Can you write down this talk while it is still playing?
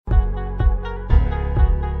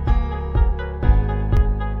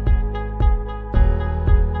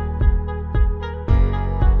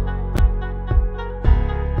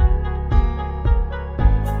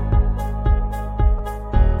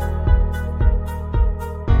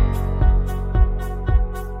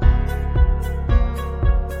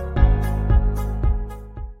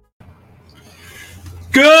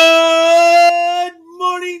Good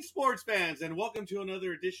morning, sports fans, and welcome to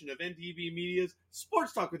another edition of NTV Media's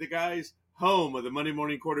Sports Talk with the Guys, home of the Monday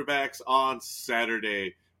Morning Quarterbacks on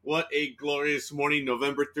Saturday. What a glorious morning,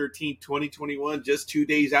 November 13th, 2021, just 2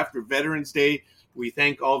 days after Veterans Day. We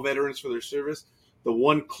thank all veterans for their service. The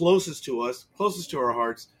one closest to us, closest to our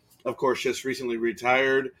hearts, of course, just recently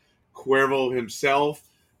retired, Cuervo himself,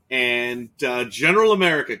 and General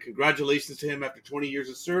America. Congratulations to him after 20 years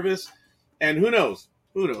of service. And who knows?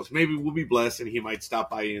 Maybe we'll be blessed and he might stop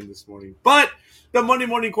by in this morning. But the Monday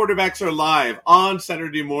Morning Quarterbacks are live on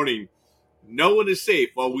Saturday morning. No one is safe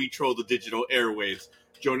while we troll the digital airwaves.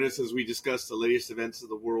 Join us as we discuss the latest events in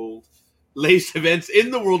the world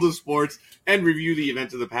of sports and review the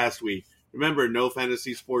events of the past week. Remember, no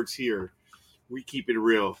fantasy sports here. We keep it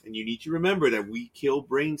real. And you need to remember that we kill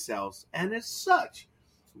brain cells. And as such,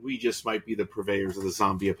 we just might be the purveyors of the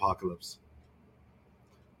zombie apocalypse.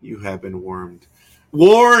 You have been warned.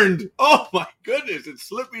 Oh my goodness, it's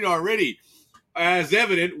slipping already. As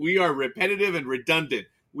evident, we are repetitive and redundant.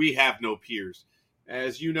 We have no peers.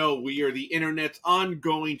 As you know, we are the internet's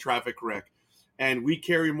ongoing traffic wreck. And we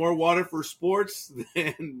carry more water for sports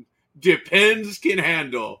than Depends can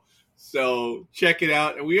handle. So check it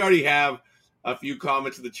out. And we already have a few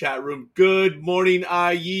comments in the chat room. Good morning,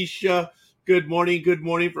 Aisha. Good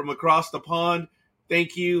morning from across the pond.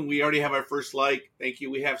 Thank you. We already have our first like. Thank you.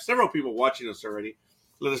 We have several people watching us already.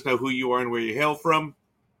 Let us know who you are and where you hail from.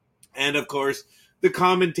 And, of course, the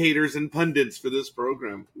commentators and pundits for this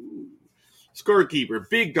program. Scorekeeper,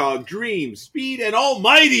 Big Dog, Dream, Speed, and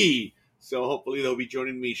Almighty. So hopefully they'll be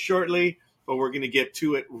joining me shortly. But we're going to get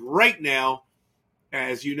to it right now.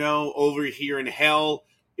 As you know, over here in hell,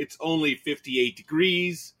 it's only 58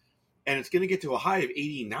 degrees. And it's going to get to a high of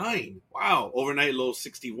 89. Wow. Overnight low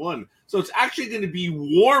 61. So it's actually going to be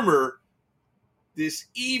warmer this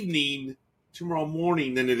evening, tomorrow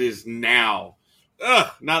morning, than it is now.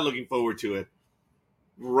 Not looking forward to it.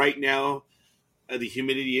 Right now, the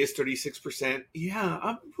humidity is 36%. Yeah,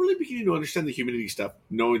 I'm really beginning to understand the humidity stuff,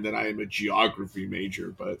 knowing that I am a geography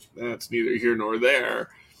major, but that's neither here nor there.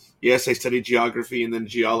 Yes, I studied geography and then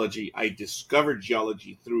geology. I discovered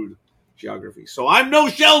geology through geography. So I'm no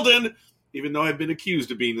Sheldon, even though I've been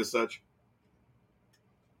accused of being as such.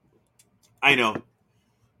 I know.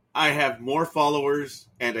 I have more followers,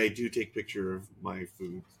 and I do take picture of my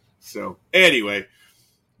food. So anyway,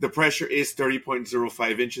 the pressure is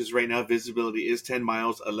 30.05 inches right now. Visibility is 10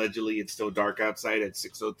 miles. Allegedly, it's still dark outside at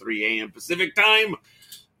 6:03 a.m. Pacific time.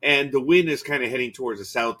 And the wind is kind of heading towards the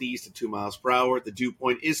southeast at 2 miles per hour. The dew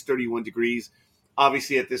point is 31 degrees.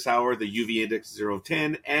 Obviously, at this hour, the UV index is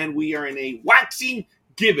 010, and we are in a waxing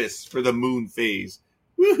gibbous for the moon phase.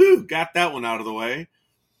 Woohoo! Got that one out of the way.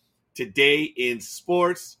 Today in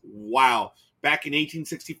sports, wow. Back in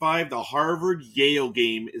 1865, the Harvard-Yale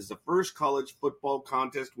game is the first college football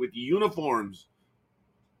contest with uniforms.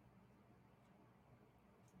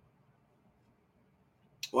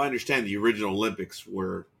 Well, I understand the original Olympics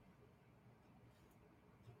were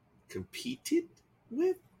competed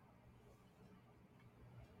with.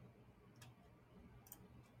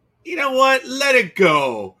 You know what? Let it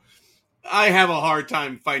go. I have a hard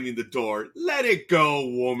time finding the door. Let it go,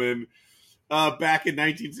 woman. Back in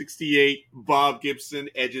 1968, Bob Gibson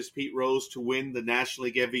edges Pete Rose to win the National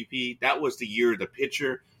League MVP. That was the year of the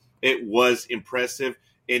pitcher. It was impressive.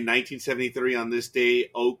 In 1973, on this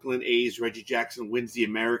day, Oakland A's Reggie Jackson wins the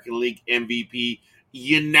American League MVP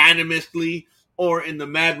unanimously, or in the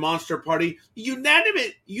Mad Monster Party,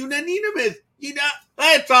 unanimous.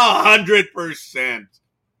 That's 100%.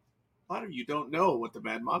 A lot of you don't know what the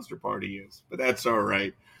Mad Monster Party is, but that's all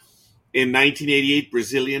right. In 1988,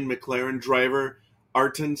 Brazilian McLaren driver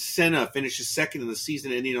Ayrton Senna finishes second in the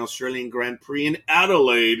season-ending Australian Grand Prix in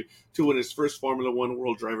Adelaide to win his first Formula One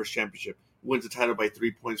World Drivers' Championship. Wins the title by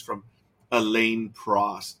 3 points from Alain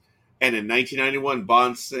Prost. And in 1991,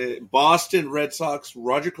 Boston Red Sox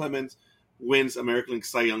Roger Clemens wins American League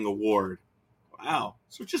Cy Young Award. Wow.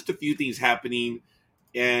 So just a few things happening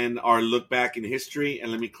in our look back in history.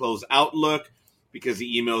 And let me close Outlook because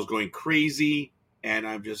the email is going crazy and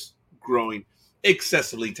I'm just growing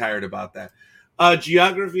excessively tired about that.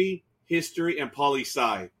 Geography, history, and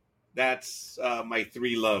poli-sci. That's my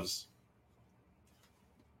three loves.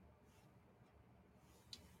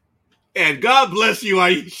 And God bless you,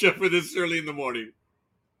 Aisha, for this early in the morning.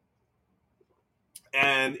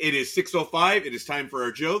 And it is 6:05. It is time for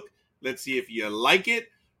our joke. Let's see if you like it.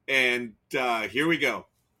 And here we go.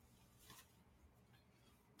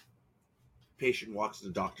 Patient walks to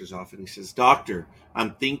the doctor's office and he says, "Doctor,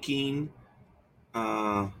 I'm thinking,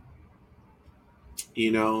 that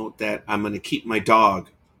I'm going to keep my dog."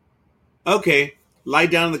 "Okay, Lie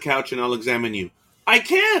down on the couch and I'll examine you. I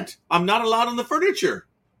can't. I'm not allowed on the furniture.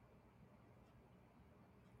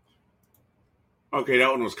 Okay,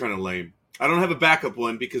 that one was kind of lame. I don't have a backup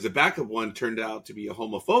one because the backup one turned out to be a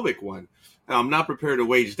homophobic one. Now, I'm not prepared to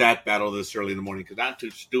wage that battle this early in the morning because I'm too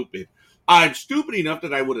stupid. I'm stupid enough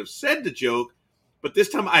that I would have said the joke, but this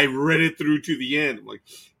time I read it through to the end. I'm like,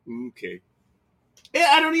 okay.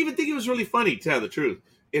 I don't even think it was really funny, to tell the truth.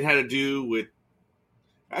 It had to do with,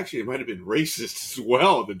 actually, it might have been racist as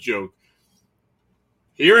well, the joke.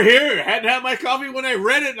 Here, hadn't had my coffee when I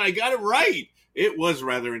read it and I got it right. It was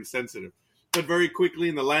rather insensitive. But very quickly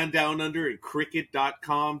in the land down under in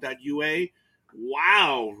cricket.com.ua,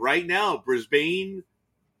 wow, right now, Brisbane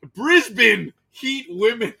Heat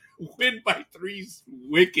women win by 3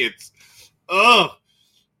 wickets. Ugh.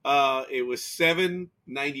 It was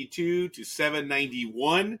 792 to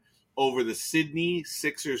 791 over the Sydney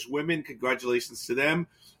Sixers women. Congratulations to them.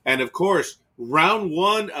 And of course, round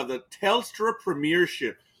 1 of the Telstra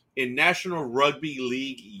Premiership in National Rugby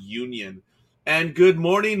League Union. And good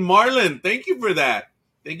morning, Marlon. Thank you for that.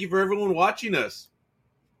 Thank you for everyone watching us.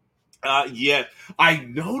 Yeah, I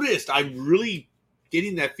noticed. I'm really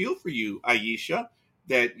getting that feel for you, Aisha,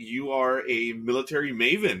 that you are a military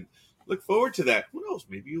maven. Look forward to that. Who knows?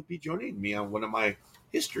 Maybe you'll be joining me on one of my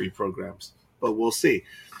history programs, but we'll see.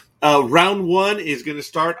 Round 1 is going to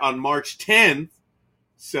start on March 10th,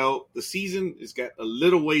 so the season has got a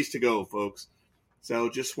little ways to go, folks. So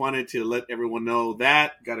just wanted to let everyone know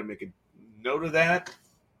that. Got to make a note of that.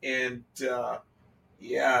 And,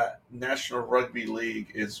 National Rugby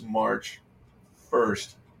League is March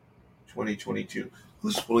 1st, 2022.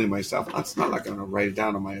 Who's fooling myself? It's not like I'm going to write it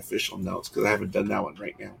down on my official notes because I haven't done that one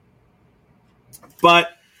right now.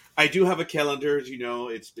 But I do have a calendar. As you know,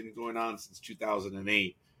 it's been going on since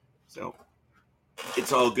 2008. So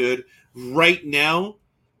it's all good. Right now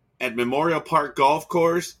at Memorial Park Golf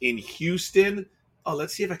Course in Houston. Oh,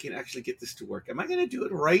 let's see if I can actually get this to work. Am I going to do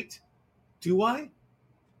it right? Do I?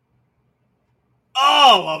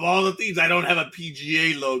 Oh, of all the things, I don't have a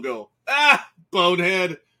PGA logo.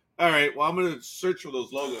 Bonehead. All right, well, I'm going to search for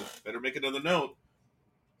those logos. Better make another note.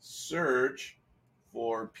 Search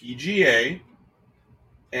for PGA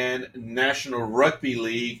and National Rugby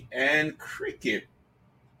League and cricket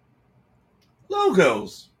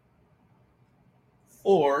logos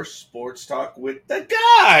for Sports Talk with the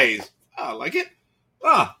Guys. I like it.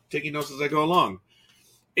 Taking notes as I go along.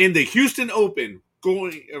 In the Houston Open,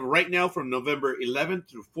 going right now from November 11th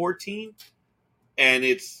through 14th, and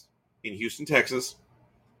it's in Houston, Texas.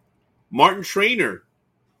 Martin Traynor,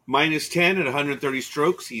 -10 at 130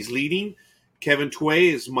 strokes. He's leading. Kevin Tway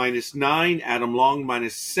is -9. Adam Long,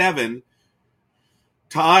 -7.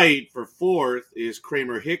 Tied for 4th is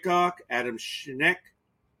Kramer Hickok, Adam Schneck,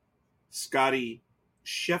 Scotty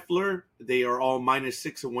Scheffler. They are all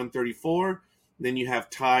 -6 at 134. Then you have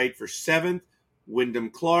tied for 7th, Wyndham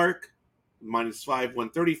Clark, -5,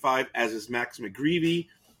 135, as is Max McGreevy,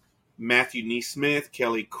 Matthew Neesmith,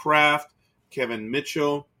 Kelly Craft, Kevin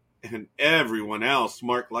Mitchell, and everyone else.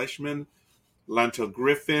 Mark Leishman, Lanto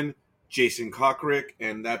Griffin, Jason Cockrick,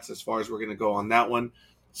 and that's as far as we're going to go on that one.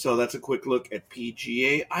 So that's a quick look at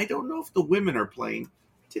PGA. I don't know if the women are playing.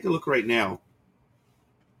 Take a look right now.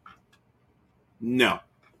 No.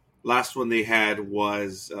 Last one they had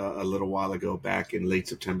was a little while ago, back in late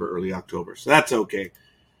September, early October. So that's okay.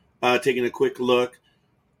 Taking a quick look.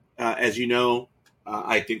 As you know,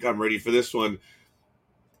 I think I'm ready for this one.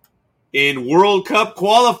 In World Cup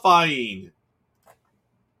qualifying.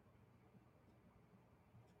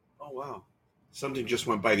 Oh, wow. Something just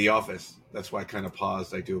went by the office. That's why I kind of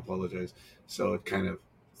paused. I do apologize. So it kind of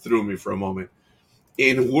threw me for a moment.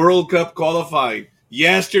 In World Cup qualifying,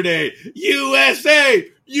 yesterday,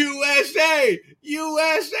 USA!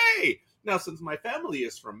 Now, since my family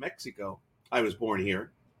is from Mexico, I was born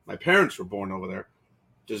here. My parents were born over there.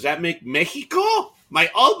 Does that make Mexico my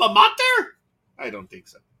alma mater? I don't think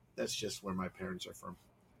so. That's just where my parents are from.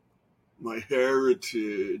 My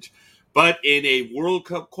heritage. But in a World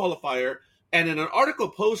Cup qualifier, and in an article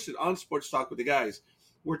posted on Sports Talk with the Guys,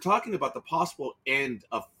 we're talking about the possible end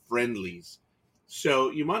of friendlies.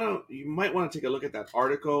 So you might want to take a look at that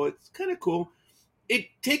article. It's kind of cool. It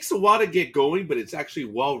takes a while to get going, but it's actually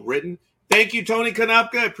well written. Thank you, Tony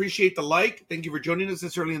Kanapka. I appreciate the like. Thank you for joining us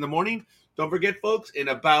this early in the morning. Don't forget, folks, in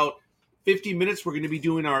about 50 minutes, we're going to be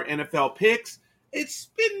doing our NFL picks. It's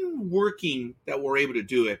been working that we're able to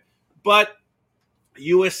do it. But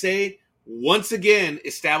USA once again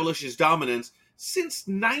establishes dominance. Since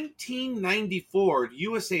 1994,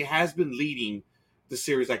 USA has been leading the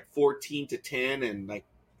series like 14-10 and like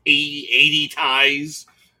 80 ties.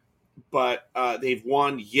 But they've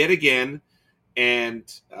won yet again. and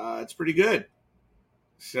it's pretty good.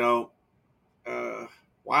 So,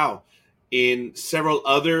 wow. In several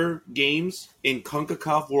other games in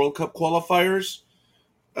CONCACAF World Cup qualifiers,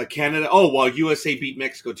 Canada. Oh, while USA beat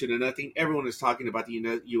Mexico 2-0. Everyone is talking about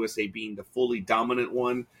the USA being the fully dominant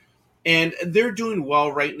one, and they're doing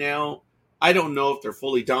well right now. I don't know if they're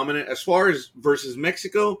fully dominant as far as versus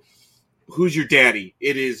Mexico. Who's your daddy?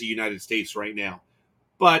 It is the United States right now.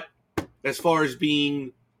 But as far as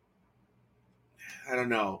being, I don't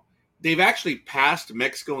know. They've actually passed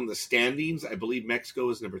Mexico in the standings. I believe Mexico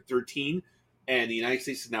is number 13, and the United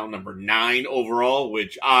States is now number 9 overall,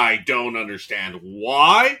 which I don't understand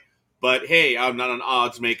why. But hey, I'm not an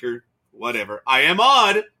odds maker. Whatever. I am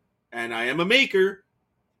odd, and I am a maker,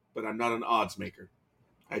 but I'm not an odds maker.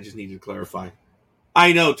 I just needed to clarify.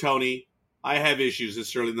 I know, Tony. I have issues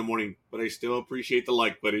this early in the morning, but I still appreciate the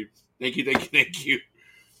like, buddy. Thank you.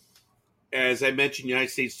 As I mentioned, United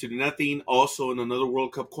States 2-0. Also in another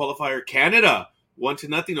World Cup qualifier, Canada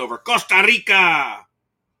 1-0 over Costa Rica.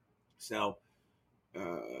 So,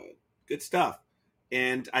 good stuff.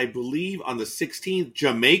 And I believe on the 16th,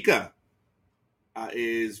 Jamaica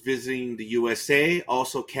is visiting the USA.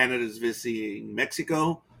 Also, Canada is visiting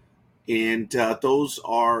Mexico. And those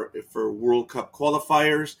are for World Cup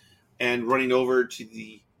qualifiers. And running over to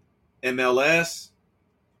the MLS,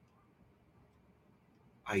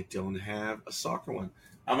 I don't have a soccer one.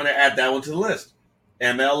 I'm going to add that one to the list.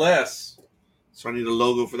 MLS. So I need a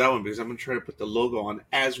logo for that one because I'm going to try to put the logo on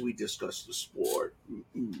as we discuss the sport.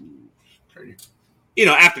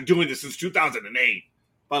 After doing this since 2008,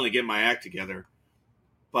 finally getting my act together.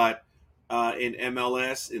 But in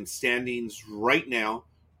MLS, in standings right now,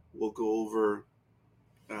 we'll go over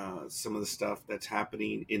some of the stuff that's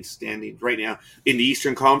happening in standings right now. In the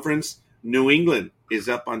Eastern Conference, New England is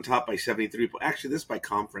up on top by 73 points. Actually, this is by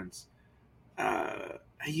conference. I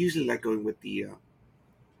usually like going with the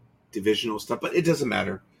divisional stuff, but it doesn't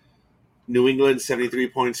matter. New England, 73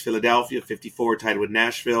 points. Philadelphia, 54, tied with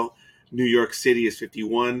Nashville. New York City is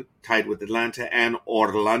 51, tied with Atlanta and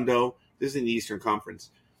Orlando. This is in the Eastern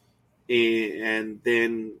Conference. And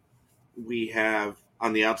then we have,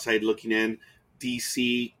 on the outside looking in,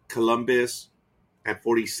 DC, Columbus at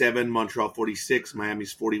 47, Montreal 46,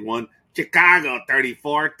 Miami's 41, Chicago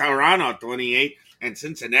 34, Toronto 28, and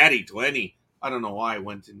Cincinnati 20. I don't know why I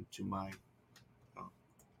went into my...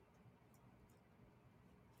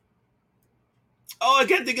 I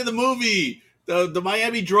can't think of the movie. The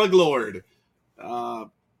Miami drug lord. Oh,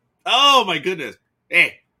 my goodness.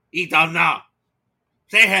 Hey, Ethan, now.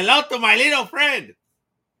 Say hello to my little friend.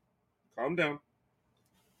 Calm down.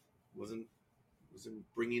 Wasn't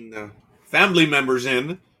bringing the family members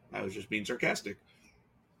in. I was just being sarcastic.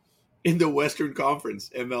 In the Western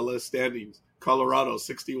Conference, MLS standings, Colorado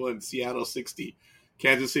 61, Seattle 60,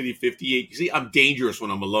 Kansas City 58. You see, I'm dangerous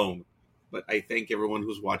when I'm alone, but I thank everyone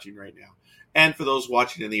who's watching right now. And for those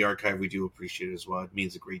watching in the archive, we do appreciate it as well. It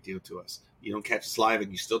means a great deal to us. You don't catch us live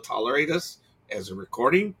and you still tolerate us as a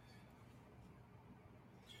recording.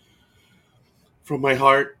 From my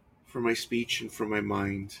heart, from my speech, and from my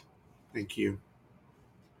mind, thank you.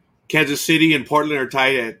 Kansas City and Portland are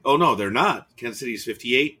tied at... Oh, no, they're not. Kansas City is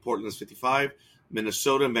 58. Portland is 55.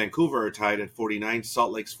 Minnesota and Vancouver are tied at 49.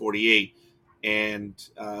 Salt Lake's 48. And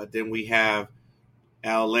then we have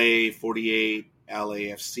LA 48,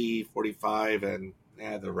 LAFC 45, and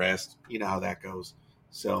the rest. You know how that goes.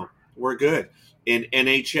 So we're good. In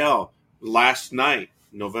NHL, last night,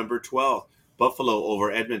 November 12th, Buffalo over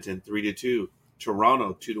Edmonton 3-2.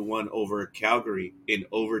 Toronto 2-1 over Calgary in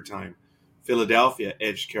overtime. Philadelphia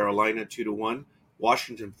edged Carolina 2-1.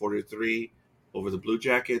 Washington 4-3 over the Blue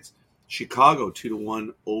Jackets. Chicago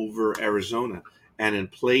 2-1 over Arizona. And in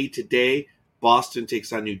play today, Boston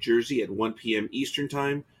takes on New Jersey at 1 p.m. Eastern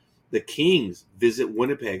Time. The Kings visit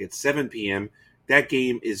Winnipeg at 7 p.m. That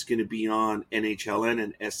game is going to be on NHLN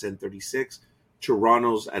and SN36.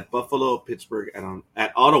 Toronto's at Buffalo. Pittsburgh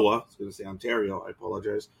at Ottawa. I was going to say Ontario. I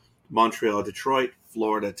apologize. Montreal, Detroit.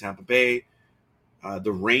 Florida, Tampa Bay.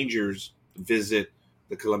 The Rangers visit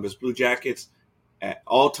the Columbus Blue Jackets at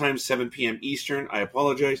all times 7 p.m. Eastern. I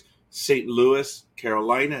apologize. St. Louis,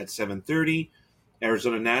 Carolina at 7:30.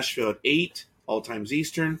 Arizona, Nashville at 8, all times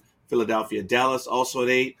Eastern. Philadelphia, Dallas also at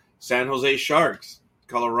 8. San Jose Sharks,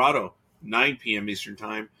 Colorado, 9 p.m. Eastern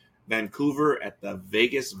Time. Vancouver at the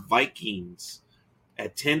Vegas Vikings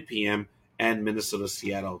at 10 p.m. and Minnesota,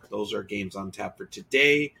 Seattle. Those are games on tap for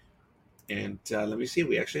today. And let me see.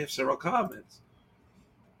 We actually have several comments.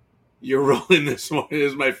 You're rolling this morning.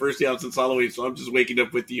 This is my first day out since Halloween, so I'm just waking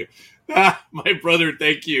up with you. My brother,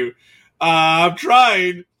 thank you. I'm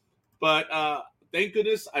trying, but thank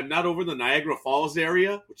goodness I'm not over the Niagara Falls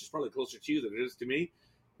area, which is probably closer to you than it is to me.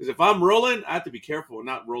 Because if I'm rolling, I have to be careful and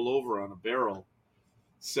not roll over on a barrel.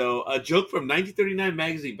 So a joke from 1939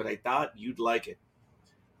 magazine, but I thought you'd like it.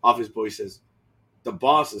 Office boy says, the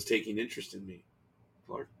boss is taking interest in me.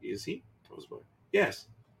 Clark, is he? Office boy, yes.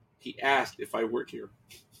 He asked if I work here.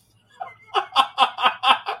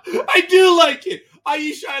 I do like it.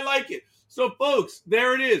 Aisha, I like it. So, folks,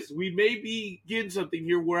 there it is. We may be getting something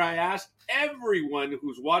here where I asked everyone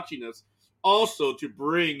who's watching us also to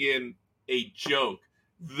bring in a joke.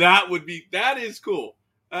 That is cool.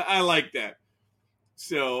 I like that.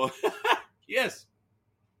 So, yes,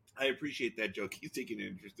 I appreciate that joke. He's taking an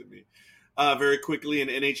interest in me. Very quickly in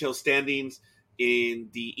NHL standings in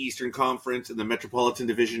the Eastern Conference in the Metropolitan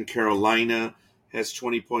Division, Carolina has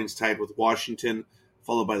 20 points tied with Washington,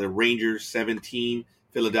 followed by the Rangers, 17,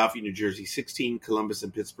 Philadelphia, New Jersey, 16, Columbus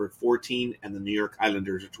and Pittsburgh, 14, and the New York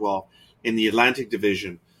Islanders are 12. In the Atlantic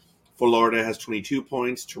Division, Florida has 22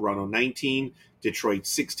 points, Toronto 19, Detroit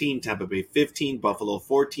 16, Tampa Bay 15, Buffalo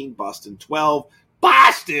 14, Boston 12,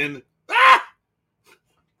 Boston! Ah!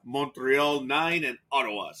 Montreal 9, and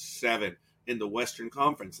Ottawa 7. In the Western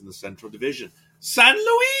Conference in the Central Division, San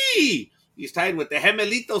Luis! He's tied with the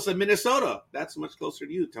Gemelitos of Minnesota. That's much closer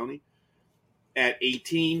to you, Tony. At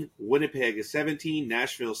 18, Winnipeg is 17,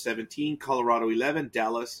 Nashville 17, Colorado 11,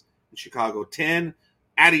 Dallas and Chicago 10,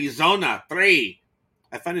 Arizona 3.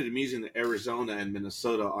 I find it amusing that Arizona and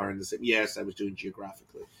Minnesota are in the same. Yes, I was doing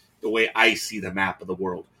geographically, the way I see the map of the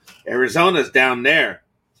world. Arizona's down there.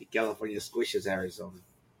 See, California squishes Arizona.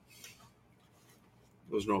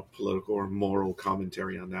 There was no political or moral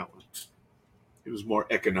commentary on that one. It was more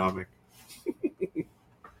economic.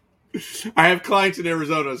 I have clients in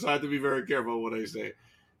Arizona, so I have to be very careful what I say.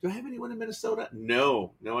 Do I have anyone in Minnesota?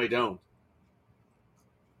 No, I don't.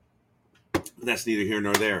 That's neither here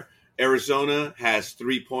nor there. Arizona has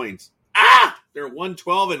 3 points. They're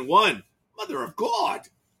 1-12-1. Mother of God.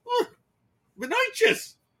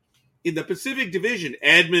 Benignious. In the Pacific Division,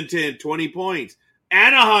 Edmonton, 20 points.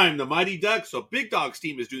 Anaheim, the Mighty Ducks, so Big Dog's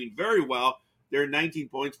team is doing very well. They're 19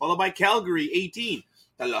 points, followed by Calgary, 18.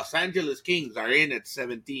 The Los Angeles Kings are in at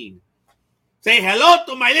 17. Say hello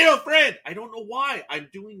to my little friend. I don't know why I'm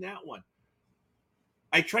doing that one.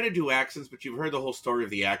 I try to do accents, but you've heard the whole story of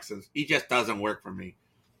the accents. It just doesn't work for me.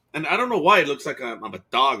 And I don't know why it looks like I'm a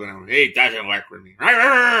dog when I'm, hey, it doesn't work for me.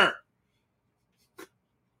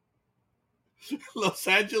 Los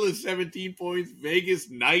Angeles, 17 points. Vegas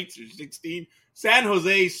Knights are 16. San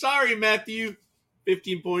Jose, sorry, Matthew,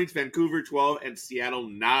 15 points. Vancouver, 12. And Seattle,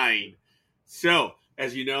 9. So,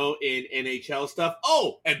 as you know, in NHL stuff.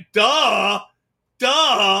 Oh, and duh,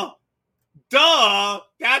 that's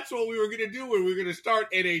what we were going to do when we were going to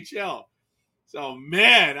start NHL. So,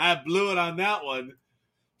 man, I blew it on that one.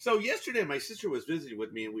 So, yesterday, my sister was visiting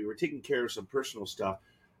with me, and we were taking care of some personal stuff.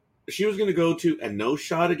 She was going to go to a no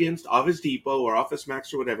shot against Office Depot or Office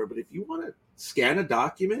Max or whatever. But if you want to scan a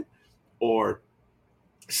document or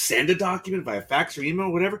send a document via fax or email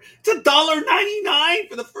or whatever, it's $1.99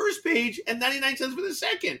 for the first page and 99 cents for the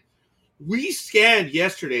second. We scanned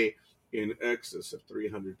yesterday in excess of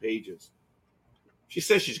 300 pages. She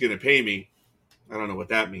says she's going to pay me. I don't know what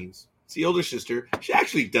that means. It's the older sister. She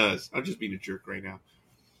actually does. I'm just being a jerk right now.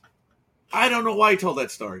 I don't know why I told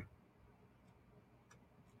that story.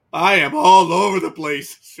 I am all over the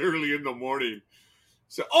place early in the morning.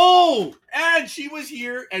 So, and she was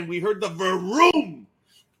here, and we heard the vroom.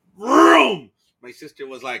 My sister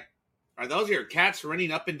was like, are those your cats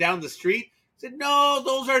running up and down the street? I said, no,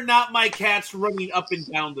 those are not my cats running up and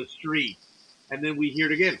down the street. And then we hear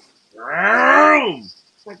it again. Vroom.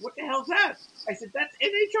 It's like, what the hell's that? I said, that's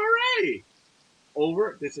NHRA.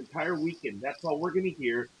 Over this entire weekend, that's all we're going to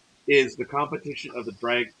hear is the competition of the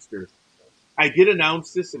dragster. I did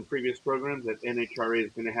announce this in previous programs that NHRA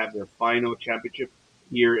is going to have their final championship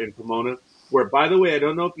here in Pomona, where, by the way, I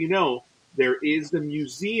don't know if you know, there is the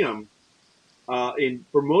museum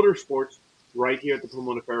for motorsports right here at the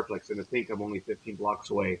Pomona Fairplex, and I think I'm only 15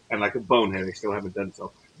 blocks away. And like a bonehead, I still haven't done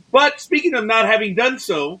so. But speaking of not having done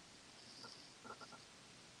so,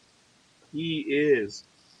 he is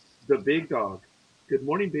the Big Dog. Good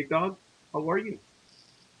morning, Big Dog. How are you?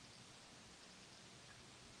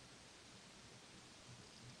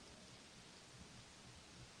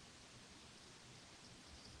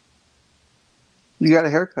 You got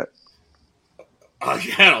a haircut. I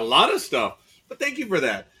had a lot of stuff, but thank you for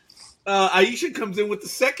that. Aisha comes in with the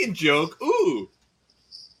second joke. Ooh,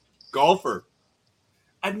 golfer.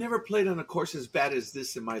 I've never played on a course as bad as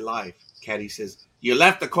this in my life. Caddy says, you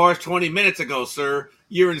left the course 20 minutes ago, sir.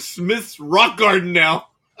 You're in Smith's Rock Garden now.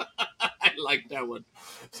 I like that one.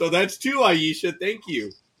 So that's 2, Aisha. Thank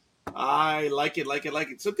you. I like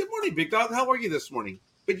it. So good morning, Big Dog. How are you this morning?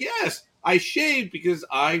 But yes, I shaved because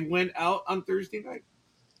I went out on Thursday night.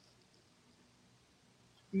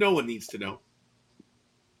 No one needs to know.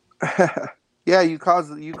 Yeah, you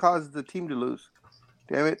caused the team to lose.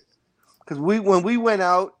 Damn it! Because when we went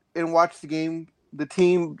out and watched the game, the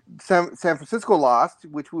team San Francisco lost,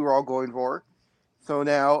 which we were all going for. So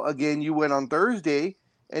now again, you went on Thursday,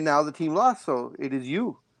 and now the team lost. So it is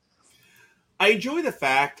you. I enjoy the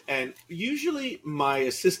fact, and usually my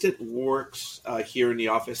assistant works here in the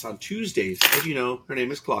office on Tuesdays. As you know, her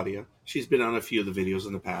name is Claudia. She's been on a few of the videos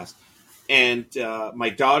in the past. And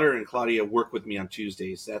my daughter and Claudia work with me on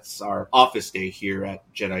Tuesdays. That's our office day here at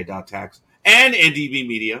Jedi.tax and NDB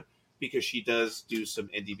Media, because she does do some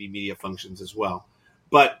NDB Media functions as well.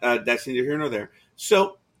 But that's neither here nor there.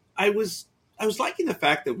 So I was liking the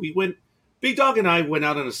fact that Big Dog and I went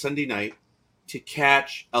out on a Sunday night to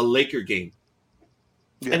catch a Laker game.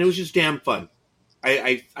 Yes. And it was just damn fun.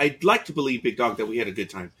 I'd like to believe, Big Dog, that we had a good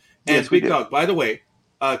time. And yes, Big Dog, by the way,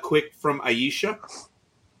 quick from Aisha.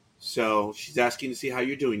 So she's asking to see how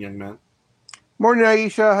you're doing, young man. Morning,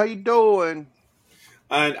 Aisha. How you doing?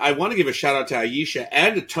 And I want to give a shout out to Aisha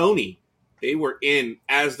and to Tony. They were in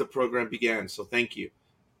as the program began, so thank you.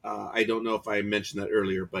 I don't know if I mentioned that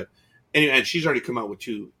earlier, but anyway, and she's already come out with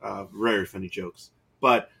 2 very funny jokes.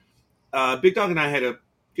 But Big Dog and I had a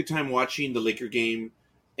good time watching the Laker game.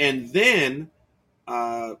 And then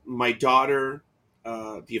my daughter,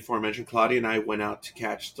 the aforementioned Claudia, and I went out to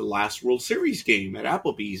catch the last World Series game at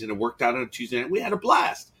Applebee's, and it worked out on a Tuesday night. We had a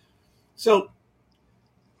blast. So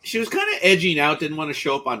she was kind of edging out, didn't want to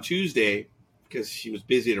show up on Tuesday because she was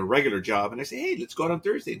busy at a regular job. And I said, hey, let's go out on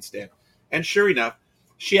Thursday instead. And sure enough,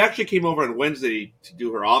 she actually came over on Wednesday to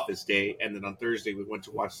do her office day, and then on Thursday we went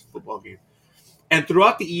to watch the football game. And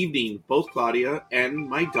throughout the evening, both Claudia and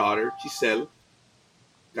my daughter, Giselle,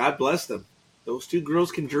 God bless them, those 2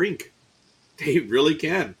 girls can drink. They really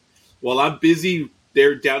can. While I'm busy,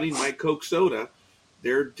 they're downing my Coke soda.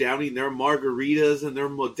 They're downing their margaritas and their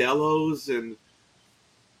Modelos, and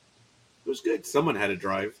it was good. Someone had to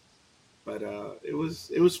drive, but it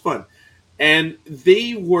was fun. And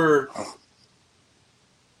they were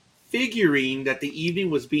figuring that the evening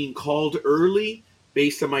was being called early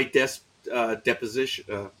based on my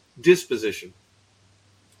disposition.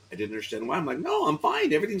 I didn't understand why. I'm like, no, I'm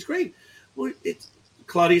fine. Everything's great. Well,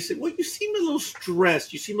 Claudia said, well, you seem a little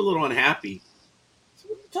stressed. You seem a little unhappy. I said,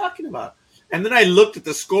 what are you talking about? And then I looked at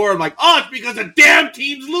the score. I'm like, oh, it's because the damn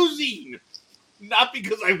team's losing. Not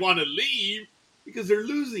because I want to leave, because they're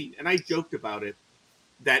losing. And I joked about it,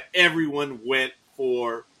 that everyone went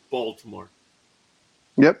for Baltimore.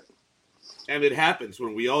 Yep. And it happens.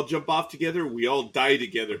 When we all jump off together, we all die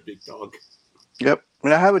together, Big Dog. Yep.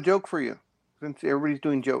 And I have a joke for you, since everybody's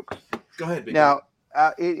doing jokes. Go ahead, Big Dog.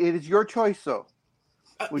 Now, it is your choice, though.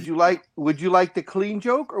 Would you like the clean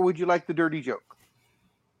joke, or would you like the dirty joke?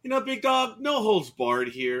 Big Dog, no holds barred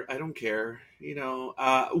here. I don't care.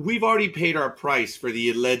 We've already paid our price for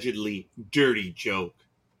the allegedly dirty joke,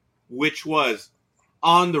 which was,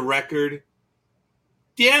 on the record,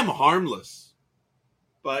 damn harmless.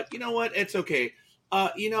 But you know what? It's okay.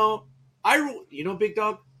 Big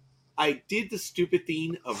Dog, I did the stupid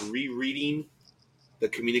thing of rereading the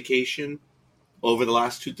communication over the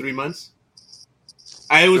last 2-3 months.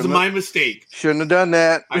 It was my mistake. Shouldn't have done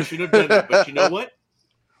that. I shouldn't have done that. But you know what?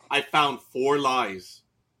 I found 4 lies.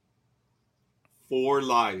 4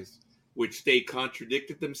 lies, which they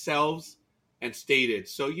contradicted themselves and stated.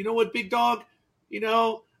 So you know what, Big Dog?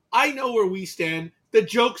 I know where we stand. The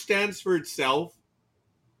joke stands for itself.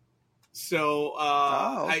 So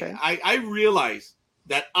okay. I realized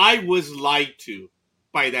that I was lied to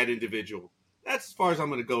by that individual. That's as far as I'm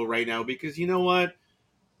going to go right now, because you know what?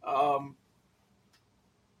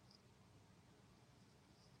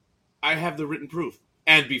 I have the written proof.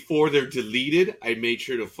 And before they're deleted, I made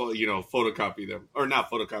sure to photocopy them. Or not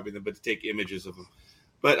photocopy them, but to take images of them.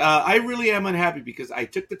 But I really am unhappy because I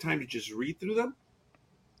took the time to just read through them.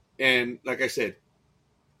 And like I said,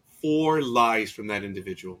 4 lies from that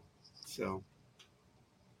individual. So,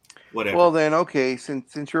 whatever. Well then, okay,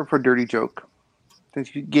 since you're for a dirty joke,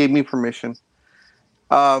 since you gave me permission.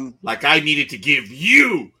 Like I needed to give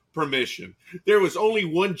you permission. There was only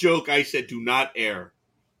one joke I said do not air.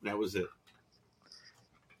 That was it.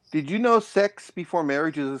 Did you know sex before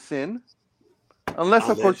marriage is a sin? Unless,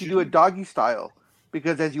 of course, you do it doggy style.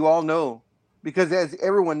 Because as you all know, because as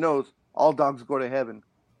everyone knows, all dogs go to heaven.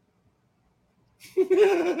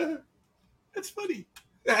 That's funny.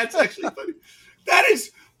 That's actually funny. That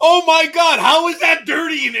is, Oh my God! How is that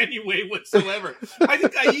dirty in any way whatsoever? I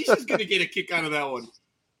think Aisha's going to get a kick out of that one.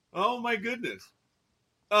 Oh my goodness!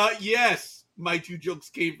 Yes, my 2 jokes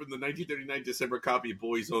came from the 1939 December copy of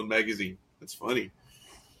Boys Own magazine. That's funny.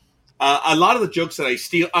 A lot of the jokes that I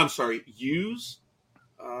use.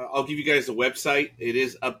 I'll give you guys the website. It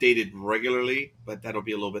is updated regularly, but that'll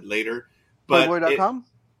be a little bit later. But Playboy.com?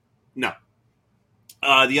 No.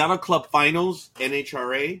 The Auto Club Finals,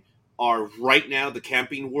 NHRA, are right now the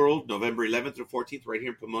Camping World, November 11th or 14th, right here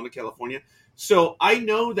in Pomona, California. So I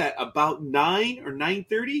know that about 9 or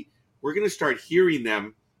 9:30, we're going to start hearing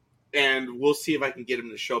them, and we'll see if I can get them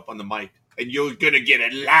to show up on the mic. And you're going to get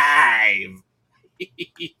it live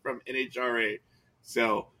from NHRA.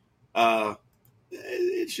 So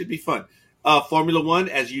it should be fun. Formula One,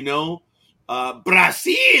 as you know,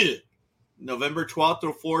 Brazil, November 12th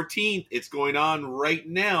or 14th. It's going on right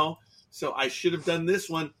now. So I should have done this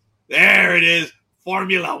one. There it is.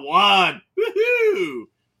 Formula One. Woohoo!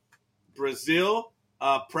 Brazil,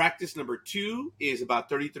 practice number 2 is about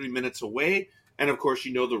 33 minutes away. And of course,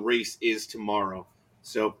 you know the race is tomorrow.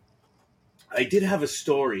 So I did have a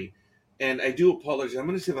story, and I do apologize. I'm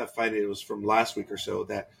going to see if I find it. It was from last week or so,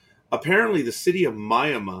 that apparently the city of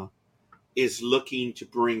Miami is looking to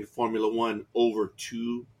bring Formula One over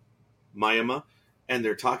to Miami, and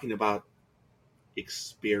they're talking about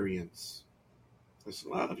experience. I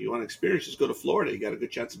said, well, if you want experience, just go to Florida. You got a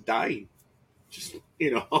good chance of dying. Just,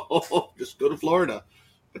 just go to Florida.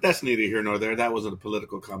 But that's neither here nor there. That wasn't a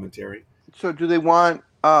political commentary. So do they want,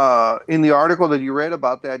 in the article that you read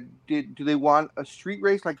about that, do they want a street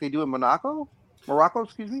race like they do in Morocco,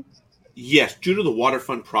 excuse me? Yes, due to the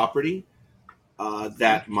waterfront property,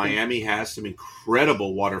 that Miami has some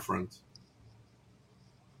incredible waterfront.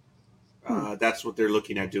 That's what they're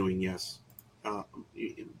looking at doing, yes.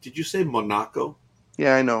 Did you say Monaco?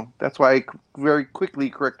 Yeah, I know. That's why I very quickly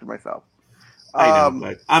corrected myself. I know,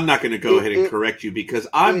 but I'm not going to go ahead and correct you because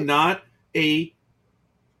I'm not a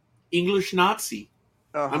English Nazi.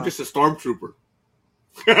 I'm just a stormtrooper.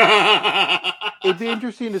 It'd be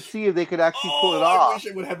interesting to see if they could actually pull it off. I wish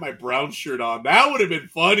I would have had my brown shirt on. That would have been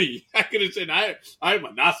funny. I could have said, I'm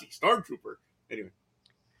a Nazi stormtrooper. Anyway.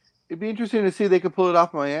 It'd be interesting to see if they could pull it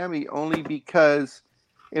off in Miami, only because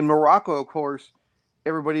in Morocco, of course,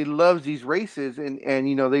 everybody loves these races, and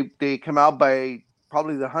they come out by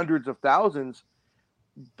probably the hundreds of thousands.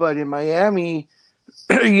 But in Miami,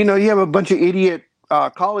 you have a bunch of idiot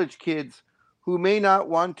college kids who may not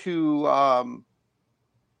want to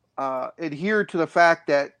adhere to the fact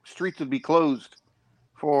that streets would be closed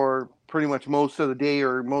for pretty much most of the day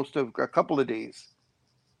or most of a couple of days.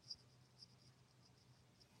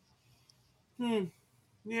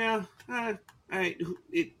 Yeah,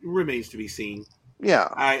 it remains to be seen. Yeah,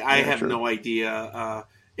 I have no idea.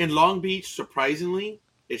 In Long Beach, surprisingly,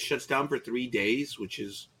 it shuts down for 3 days,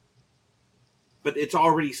 but it's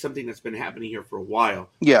already something that's been happening here for a while.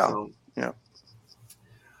 Yeah, so, yeah.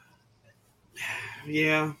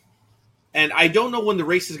 Yeah. And I don't know when the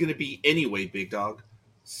race is going to be anyway, Big Dog.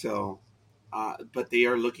 So, but they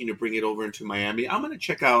are looking to bring it over into Miami. I'm going to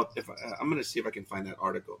check out I'm going to see if I can find that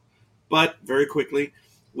article. But very quickly,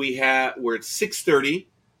 we're at 6:30,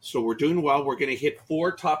 so we're doing well. We're going to hit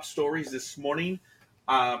 4 top stories this morning.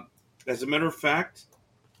 As a matter of fact,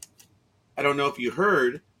 I don't know if you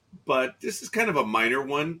heard, but this is kind of a minor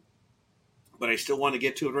one, but I still want to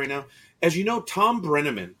get to it right now. As you know, Tom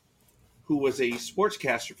Brenneman, who was a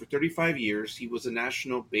sportscaster for 35 years. He was a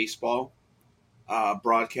national baseball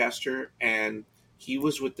broadcaster, and he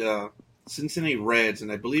was with the Cincinnati Reds,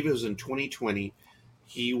 and I believe it was in 2020.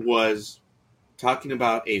 He was talking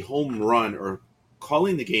about a home run or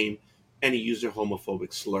calling the game, and he used a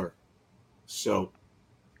homophobic slur. So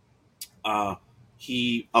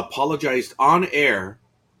he apologized on air,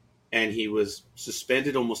 and he was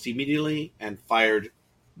suspended almost immediately and fired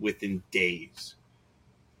within days.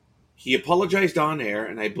 He apologized on air,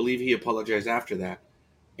 and I believe he apologized after that.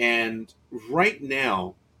 And right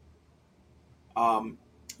now,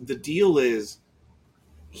 the deal is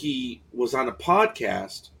he was on a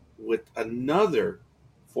podcast with another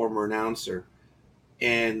former announcer,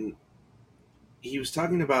 and he was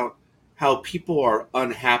talking about how people are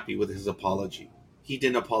unhappy with his apology. He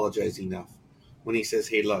didn't apologize enough. When he says,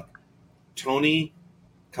 hey, look, Tony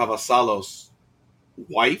Cavasallo's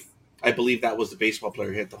wife, I believe that was the baseball player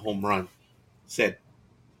who hit the home run, said,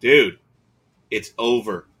 dude, it's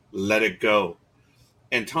over. Let it go.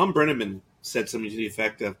 And Tom Brenneman said something to the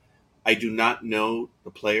effect of, I do not know the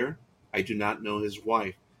player. I do not know his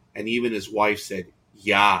wife. And even his wife said,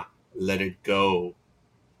 yeah, let it go.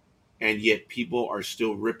 And yet people are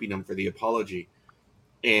still ripping him for the apology.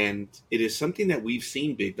 And it is something that we've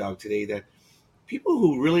seen, Big Dog, today, that people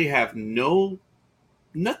who really have nothing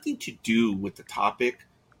to do with the topic,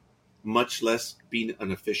 much less being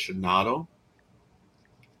an aficionado,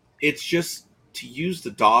 it's just, to use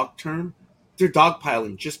the dog term, they're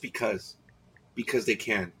dogpiling just because they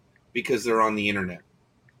can, because they're on the internet.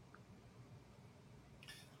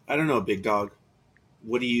 I don't know, Big Dog.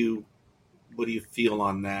 What do you feel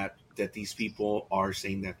on that? That these people are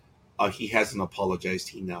saying that he hasn't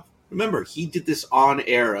apologized enough. Remember, he did this on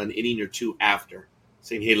air an inning or two after,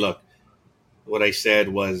 saying, "Hey, look, what I said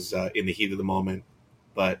was in the heat of the moment,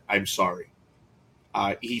 but I'm sorry."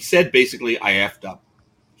 He said basically, "I effed up."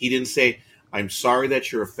 He didn't say, "I'm sorry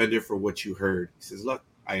that you're offended for what you heard." He says, "Look,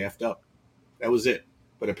 I effed up." That was it.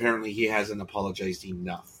 But apparently, he hasn't apologized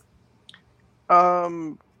enough.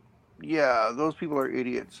 Yeah, those people are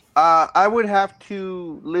idiots. I would have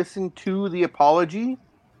to listen to the apology,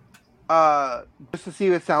 just to see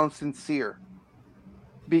if it sounds sincere.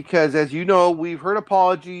 Because as you know, we've heard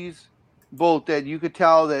apologies, both that you could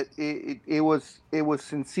tell that it was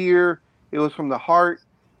sincere, it was from the heart,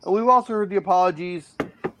 and we've also heard the apologies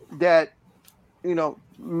that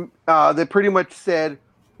that pretty much said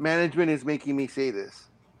management is making me say this.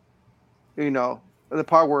 The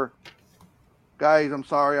part where, guys, I'm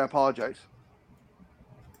sorry, I apologize.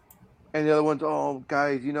 And the other ones, oh,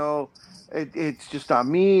 guys, it's just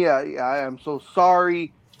on me. I am so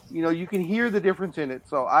sorry. You can hear the difference in it.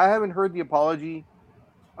 So I haven't heard the apology,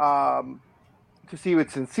 um, to see if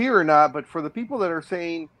it's sincere or not. But for the people that are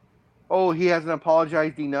saying, oh, he hasn't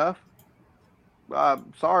apologized enough,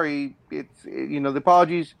 sorry. The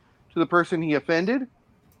apologies to the person he offended,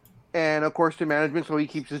 and of course to management, so he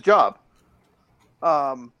keeps his job.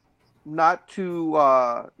 Um, Not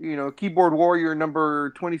to keyboard warrior number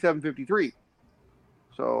 2753.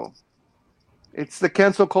 So it's the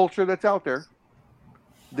cancel culture that's out there.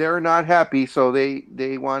 They're not happy, so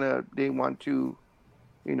they want to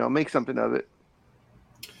make something of it.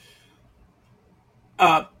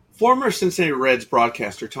 Former Cincinnati Reds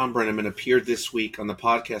broadcaster Tom Brenneman appeared this week on the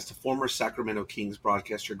podcast of former Sacramento Kings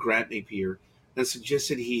broadcaster Grant Napier and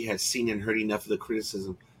suggested he had seen and heard enough of the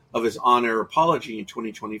criticism of his on-air apology in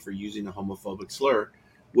 2020 for using a homophobic slur,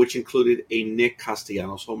 which included a Nick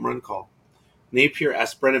Castellanos home run call. Napier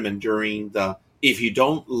asked Brenneman during the "If You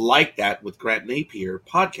Don't Like That with Grant Napier"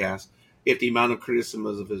 podcast if the amount of criticism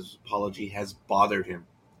of his apology has bothered him.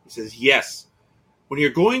 He says, yes. When you're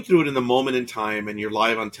going through it in the moment in time and you're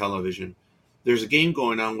live on television, there's a game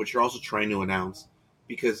going on which you're also trying to announce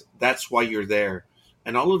because that's why you're there.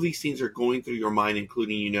 And all of these things are going through your mind,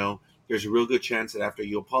 including, there's a real good chance that after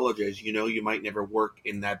you apologize, you might never work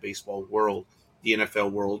in that baseball world, the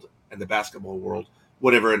NFL world, and the basketball world,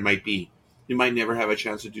 whatever it might be. You might never have a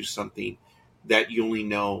chance to do something that you only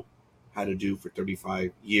know how to do for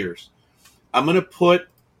 35 years. I'm going to put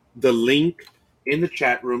the link in the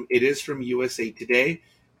chat room. It is from USA Today,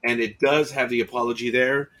 and it does have the apology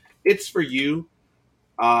there. It's for you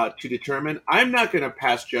to determine. I'm not going to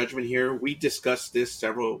pass judgment here. We discussed this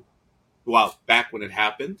back when it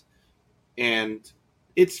happened, and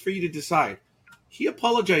it's for you to decide. He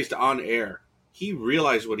apologized on air. He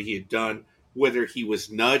realized what he had done, whether he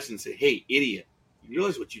was nudged and said, "Hey, idiot, you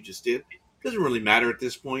realize what you just did?" Doesn't really matter at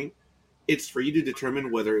this point. It's for you to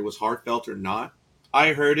determine whether it was heartfelt or not.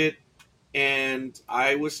 I heard it, and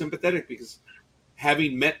I was sympathetic because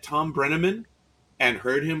having met Tom Brenneman and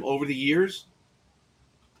heard him over the years,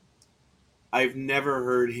 I've never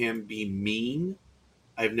heard him be mean.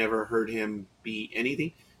 I've never heard him be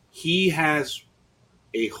anything. He has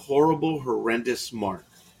a horrible, horrendous mark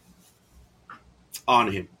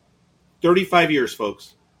on him. 35 years,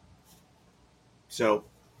 folks. So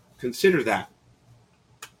consider that.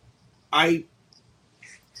 It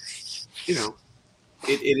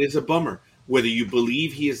is a bummer. Whether you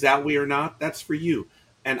believe he is that way or not, that's for you.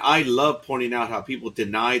 And I love pointing out how people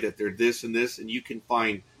deny that they're this and this, and you can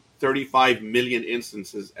find 35 million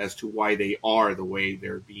instances as to why they are the way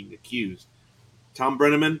they're being accused. Tom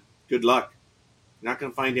Brenneman, good luck. You're not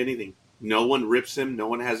going to find anything. No one rips him. No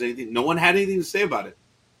one has anything. No one had anything to say about it.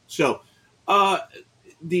 So,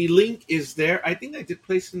 the link is there. I think I did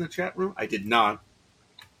place it in the chat room. I did not.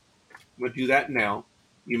 I'm going to do that now.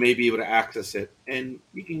 You may be able to access it, and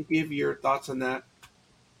you can give your thoughts on that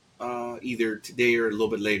either today or a little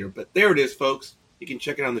bit later. But there it is, folks. You can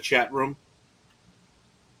check it out in the chat room.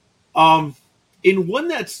 In one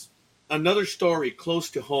that's another story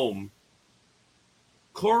close to home,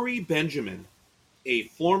 Corey Benjamin, a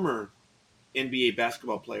former NBA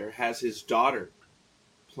basketball player, has his daughter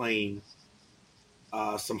playing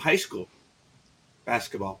some high school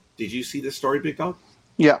basketball. Did you see this story, Big Dog?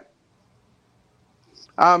 Yeah.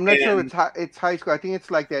 I'm not sure if And it's high school. I think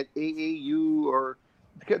it's like that AAU or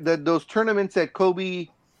those tournaments that Kobe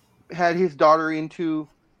had his daughter into,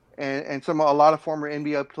 and a lot of former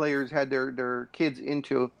NBA players had their kids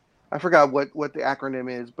into. I forgot what the acronym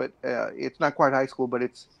is, but it's not quite high school, but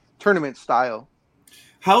it's tournament style.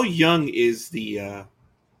 how young is the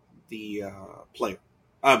player,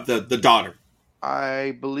 the daughter?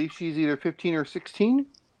 I believe she's either 15 or 16.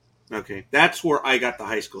 Okay, that's where I got the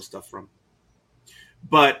high school stuff from.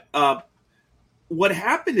 But what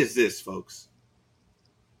happened is this, folks.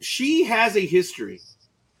 She has a history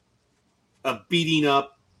of beating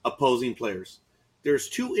up opposing players. There's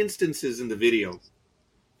two instances in the video,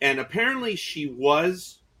 and apparently she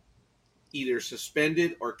was either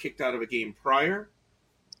suspended or kicked out of a game prior.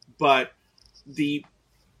 But the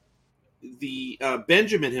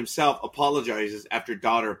Benjamin himself apologizes after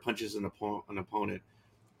daughter punches an opponent,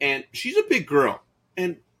 and she's a big girl,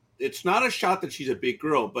 and it's not a shot that she's a big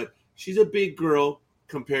girl, but she's a big girl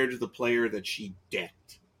compared to the player that she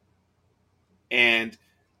decked, and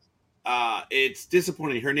it's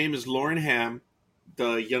disappointing. Her name is Lauren Ham,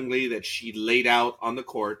 the young lady that she laid out on the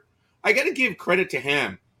court. I got to give credit to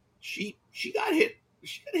Ham. She got hit.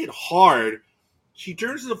 She got hit hard. She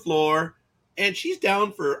turns to the floor and she's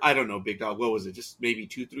down for, I don't know, Big Dog. What was it? Just maybe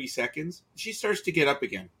 2-3 seconds. She starts to get up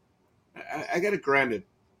again. I got to grant it.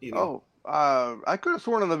 You know. I could have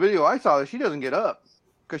sworn on the video I saw that she doesn't get up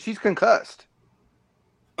because she's concussed.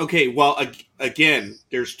 Okay, well, again,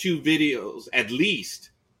 there's two videos at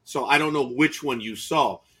least, so I don't know which one you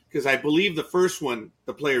saw, because I believe the first one,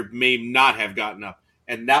 the player may not have gotten up,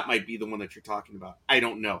 and that might be the one that you're talking about. I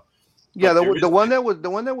don't know. Yeah, the one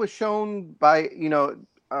that was shown by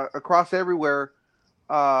across everywhere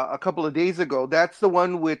a couple of days ago. That's the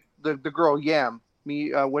one with the girl Yam,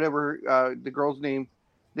 whatever the girl's name,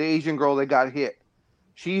 the Asian girl that got hit.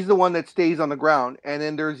 She's the one that stays on the ground, and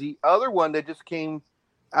then there's the other one that just came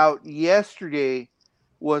out yesterday,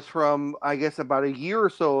 was from I guess about a year or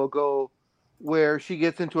so ago, where she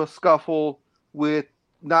gets into a scuffle with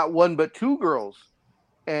not one but two girls,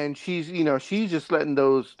 and she's just letting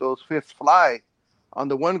those fists fly on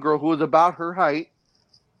the one girl who was about her height.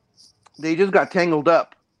 They just got tangled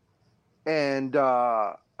up, and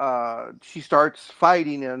she starts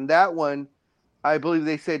fighting, and that one, I believe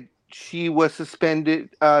they said she was suspended.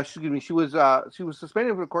 Excuse me, she was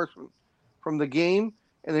suspended, of course, from the game,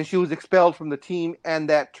 and then she was expelled from the team and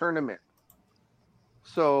that tournament.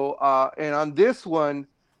 So, and on this one,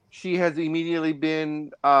 she has immediately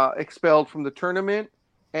been expelled from the tournament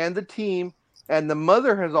and the team, and the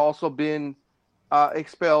mother has also been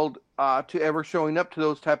expelled to ever showing up to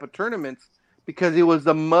those type of tournaments, because it was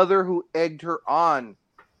the mother who egged her on.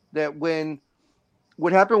 That when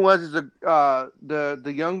what happened was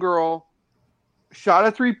the young girl shot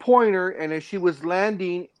a 3-pointer, and as she was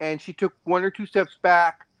landing and she took 1 or 2 steps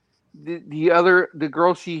back, the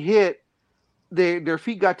girl she hit, their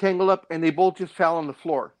feet got tangled up and they both just fell on the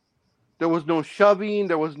floor. There was no shoving,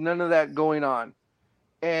 there was none of that going on,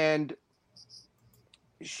 and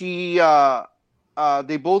they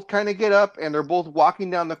both kind of get up and they're both walking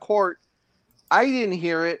down the court. I didn't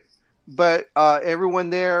hear it, but everyone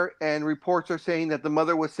there and reports are saying that the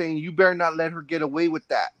mother was saying, "You better not let her get away with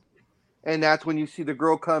that." And that's when you see the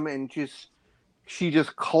girl come and she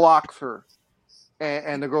just clocks her,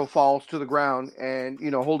 and the girl falls to the ground, and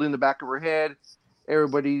holding the back of her head.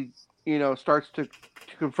 Everybody starts to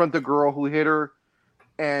confront the girl who hit her,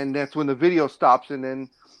 and that's when the video stops, and then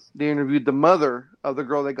they interviewed the mother of the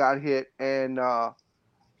girl that got hit, and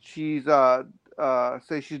she's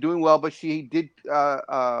says she's doing well, but she did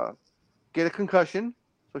get a concussion,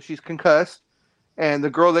 so she's concussed. And the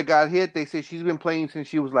girl that got hit, they say she's been playing since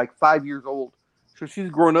she was like 5 years old. So she's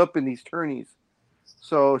grown up in these tourneys.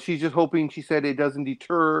 So she's just hoping, she said, it doesn't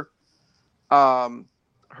deter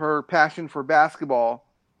her passion for basketball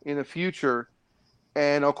in the future.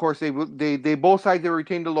 And of course, they both sides, they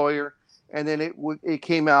retained a lawyer. And then it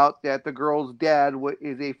came out that the girl's dad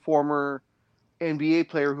is a former NBA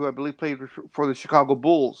player who I believe played for the Chicago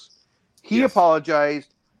Bulls. He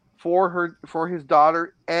apologized for his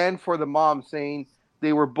daughter and for the mom, saying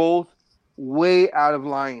they were both way out of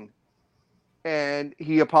line, and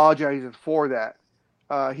he apologizes for that.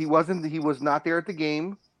 He was not there at the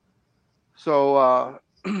game, so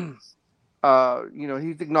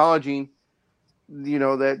he's acknowledging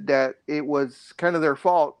that it was kind of their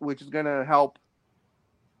fault, which is going to help,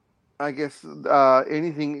 I guess,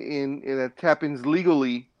 anything that happens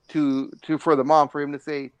legally to for the mom, for him to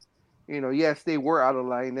say, yes, they were out of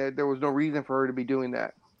line. There was no reason for her to be doing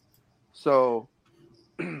that. So,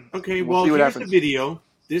 okay, well, here's the video.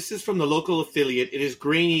 This is from the local affiliate. It is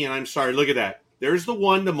grainy, and I'm sorry. Look at that. There's the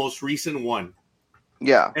one, the most recent one.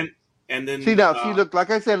 Yeah. And then See now, see, look, like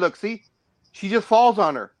I said, look, see, she just falls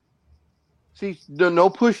on her. See, no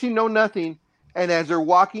pushing, no nothing. And as they're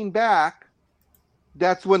walking back,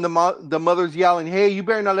 that's when the mother's yelling, "Hey, you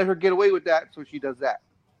better not let her get away with that." So she does that.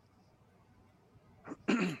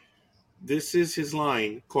 this is his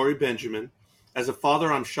line, Corey Benjamin. As a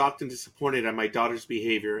father, I'm shocked and disappointed at my daughter's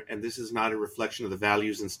behavior, and this is not a reflection of the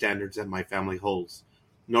values and standards that my family holds.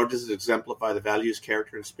 Nor does it exemplify the values,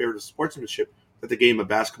 character, and spirit of sportsmanship that the game of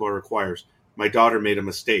basketball requires. My daughter made a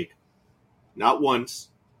mistake. Not once,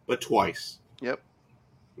 but twice. Yep.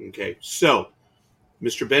 Okay, so,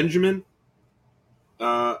 Mr. Benjamin,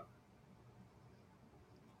 I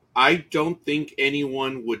don't think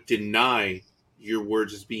anyone would deny your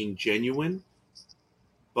words as being genuine,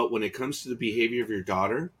 but when it comes to the behavior of your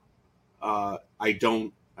daughter, I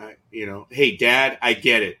don't, hey, Dad, I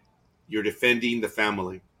get it. You're defending the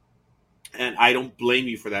family. And I don't blame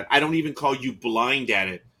you for that. I don't even call you blind at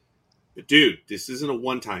it. But dude, this isn't a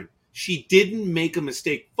one-time. She didn't make a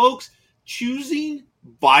mistake. Folks, choosing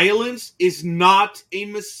violence is not a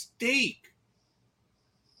mistake.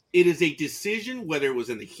 It is a decision, whether it was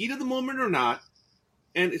in the heat of the moment or not.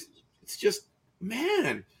 And it's just,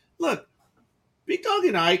 man, look, Big Dog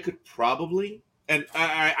and I could probably, and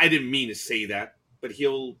I didn't mean to say that, but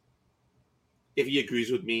if he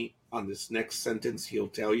agrees with me on this next sentence, he'll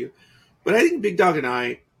tell you. But I think Big Dog and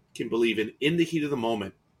I can believe in the heat of the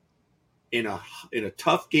moment, in a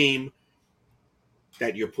tough game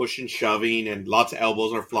that you're pushing, shoving, and lots of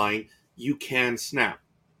elbows are flying, you can snap.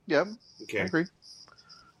 Yep. Okay. I agree.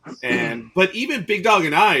 But even Big Dog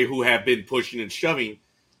and I, who have been pushing and shoving,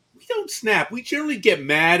 we don't snap. We generally get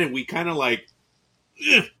mad and we kind of like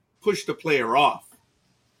push the player off.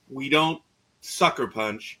 We don't sucker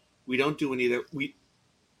punch. We don't do any of that.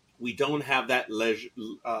 We don't have that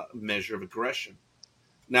measure of aggression.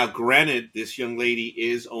 Now, granted, this young lady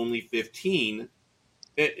is only 15.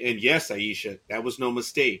 And yes, Aisha, that was no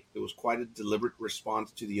mistake. It was quite a deliberate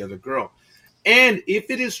response to the other girl. And if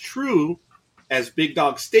it is true, as Big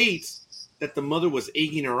Dog states, that the mother was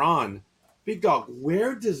egging her on, Big Dog,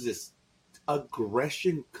 where does this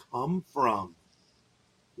aggression come from?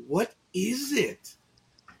 What is it?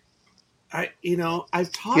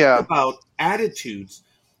 I've talked about attitudes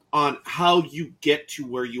on how you get to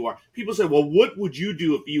where you are. People say, well, what would you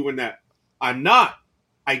do if you were in that? I'm not.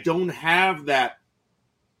 I don't have that.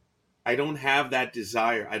 I don't have that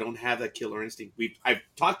desire. I don't have that killer instinct. I've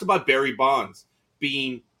talked about Barry Bonds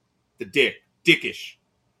being the dickish,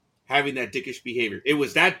 having that dickish behavior. It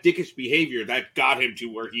was that dickish behavior that got him to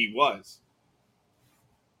where he was.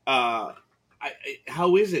 How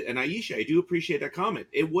is it? And Aisha, I do appreciate that comment.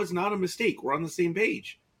 It was not a mistake. We're on the same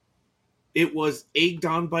page. It was egged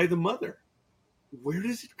on by the mother. Where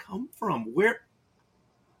does it come from?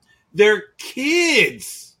 They're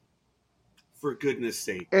kids, for goodness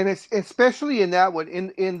sake. And it's especially in that one,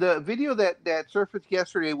 in the video that surfaced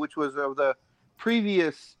yesterday, which was of the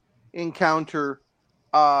previous encounter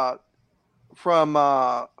from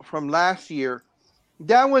last year.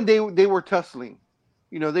 That one they were tussling.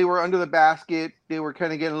 They were under the basket. They were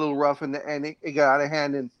kind of getting a little rough, and it got out of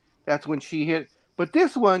hand, and that's when she hit. But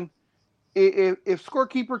this one, if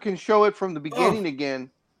scorekeeper can show it from the beginning again,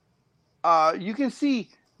 you can see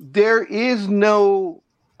there is no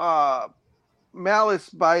malice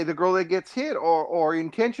by the girl that gets hit or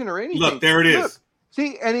intention or anything. Look, there it is. Look,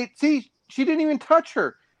 see, she didn't even touch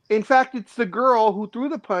her. In fact, it's the girl who threw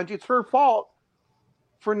the punch. It's her fault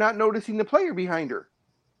for not noticing the player behind her.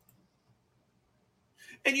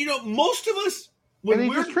 And most of us, when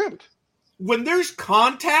we're tripped, when there's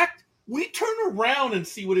contact, we turn around and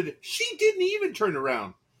see what it is. She didn't even turn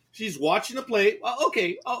around. She's watching the play.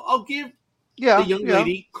 Okay, I'll give the young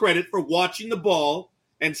lady credit for watching the ball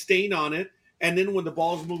and staying on it. And then when the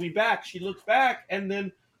ball's moving back, she looks back, and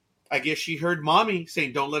then I guess she heard mommy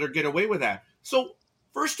saying, don't let her get away with that. So,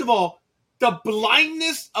 first of all, the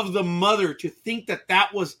blindness of the mother to think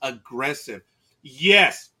that was aggressive.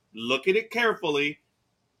 Yes, look at it carefully.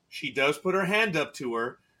 She does put her hand up to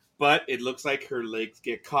her, but it looks like her legs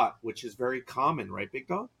get caught, which is very common, right, Big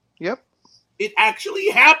Dog? Yep. It actually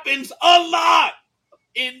happens a lot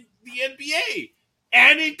in the NBA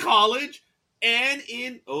and in college and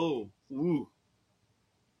in,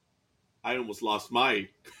 I almost lost my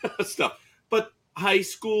stuff. But high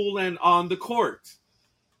school and on the court.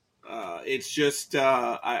 It's just,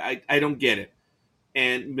 I don't get it.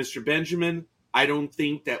 And Mr. Benjamin, I don't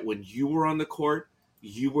think that when you were on the court,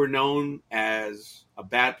 you were known as a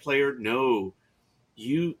bad player. No,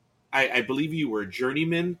 I believe you were a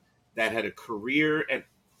journeyman that had a career, and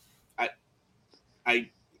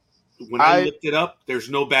when I looked it up, there's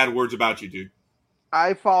no bad words about you, dude.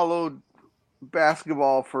 I followed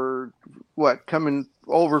basketball for coming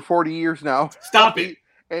over 40 years now. Stop it.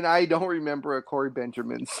 And I don't remember a Corey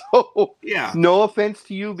Benjamin. So yeah, no offense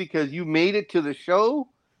to you because you made it to the show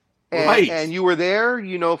and you were there,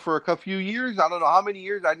 for a few years. I don't know how many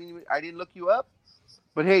years. I didn't look you up.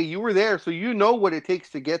 But hey, you were there, so you know what it takes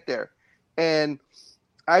to get there. And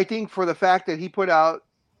I think for the fact that he put out,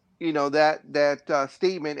 that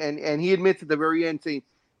statement and he admits at the very end saying,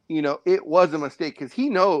 it was a mistake because he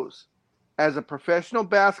knows as a professional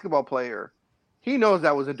basketball player, he knows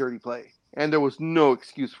that was a dirty play and there was no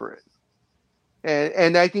excuse for it.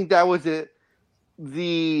 And I think that was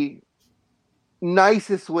the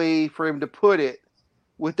nicest way for him to put it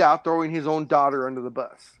without throwing his own daughter under the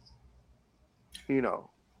bus.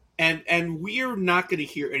 And we're not going to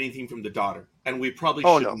hear anything from the daughter, and we probably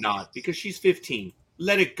should not because she's 15.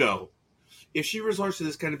 Let it go. If she resorts to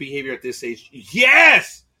this kind of behavior at this age,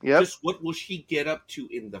 yes. Yep. Just what will she get up to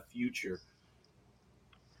in the future?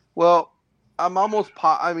 Well, I'm almost.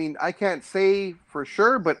 I can't say for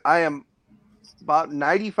sure, but I am about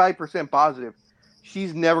 95% positive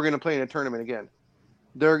she's never going to play in a tournament again.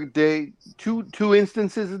 They two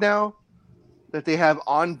instances now that they have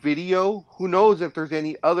on video. Who knows if there's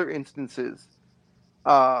any other instances?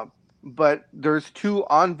 But there's 2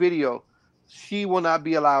 on video. She will not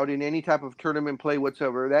be allowed in any type of tournament play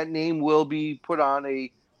whatsoever. That name will be put on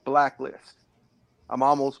a blacklist. I'm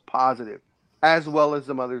almost positive, as well as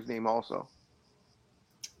the mother's name also.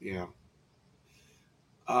 Yeah.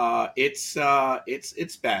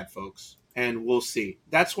 It's bad, folks, and we'll see.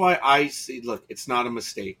 That's why I see. Look, it's not a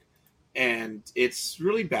mistake, and it's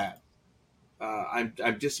really bad.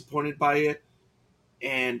 I'm disappointed by it,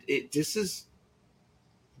 and this is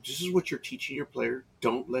what you're teaching your player.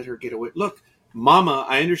 Don't let her get away. Look, Mama,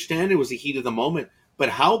 I understand it was the heat of the moment, but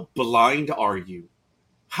how blind are you?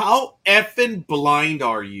 How effing blind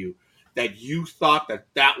are you that you thought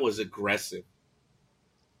that was aggressive?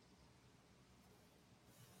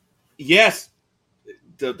 Yes,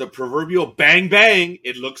 the proverbial bang bang.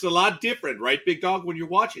 It looks a lot different, right, Big Dog? When you're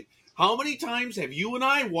watching. How many times have you and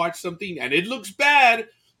I watched something and it looks bad,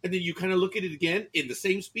 and then you kind of look at it again in the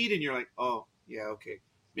same speed, and you're like, "Oh, yeah, okay,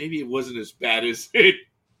 maybe it wasn't as bad as it."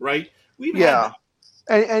 Right?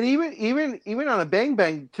 And even on a bang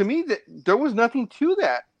bang, to me that there was nothing to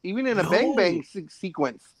that. Even in a bang bang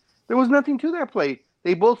sequence, there was nothing to that play.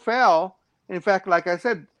 They both fell. In fact, like I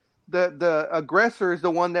said, the aggressor is the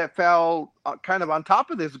one that fell kind of on top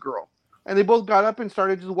of this girl, and they both got up and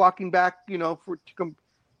started just walking back,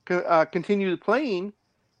 to continue playing.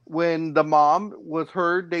 When the mom was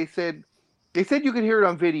heard, they said you could hear it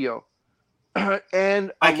on video,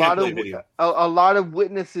 and a lot of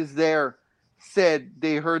witnesses there said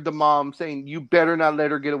they heard the mom saying, "You better not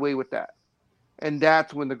let her get away with that." And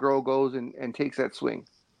that's when the girl goes and takes that swing.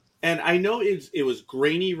 And I know it was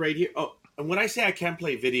grainy right here. Oh, and when I say I can't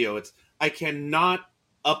play video, I cannot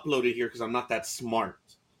upload it here because I'm not that smart.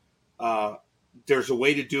 There's a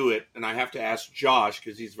way to do it, and I have to ask Josh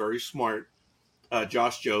because he's very smart.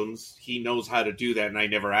 Josh Jones, he knows how to do that, and I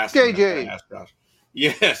never asked him. JJ. Ask Josh.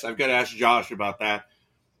 Yes, I've got to ask Josh about that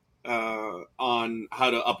on how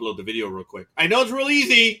to upload the video real quick. I know it's real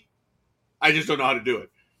easy. I just don't know how to do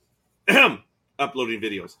it. Uploading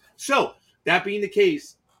videos. So, that being the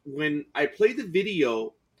case, when I play the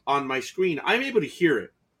video on my screen, I'm able to hear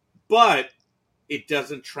it, but it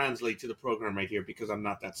doesn't translate to the program right here because I'm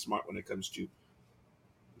not that smart when it comes to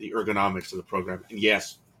the ergonomics of the program. And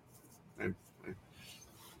yes,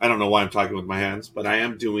 I don't know why I'm talking with my hands, but I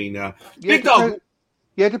am doing Big Dog.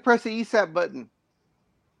 You have to press the ESAP button.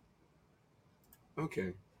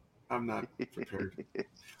 Okay. I'm not prepared.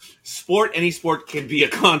 Any sport can be a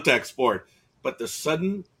contact sport, but to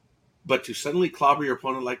suddenly clobber your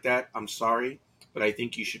opponent like that, I'm sorry, but I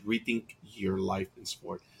think you should rethink your life in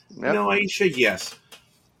sport. Yep. No, Aisha, yes.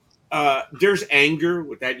 There's anger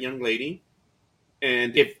with that young lady.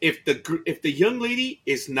 And if the young lady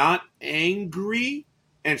is not angry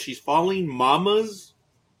and she's following Mama's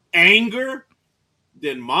anger,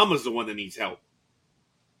 then Mama's the one that needs help.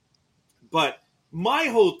 But my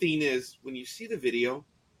whole thing is, when you see the video,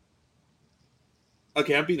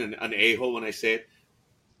 okay, I'm being an a-hole when I say it,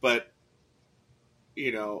 but,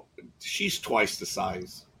 she's twice the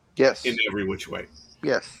size. Yes. In every which way.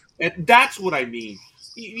 Yes. And that's what I mean.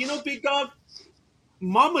 Big Dog,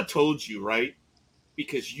 Mama told you, right?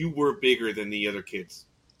 Because you were bigger than the other kids.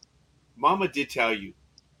 Mama did tell you,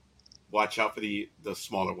 watch out for the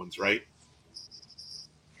smaller ones, right?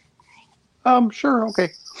 Sure, okay.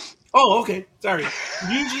 Oh, okay. Sorry.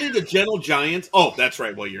 Usually the gentle giants. Oh, that's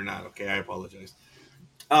right. Well, you're not. Okay, I apologize.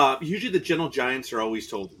 Usually the Gentle Giants are always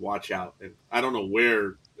told, watch out. And I don't know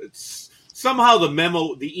where. It's somehow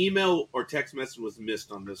the email or text message was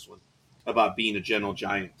missed on this one about being a Gentle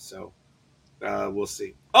Giant. So we'll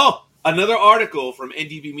see. Oh, another article from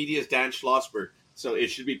NDB Media's Dan Schlossberg. So it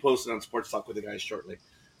should be posted on Sports Talk with the Guys shortly.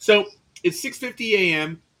 So it's 6:50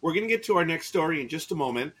 a.m. We're going to get to our next story in just a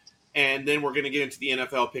moment. And then we're going to get into the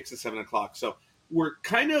NFL picks at 7 o'clock. So we're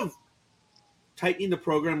kind of tightening the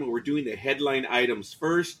program and we're doing the headline items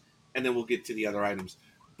first, and then we'll get to the other items.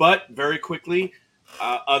 But very quickly,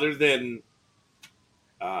 other than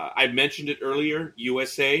I mentioned it earlier,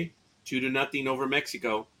 USA 2-0 over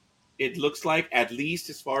Mexico. It looks like, at least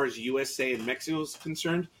as far as USA and Mexico is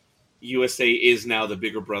concerned, USA is now the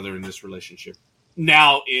bigger brother in this relationship.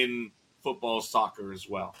 Now in football, soccer as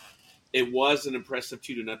well. It was an impressive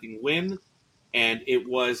 2-0 win, and it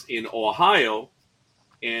was in Ohio.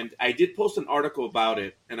 And I did post an article about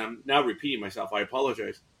it, and I'm now repeating myself. I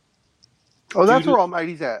apologize. Oh, that's where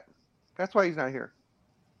Almighty's at. That's why he's not here.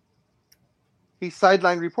 He's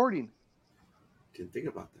sideline reporting. Didn't think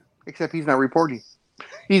about that. Except he's not reporting.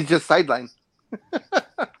 He's just sideline.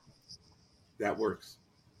 That works.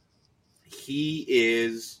 He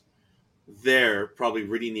is there probably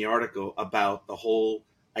reading the article about the whole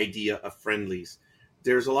idea of friendlies.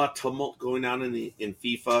 There's a lot of tumult going on in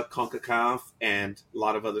FIFA, CONCACAF, and a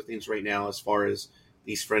lot of other things right now as far as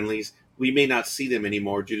these friendlies. We may not see them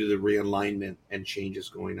anymore due to the realignment and changes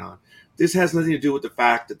going on. This has nothing to do with the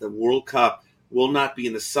fact that the World Cup will not be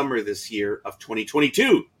in the summer this year of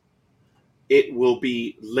 2022. It will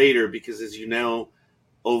be later because, as you know,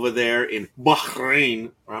 over there in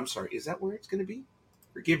Bahrain, or I'm sorry, is that where it's going to be?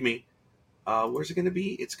 Forgive me. Where's it going to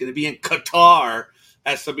be? It's going to be in Qatar,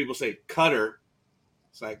 as some people say, Qatar.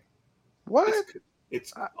 It's like, what?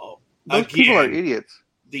 It's those people are idiots.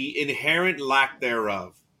 The inherent lack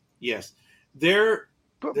thereof. Yes.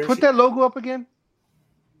 Put that logo up again.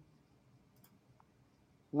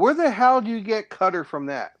 Where the hell do you get Qatar from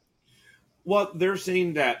that? Well, they're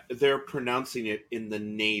saying that they're pronouncing it in the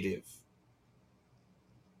native.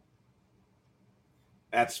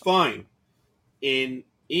 That's fine. In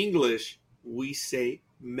English, we say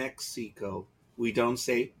Mexico. We don't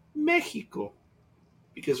say Mexico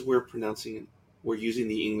because we're using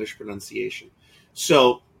the English pronunciation.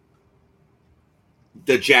 So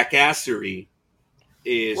the jackassery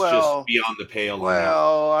is just beyond the pale.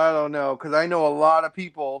 Well, I don't know, because I know a lot of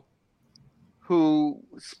people who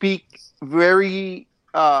speak very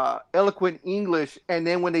eloquent English, and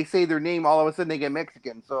then when they say their name, all of a sudden they get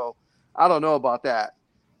Mexican. So I don't know about that.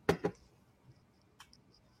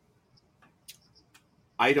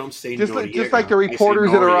 I don't say just like the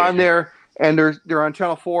reporters that are on there, and they're on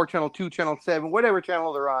Channel 4, Channel 2, Channel 7, whatever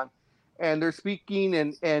channel they're on, and they're speaking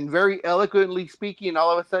and very eloquently speaking, and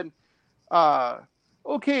all of a sudden,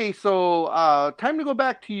 okay, so time to go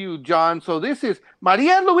back to you, John. So this is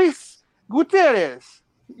Maria Luis Gutierrez.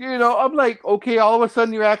 You know, I'm like, okay, all of a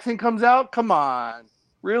sudden your accent comes out? Come on.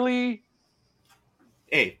 Really?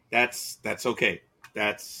 Hey, that's okay.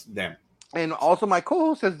 That's them. And also my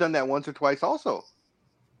co-host has done that once or twice also.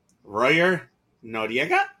 Royer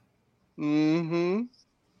Noriega? Mm-hmm.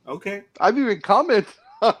 Okay. I've even commented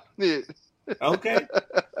on it. Okay.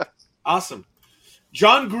 Awesome.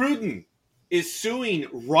 John Gruden is suing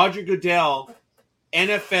Roger Goodell,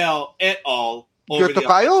 NFL et al. Over the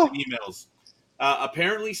emails.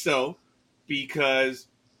 Apparently so, because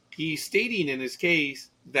he's stating in his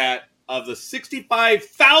case that of the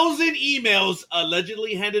 65,000 emails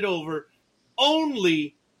allegedly handed over,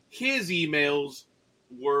 only his emails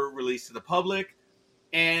were released to the public,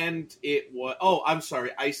 and it was... Oh, I'm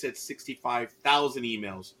sorry. I said 65,000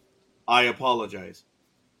 emails. I apologize.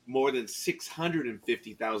 More than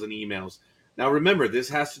 650,000 emails. Now, remember, this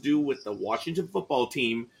has to do with the Washington football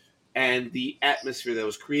team and the atmosphere that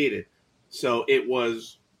was created. So it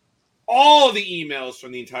was all the emails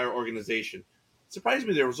from the entire organization. It surprised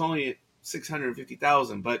me there was only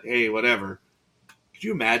 650,000, but hey, whatever. Could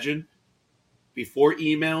you imagine? Before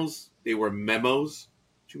emails, they were memos.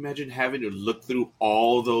 Could you imagine having to look through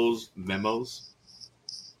all those memos?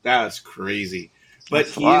 That's crazy. But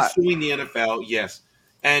he is suing the NFL, yes.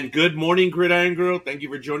 And good morning, Gridiron Girl. Thank you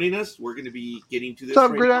for joining us. We're going to be getting to this.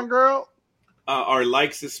 What's up, Gridiron Girl? Our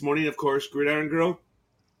likes this morning, of course, Gridiron Girl,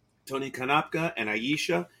 Tony Kanapka, and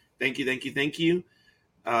Aisha. Thank you.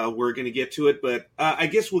 We're going to get to it, but I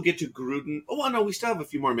guess we'll get to Gruden. Oh, no, we still have a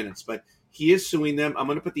few more minutes, but he is suing them. I'm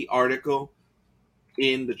going to put the article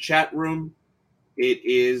in the chat room. It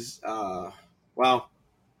is,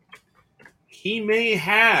 he may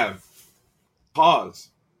have cause.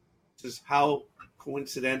 This is how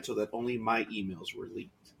coincidental that only my emails were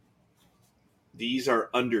leaked. these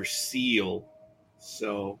are under seal.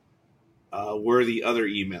 So, were the other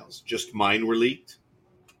emails? Just mine were leaked.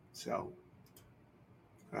 So,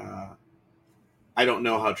 I don't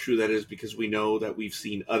know how true that is because we know that we've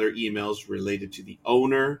seen other emails related to the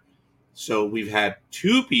owner. So we've had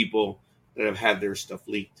two people that have had their stuff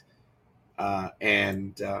leaked. Well,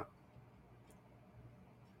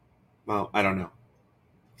 I don't know.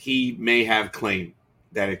 He may have claimed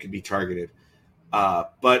that it could be targeted,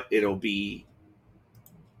 but it'll be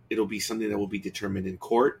something that will be determined in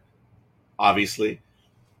court. Obviously,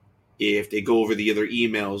 if they go over the other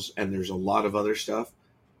emails and there's a lot of other stuff,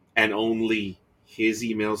 and only his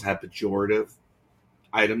emails have pejorative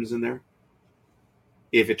items in there.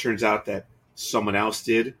 If it turns out that someone else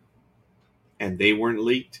did and they weren't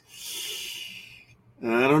leaked,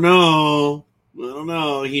 I don't know.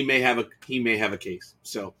 He may have a case.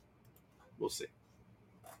 So we'll see.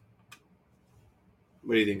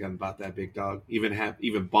 What do you think about that, big dog?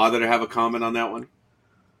 Even bother to have a comment on that one?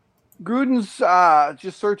 Gruden's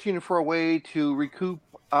just searching for a way to recoup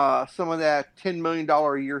some of that $10 million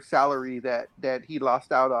a year salary that he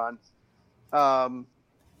lost out on.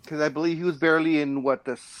 Because I believe he was barely in,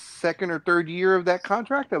 the second or third year of that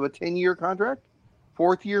contract, of a 10-year contract?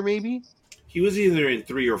 Fourth year, maybe? He was either in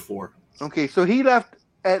 3 or 4. Okay, so he left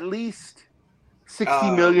at least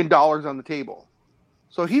 $60 million on the table.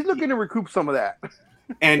 So he's looking to recoup some of that.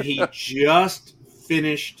 And he just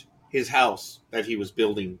finished his house that he was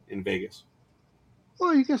building in Vegas.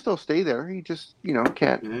 Well, you can still stay there. He just,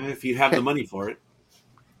 can't. If you have the money for it.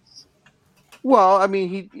 Well, I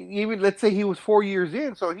mean, let's say he was 4 years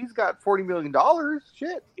in, so he's got $40 million.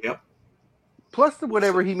 Shit. Yep. Plus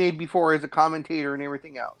whatever he made before as a commentator and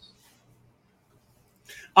everything else.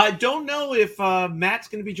 I don't know if Matt's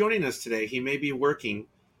going to be joining us today. He may be working,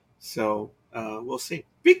 so we'll see.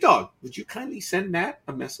 Big Dog, would you kindly send Matt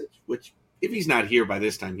a message? Which, if he's not here by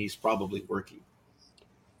this time, he's probably working.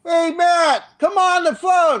 Hey, Matt, come on the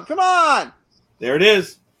phone. Come on. There it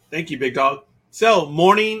is. Thank you, Big Dog. So,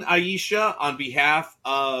 morning, Aisha, on behalf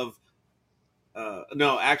of...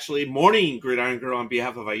 morning, Gridiron Girl, on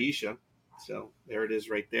behalf of Aisha. So, there it is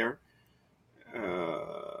right there.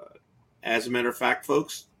 As a matter of fact,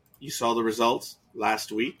 folks, you saw the results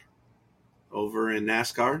last week over in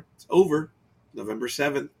NASCAR. It's over. November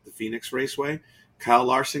 7th, the Phoenix Raceway. Kyle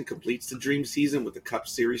Larson completes the dream season with the Cup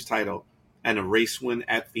Series title and a race win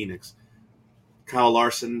at Phoenix. Kyle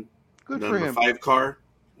Larson, good the for number him. 5 car,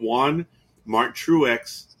 won. Martin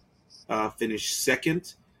Truex finished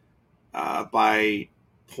second by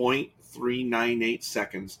 0.398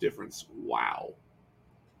 seconds difference. Wow.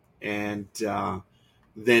 And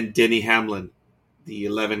then Denny Hamlin, the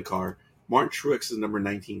 11 car. Martin Truex is number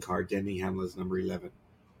 19 car. Denny Hamlin is number 11.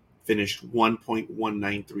 Finished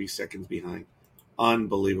 1.193 seconds behind.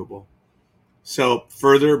 Unbelievable. So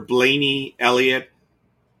further, Blaney, Elliott,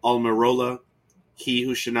 Almirola, he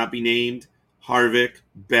who should not be named, Harvick,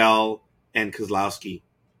 Bell, and Keselowski.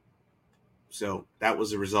 So that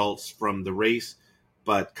was the results from the race,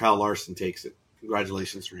 but Kyle Larson takes it.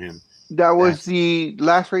 Congratulations for him. That was the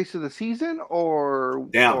last race of the season, or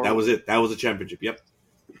that was it. That was the championship. Yep.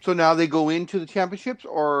 So now they go into the championships,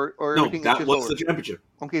 or no, everything? That was the championship.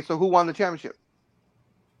 Okay, so who won the championship?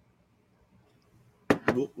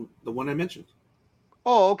 The one I mentioned.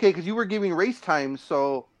 Oh, okay, because you were giving race times,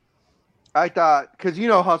 so I thought, because you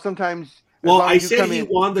know how sometimes. Well, I said he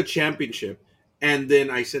won the championship, and then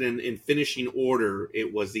I said in finishing order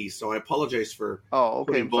it was these. So I apologize for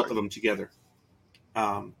putting both of them together.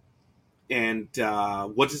 And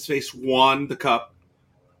what's his face won the Cup,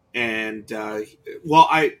 and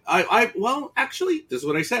actually, this is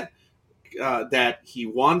what I said, that he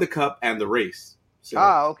won the Cup and the race. So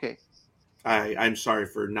okay. I'm sorry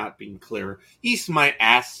for not being clear. East my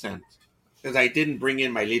accent because I didn't bring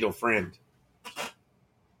in my little friend.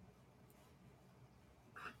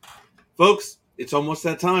 Folks, it's almost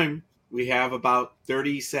that time. We have about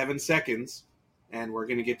 37 seconds, and we're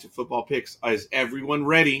going to get to football picks. Is everyone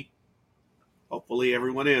ready? Hopefully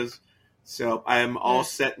everyone is. So I am all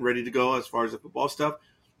set and ready to go as far as the football stuff.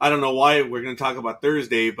 I don't know why we're going to talk about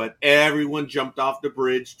Thursday, but everyone jumped off the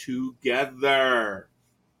bridge together.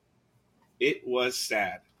 It was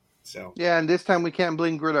sad. So yeah, and this time we can't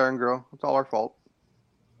blame Gridiron Girl. It's all our fault.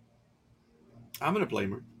 I'm going to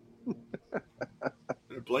blame her.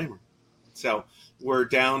 So we're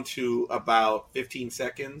down to about 15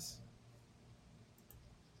 seconds.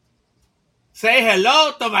 Say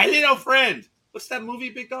hello to my little friend. What's that movie,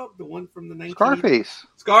 Big Dog? The one from the 1980s?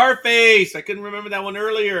 Scarface. I couldn't remember that one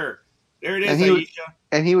earlier. There it is, Aisha.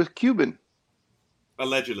 And he was Cuban.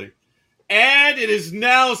 Allegedly. And it is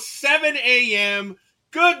now 7 a.m.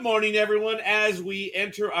 Good morning, everyone, as we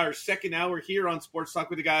enter our second hour here on Sports Talk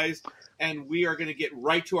with the Guys, and we are going to get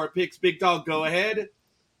right to our picks. Big Dog, go ahead.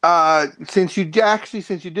 Since you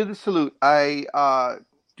did the salute, I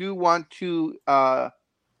do want to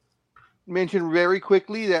mention very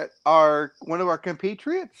quickly that one of our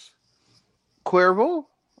compatriots, Cuervo,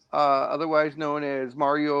 otherwise known as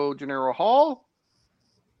Mario Gennaro Hall,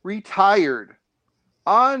 retired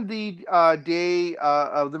on the day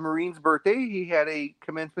of the Marine's birthday. He had a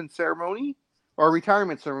commencement ceremony or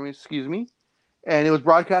retirement ceremony, excuse me, and it was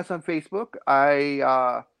broadcast on Facebook.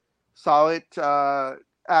 I saw it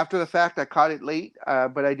after the fact. I caught it late,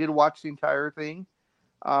 but I did watch the entire thing.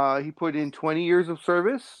 He put in 20 years of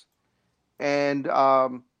service and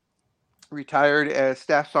retired as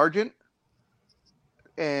staff sergeant.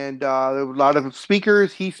 And there were a lot of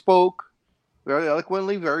speakers. He spoke very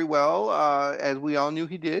eloquently, very well, as we all knew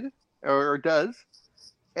he did or does.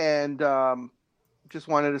 And just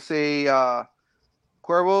wanted to say,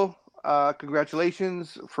 Cuervo,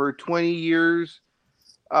 congratulations for 20 years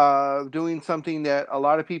doing something that a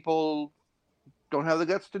lot of people don't have the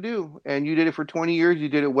guts to do. And you did it for 20 years. You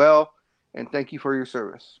did it well. And thank you for your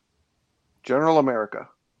service. General America.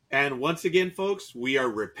 And once again, folks, we are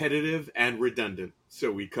repetitive and redundant.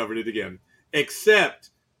 So we covered it again.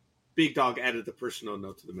 Except Big Dog added the personal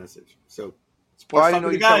note to the message. So, Sports Talk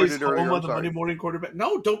with the Guys, home of the Monday morning quarterback.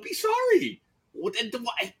 No, don't be sorry.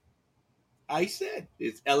 I said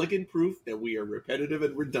it's elegant proof that we are repetitive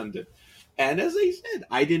and redundant. And as I said,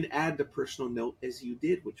 I didn't add the personal note as you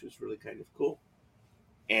did, which was really kind of cool.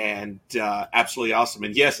 And absolutely awesome.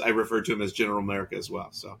 And yes, I referred to him as General America as well.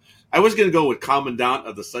 So I was going to go with Commandant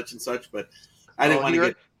of the such and such, but I didn't want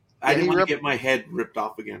to get my head ripped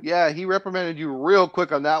off again. Yeah, he reprimanded you real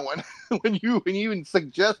quick on that one when you even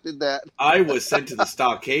suggested that. I was sent to the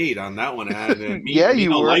stockade on that one. And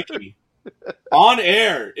you were. Like me. On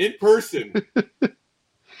air, in person.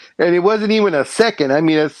 And it wasn't even a second. I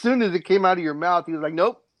mean, as soon as it came out of your mouth, he was like,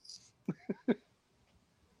 nope.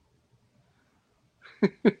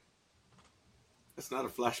 That's not a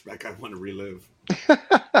flashback I want to relive.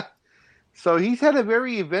 So he's had a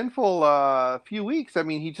very eventful few weeks. I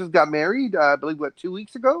mean, he just got married, I believe, 2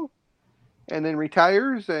 weeks ago? And then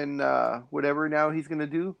retires and whatever now he's going to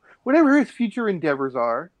do. Whatever his future endeavors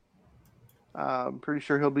are, I'm pretty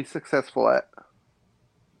sure he'll be successful at.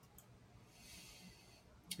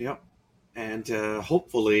 Yep. And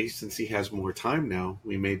hopefully, since he has more time now,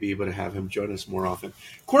 we may be able to have him join us more often.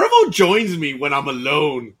 Cuervo joins me when I'm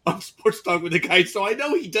alone on Sports Talk with the Guys, so I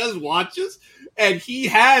know he does watch us, and he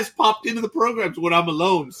has popped into the programs when I'm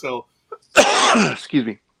alone. So, excuse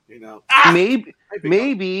me.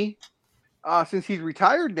 Maybe since he's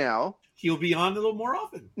retired now, he'll be on a little more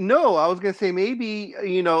often. No, I was going to say maybe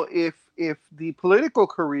if the political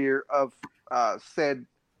career of said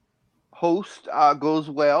host goes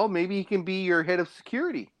well, maybe he can be your head of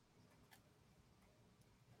security.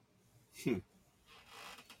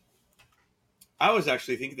 I was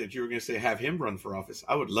actually thinking that you were going to say have him run for office.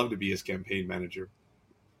 I would love to be his campaign manager.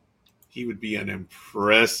 He would be an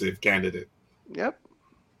impressive candidate. Yep.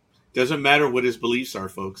 Doesn't matter what his beliefs are,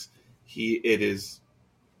 folks. It is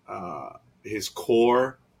his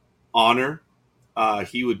core honor.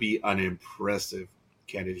 He would be an impressive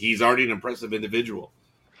candidate. He's already an impressive individual.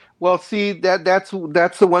 Well, see, that's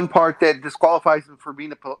the one part that disqualifies him for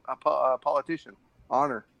being a politician.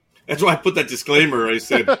 Honor. That's why I put that disclaimer. I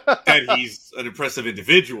said that he's an impressive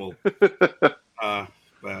individual.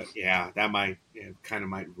 But yeah, that might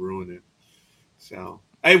ruin it. So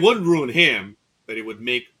it wouldn't ruin him, but it would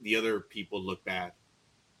make the other people look bad.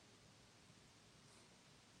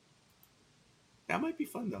 That might be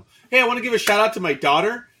fun though. Hey, I want to give a shout out to my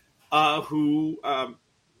daughter, who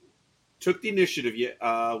took the initiative.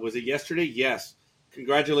 Was it yesterday? Yes.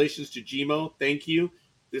 Congratulations to Gmo. Thank you.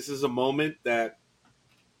 This is a moment that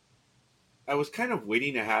I was kind of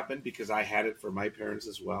waiting to happen because I had it for my parents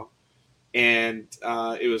as well. And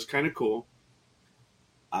it was kind of cool.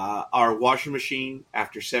 Our washing machine,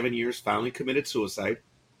 after 7 years, finally committed suicide.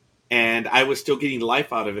 And I was still getting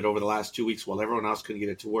life out of it over the last 2 weeks while everyone else couldn't get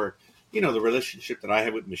it to work. You know, the relationship that I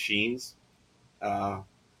have with machines.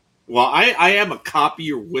 Well, I am a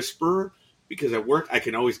copier whisperer because at work I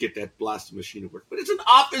can always get that blasted machine to work. But it's an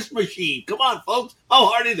office machine. Come on, folks. How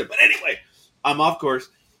hard is it? But anyway, I'm off course.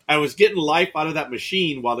 I was getting life out of that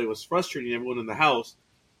machine while it was frustrating everyone in the house.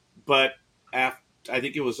 But I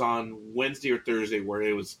think it was on Wednesday or Thursday where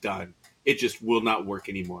it was done. It just will not work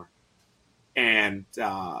anymore. And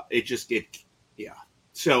yeah.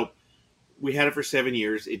 So we had it for 7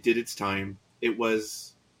 years. It did its time. It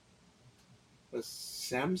was a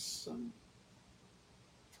Samsung.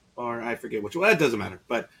 or I forget which one. That doesn't matter,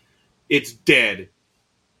 but it's dead.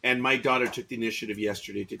 And my daughter took the initiative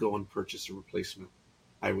yesterday to go and purchase a replacement.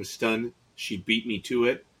 I was stunned. She beat me to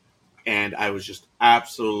it, and I was just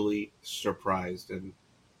absolutely surprised. And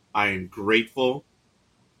I am grateful,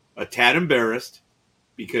 a tad embarrassed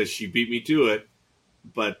because she beat me to it,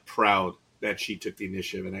 but proud that she took the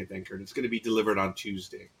initiative, and I thank her. And it's going to be delivered on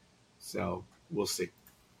Tuesday, so we'll see.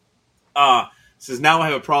 Says, now I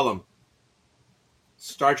have a problem.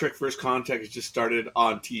 Star Trek First Contact has just started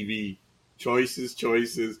on TV.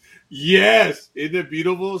 Choices. Yes! Isn't it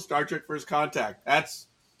beautiful? Star Trek First Contact. That's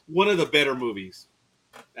one of the better movies.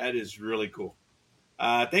 That is really cool.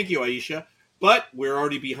 Thank you, Aisha. But we're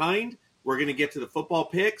already behind. We're going to get to the football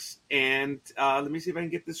picks, and let me see if I can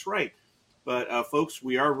get this right. But, folks,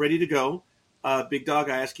 we are ready to go. Big Dog,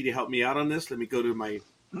 I ask you to help me out on this. Let me go to my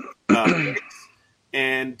picks.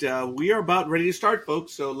 And we are about ready to start,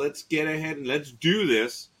 folks. So let's get ahead and let's do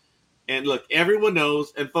this. And, look, everyone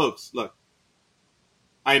knows. And, folks, look.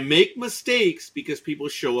 I make mistakes because people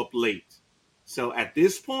show up late. So at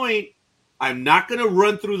this point, I'm not going to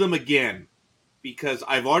run through them again because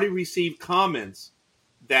I've already received comments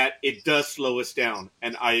that it does slow us down,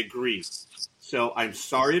 and I agree. So I'm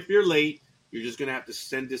sorry if you're late. You're just going to have to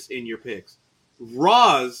send us in your picks.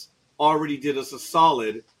 Roz already did us a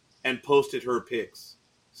solid and posted her picks.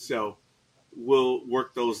 So we'll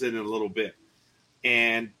work those in a little bit.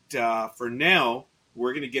 And for now,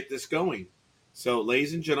 we're going to get this going. So,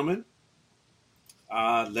 ladies and gentlemen,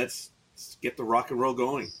 let's get the rock and roll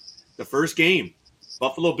going. The first game,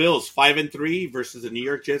 Buffalo Bills 5-3 versus the New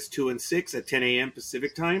York Jets 2-6 at 10 a.m.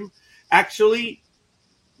 Pacific time. Actually,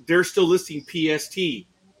 they're still listing PST.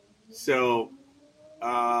 So,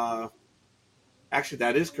 actually,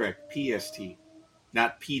 that is correct. PST,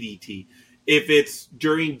 not PDT. If it's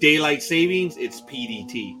during daylight savings, it's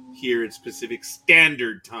PDT. Here it's Pacific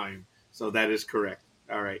Standard Time. So that is correct.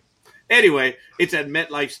 All right. Anyway, it's at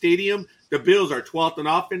MetLife Stadium. The Bills are 12th in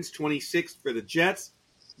offense, 26th for the Jets.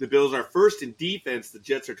 The Bills are first in defense. The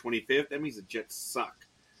Jets are 25th. That means the Jets suck.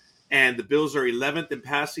 And the Bills are 11th in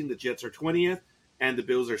passing. The Jets are 20th. And the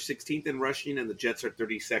Bills are 16th in rushing, and the Jets are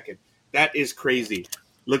 32nd. That is crazy.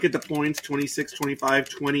 Look at the points, 26, 25,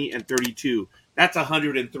 20, and 32. That's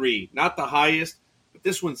 103. Not the highest, but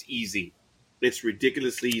this one's easy. It's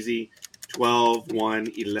ridiculously easy. 12, 1,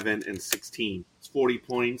 11, and 16. It's 40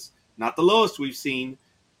 points. Not the lowest we've seen,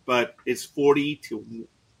 but it's 40 to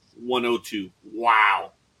 102.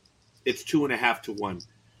 Wow. It's 2.5 to 1.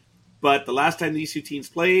 But the last time these two teams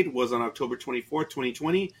played was on October 24th,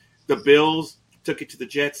 2020. The Bills took it to the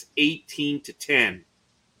Jets 18 to 10.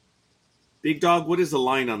 Big Dog, what is the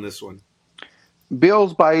line on this one?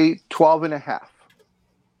 Bills by 12.5.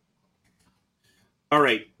 All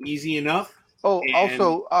right, easy enough. Oh, and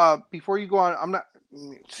also, before you go on, I'm not. Let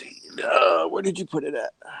me see. Where did you put it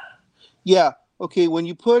at? Yeah. Okay. When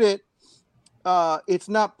you put it, it's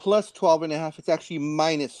not plus 12.5. It's actually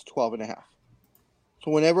minus 12.5.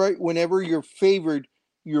 So whenever you're favored,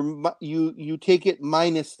 you take it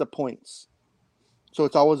minus the points. So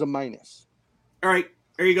it's always a minus. All right.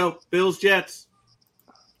 There you go. Bills, Jets.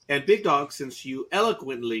 And Big Dog, since you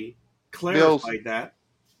eloquently clarified that.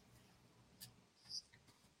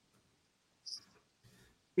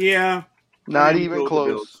 Yeah. Not even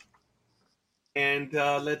close. And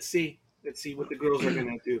let's see. Let's see what the girls are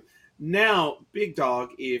going to do. Now, Big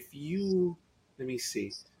Dog, if you... Let me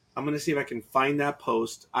see. I'm going to see if I can find that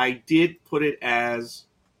post. I did put it as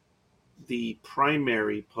the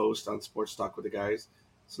primary post on Sports Talk with the Guys.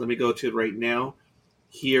 So let me go to it right now.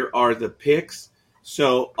 Here are the picks.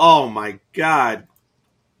 So, oh my God.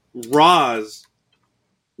 Roz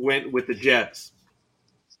went with the Jets.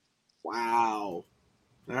 Wow.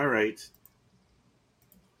 All right.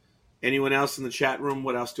 Anyone else in the chat room?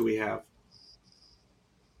 What else do we have?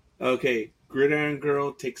 Okay. Gridiron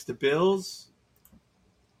Girl takes the Bills.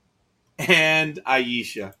 And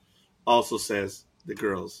Aisha also says the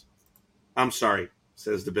girls. I'm sorry,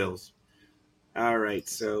 says the Bills. All right.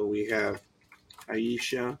 So we have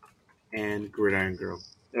Aisha and Gridiron Girl.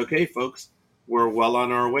 Okay, folks. We're well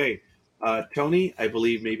on our way. Tony, I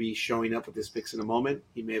believe, may be showing up with his picks in a moment.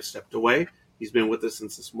 He may have stepped away. He's been with us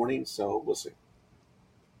since this morning, so we'll see.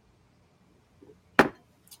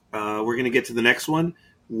 We're going to get to the next one,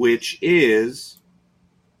 which is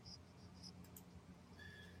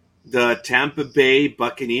the Tampa Bay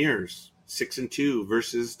Buccaneers, 6-2,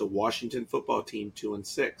 versus the Washington football team,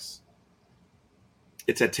 2-6.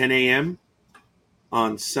 It's at 10 a.m.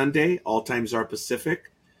 on Sunday. All times are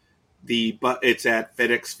Pacific. It's at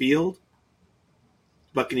FedEx Field.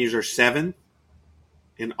 Buccaneers are 7th.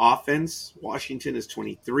 In offense, Washington is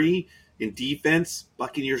 23. In defense,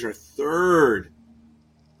 Buccaneers are third.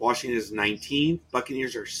 Washington is 19th.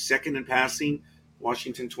 Buccaneers are second in passing.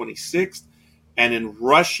 Washington 26th. And in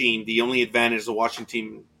rushing, the only advantage the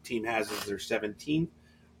Washington team has is they're 17th.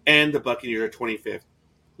 And the Buccaneers are 25th.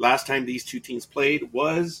 Last time these two teams played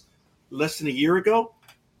was less than a year ago.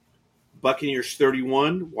 Buccaneers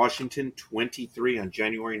 31, Washington 23 on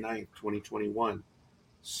January 9th, 2021.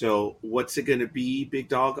 So what's it going to be, Big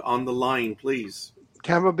Dog, on the line, please?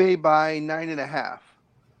 Tampa Bay by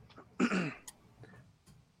 9.5.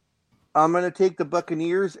 I'm going to take the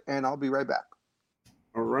Buccaneers, and I'll be right back.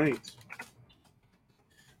 All right.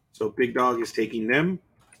 So Big Dog is taking them.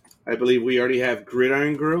 I believe we already have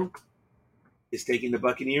Gridiron Girl is taking the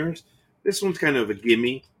Buccaneers. This one's kind of a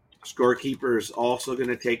gimme. Scorekeeper is also going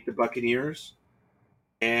to take the Buccaneers.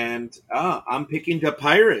 And I'm picking the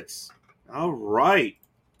Pirates. All right.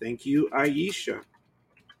 Thank you, Aisha.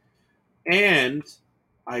 And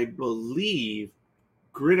I believe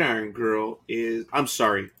Gridiron Girl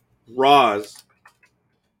Roz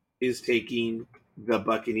is taking the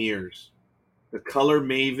Buccaneers. The Color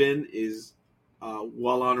Maven is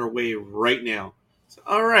well on her way right now. So,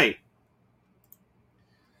 all right.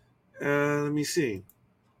 Let me see.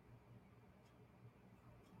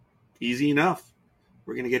 Easy enough.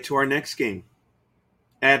 We're going to get to our next game.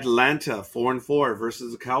 Atlanta 4-4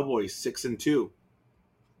 versus the Cowboys 6-2.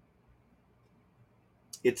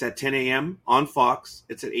 It's at 10 a.m. on Fox.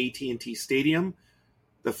 It's at AT&T Stadium.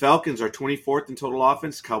 The Falcons are 24th in total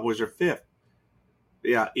offense. Cowboys are 5th.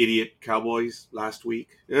 Yeah, idiot Cowboys last week.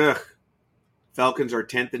 Ugh. Falcons are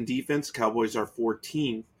 10th in defense. Cowboys are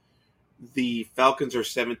 14th. The Falcons are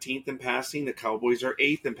 17th in passing. The Cowboys are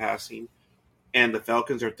 8th in passing. And the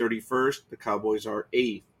Falcons are 31st. The Cowboys are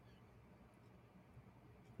 8th.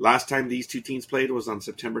 Last time these two teams played was on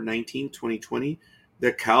September 19, 2020.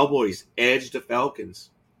 The Cowboys edged the Falcons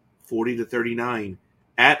 40-39.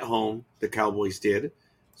 At home, the Cowboys did.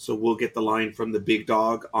 So we'll get the line from the Big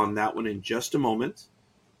Dog on that one in just a moment.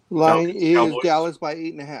 Line Falcons, is Cowboys. Dallas by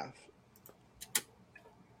 8.5.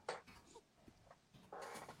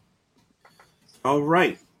 All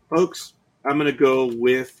right, folks. I'm going to go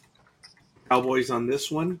with Cowboys on this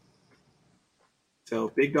one. So,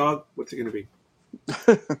 Big Dog, what's it going to be?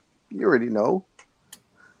 You already know.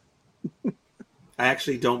 I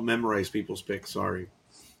actually don't memorize people's picks. Sorry.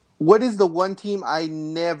 What is the one team I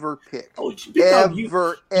never pick? Oh, Big Dog, you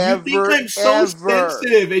think I'm so ever.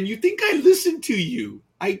 sensitive, and you think I listen to you.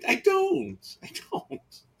 I don't.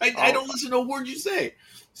 I don't listen to a word you say.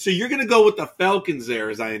 So you're going to go with the Falcons there,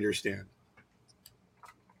 as I understand.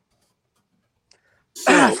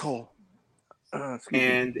 So, Asshole.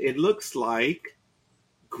 And it looks like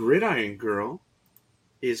Gridiron Girl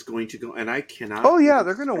is going to go, and I cannot. Oh yeah,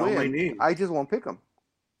 they're going to win. My name. I just won't pick them.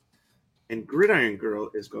 And Gridiron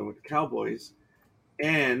Girl is going with the Cowboys,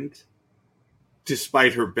 and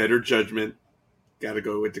despite her better judgment, got to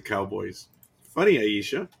go with the Cowboys. Funny,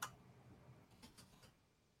 Aisha.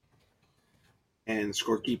 And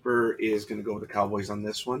Scorekeeper is going to go with the Cowboys on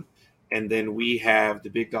this one. And then we have the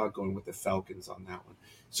Big Dog going with the Falcons on that one.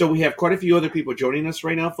 So we have quite a few other people joining us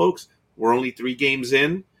right now, folks. We're only 3 games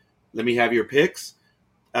in. Let me have your picks.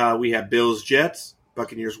 We have Bills, Jets,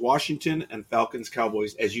 Buccaneers, Washington, and Falcons,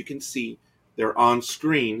 Cowboys. As you can see, they're on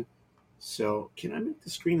screen. So can I make the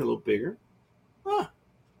screen a little bigger?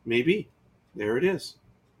 Maybe. There it is.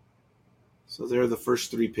 So there are the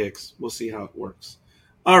first 3 picks. We'll see how it works.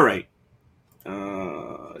 All right.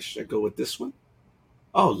 Should I go with this one?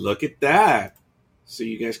 Oh, look at that. So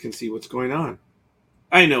you guys can see what's going on.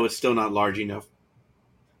 I know it's still not large enough.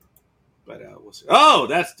 But we'll see. Oh,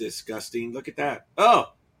 that's disgusting. Look at that.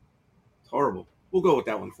 Oh, it's horrible. We'll go with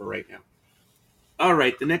that one for right now. All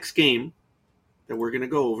right, the next game that we're going to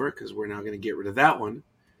go over, because we're now going to get rid of that one,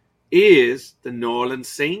 is the New Orleans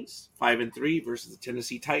Saints, 5-3, versus the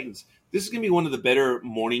Tennessee Titans. This is going to be one of the better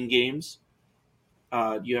morning games.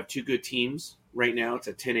 You have 2 good teams right now. It's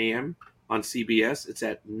at 10 a.m. on CBS. It's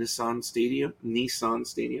at Nissan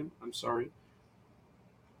Stadium. I'm sorry.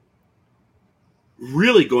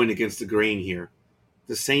 Really going against the grain here.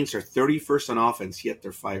 The Saints are 31st on offense, yet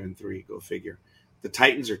they're 5-3. Go figure. The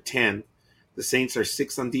Titans are 10th. The Saints are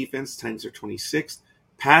 6th on defense. Titans are 26th.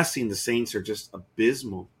 Passing, the Saints are just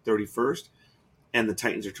abysmal, 31st. And the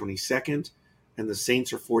Titans are 22nd. And the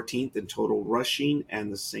Saints are 14th in total rushing.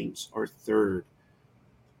 And the Saints are 3rd.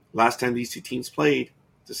 Last time these two teams played,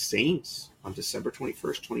 the Saints on December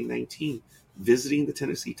 21st, 2019, visiting the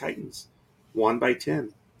Tennessee Titans, won by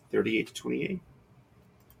 10, 38-28.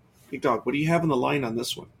 Big Dog, what do you have on the line on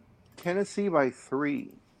this one? Tennessee by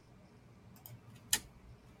 3.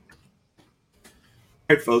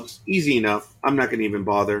 All right, folks, easy enough. I'm not going to even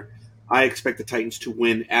bother. I expect the Titans to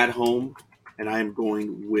win at home, and I am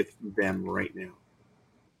going with them right now.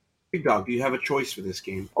 Big Dog, do you have a choice for this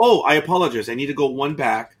game? Oh, I apologize. I need to go one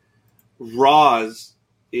back. Roz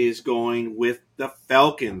is going with the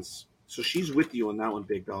Falcons. So she's with you on that one,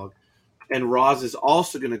 Big Dog. And Roz is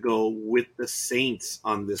also going to go with the Saints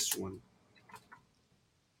on this one.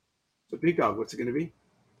 So, Big Dog, what's it going to be?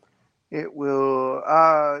 It will.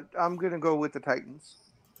 I'm going to go with the Titans.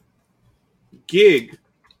 Gig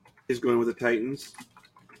is going with the Titans,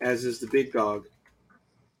 as is the Big Dog.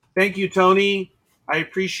 Thank you, Tony. I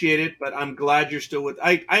appreciate it, but I'm glad you're still with.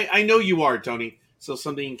 I know you are, Tony. So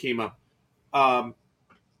something came up.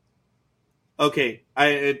 Okay,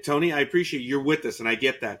 Tony, I appreciate you're with us, and I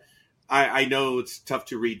get that. I know it's tough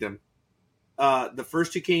to read them. The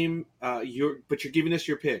first two came, but you're giving us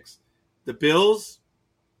your picks. The Bills,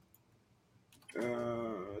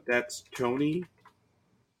 that's Tony,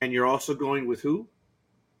 and you're also going with who?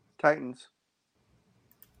 Titans.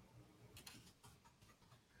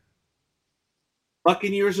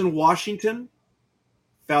 Buccaneers in Washington,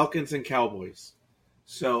 Falcons and Cowboys.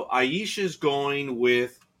 So Aisha's going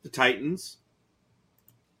with the Titans.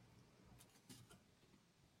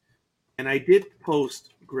 And I did post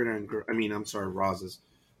Roz's.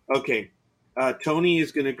 Okay. Tony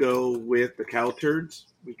is going to go with the Cow Turds.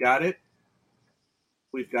 We got it.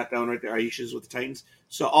 We've got that one right there. Aisha's with the Titans.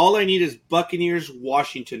 So all I need is Buccaneers,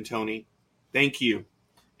 Washington, Tony. Thank you.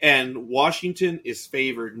 And Washington is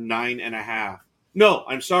favored 9.5. No,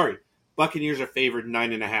 I'm sorry. Buccaneers are favored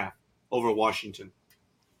 9.5 over Washington.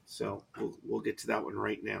 So we'll get to that one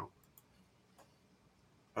right now.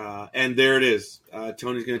 And there it is.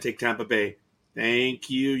 Tony's going to take Tampa Bay. Thank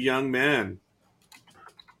you, young man.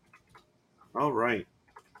 All right.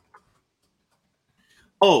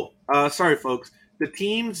 Oh, sorry, folks. The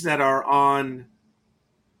teams that are on...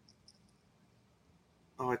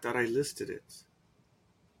 Oh, I thought I listed it.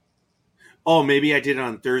 Oh, maybe I did it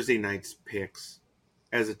on Thursday night's picks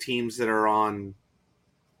as the teams that are on,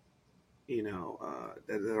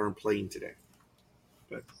 that aren't playing today.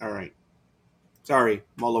 But, all right. Sorry,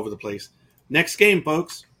 I'm all over the place. Next game,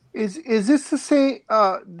 folks. Is this the same?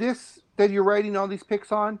 This that you're writing all these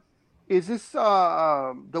picks on? Is this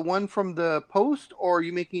the one from the post, or are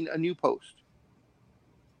you making a new post?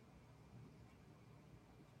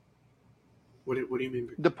 What do you mean?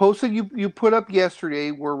 The post that you put up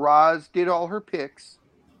yesterday, where Roz did all her picks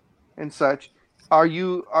and such. Are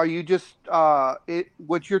you just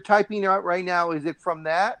what you're typing out right now? Is it from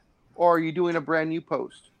that, or are you doing a brand new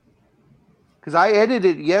post? Because I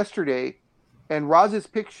edited it yesterday, and Roz's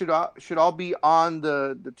picks should all be on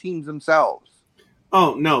the teams themselves.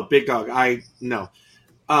 Oh no, Big Dog. No.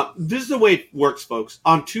 This is the way it works, folks.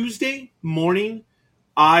 On Tuesday morning,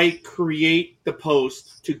 I create the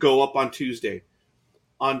post to go up on Tuesday.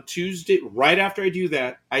 On Tuesday, right after I do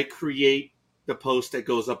that, I create the post that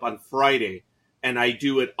goes up on Friday, and I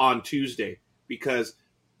do it on Tuesday because,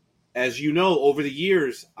 as you know, over the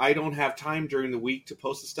years, I don't have time during the week to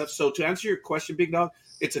post the stuff. So to answer your question, Big Dog,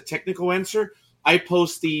 it's a technical answer. I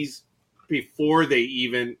post these before they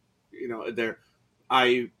even,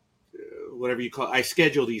 whatever you call it, I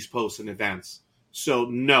schedule these posts in advance. So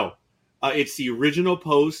no, it's the original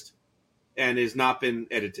post and has not been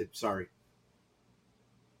edited. Sorry.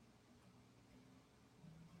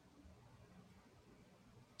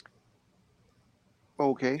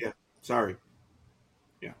 Okay. Yeah. Sorry.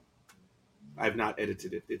 Yeah. I've not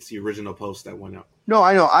edited it. It's the original post that went up. No,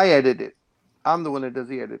 I know. I edit it. I'm the one that does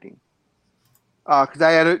the editing. Because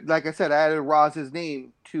I added, like I said, I added Roz's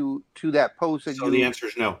name to that post. So the answer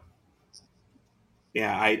is no.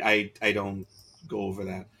 Yeah, I don't go over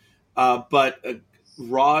that. But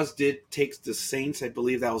Roz did take the Saints. I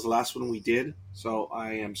believe that was the last one we did. So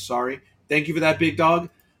I am sorry. Thank you for that, Big Dog.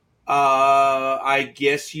 I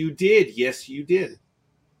guess you did. Yes, you did.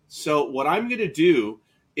 So what I'm going to do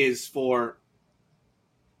is you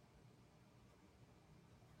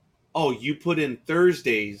put in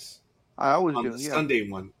Thursdays. I always on do. The Yeah. Sunday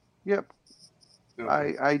one. Yep.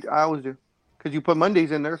 Okay. I always do because you put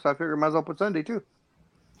Mondays in there, so I figure I might as well put Sunday too.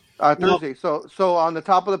 Thursday. So on the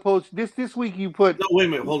top of the post this week you put. No, wait a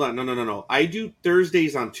minute. Hold on. No. I do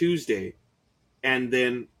Thursdays on Tuesday, and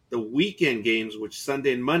then the weekend games, which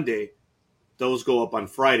Sunday and Monday, those go up on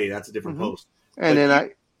Friday. That's a different post. And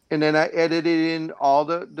then I edited in all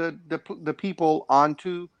the people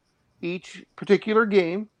onto each particular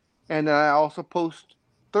game, and then I also post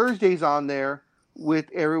Thursdays on there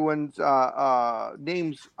with everyone's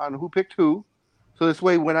names on who picked who. So this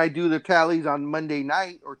way, when I do the tallies on Monday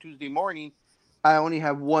night or Tuesday morning, I only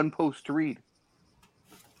have one post to read.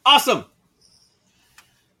 Awesome.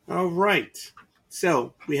 All right.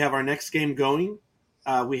 So we have our next game going.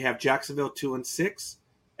 We have Jacksonville 2-6.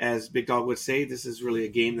 As Big Dog would say, this is really a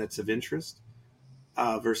game that's of interest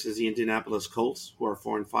versus the Indianapolis Colts, who are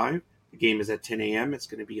 4-5. The game is at 10 a.m. It's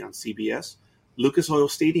going to be on CBS. Lucas Oil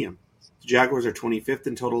Stadium. The Jaguars are 25th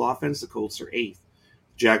in total offense. The Colts are 8th.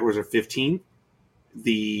 The Jaguars are 15th.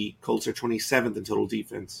 The Colts are 27th in total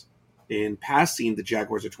defense. In passing, the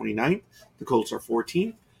Jaguars are 29th. The Colts are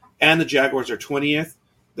 14th. And the Jaguars are 20th.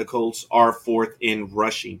 The Colts are 4th in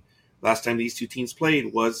rushing. Last time these two teams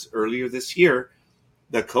played was earlier this year.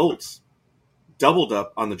 The Colts doubled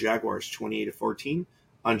up on the Jaguars 28-14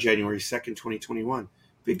 on January 2nd, 2021.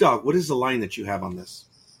 Big Dog, what is the line that you have on this?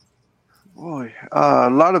 Boy, a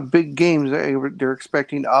lot of big games they're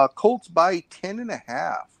expecting. Colts by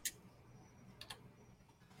 10.5.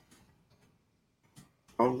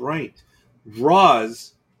 All right.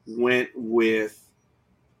 Roz went with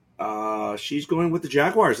she's going with the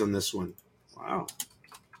Jaguars on this one. Wow.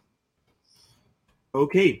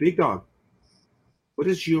 Okay, Big Dog. What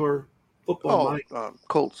is your football line?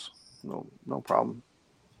 Colts. No problem.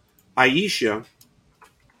 Aisha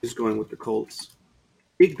is going with the Colts.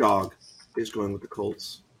 Big Dog is going with the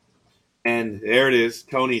Colts. And there it is.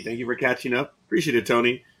 Tony, thank you for catching up. Appreciate it,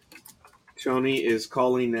 Tony. Tony is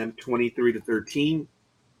calling them 23-13.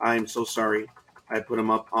 I'm so sorry. I put him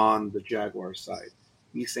up on the Jaguars side.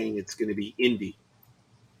 He's saying it's going to be Indy.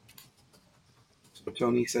 So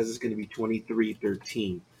Tony says it's going to be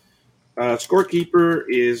 23-13. Scorekeeper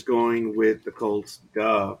is going with the Colts.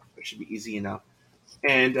 Duh. That should be easy enough.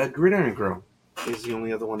 And Gridiron Girl is the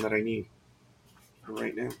only other one that I need for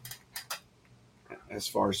right now as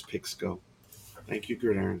far as picks go. Thank you,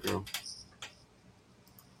 Gridiron Girl.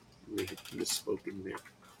 Misspoken there.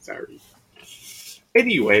 Sorry.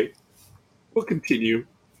 Anyway, we'll continue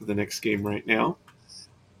for the next game right now.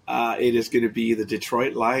 It is going to be the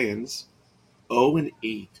Detroit Lions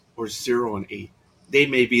 0-8 or 0-8. They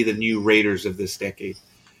may be the new Raiders of this decade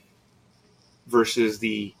versus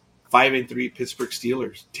the 5-3 Pittsburgh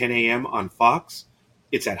Steelers. 10 a.m. on Fox.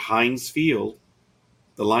 It's at Heinz Field.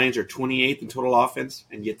 The Lions are 28th in total offense,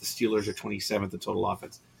 and yet the Steelers are 27th in total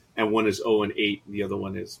offense. And one is 0-8, and the other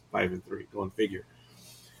one is 5-3. Go and figure.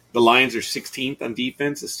 The Lions are 16th on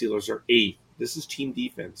defense. The Steelers are 8th. This is team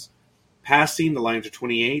defense. Passing, the Lions are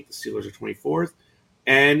 28th. The Steelers are 24th.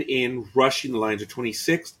 And in rushing, the Lions are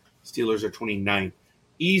 26th. Steelers are 29th.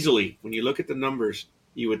 Easily, when you look at the numbers,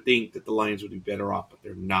 you would think that the Lions would be better off, but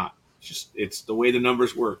they're not. It's the way the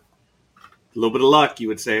numbers work. A little bit of luck, you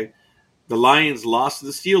would say. The Lions lost to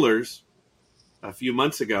the Steelers a few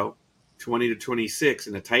months ago, 20-26,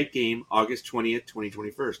 in a tight game, August 20th,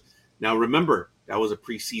 2021. Now, remember, that was a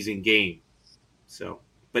preseason game.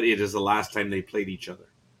 But it is the last time they played each other.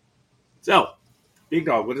 So, Big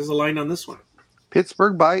Dog, what is the line on this one?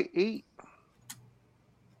 Pittsburgh by 8.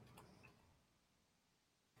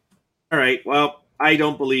 All right, well, I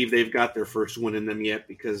don't believe they've got their first win in them yet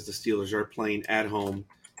because the Steelers are playing at home.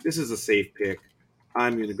 This is a safe pick.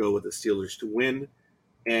 I'm going to go with the Steelers to win.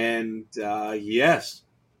 And, yes,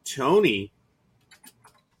 Tony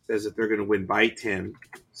says that they're going to win by 10.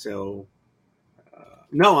 So,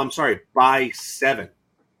 no, I'm sorry, by 7.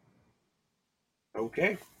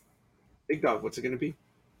 Okay. Big Dog, what's it going to be?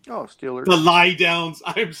 Oh, Steelers. The lie downs.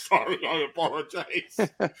 I'm sorry. I apologize.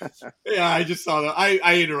 Yeah, I just saw that.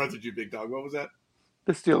 I interrupted you, Big Dog. What was that?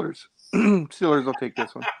 The Steelers. Steelers will take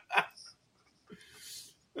this one.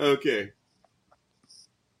 Okay.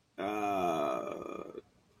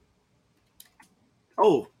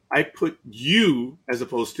 I put you as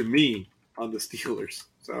opposed to me on the Steelers.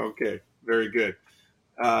 So, okay. Very good.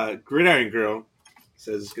 Gridiron Girl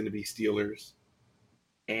says it's going to be Steelers.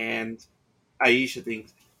 And Aisha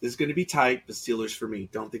thinks this is going to be tight, but Steelers for me.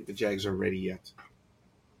 Don't think the Jags are ready yet.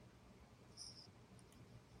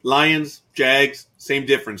 Lions, Jags, same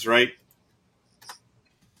difference, right?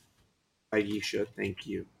 Aisha, thank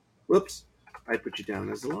you. Whoops. I put you down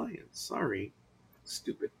as the Lions. Sorry.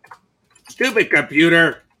 Stupid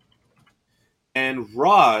computer. And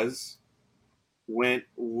Roz went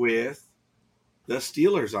with the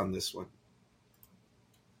Steelers on this one.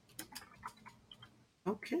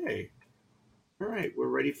 Okay. All right. We're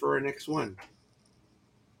ready for our next one.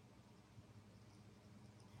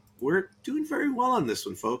 We're doing very well on this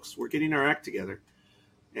one, folks. We're getting our act together.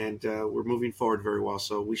 And we're moving forward very well.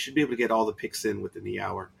 So we should be able to get all the picks in within the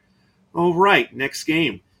hour. All right. Next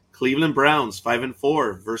game. Cleveland Browns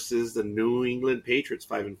 5-4 versus the New England Patriots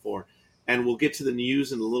 5-4. And we'll get to the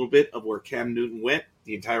news in a little bit of where Cam Newton went.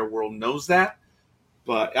 The entire world knows that.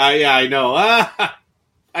 But, yeah, I know.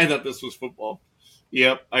 I thought this was football.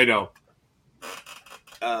 Yep, I know.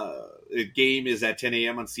 The game is at 10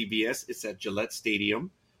 a.m. on CBS. It's at Gillette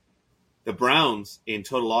Stadium. The Browns in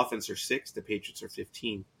total offense are 6. The Patriots are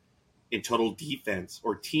 15. In total defense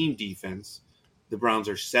or team defense, the Browns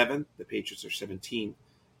are 7th. The Patriots are 17.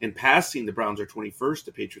 In passing, the Browns are 21st.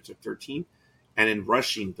 The Patriots are 13th. And in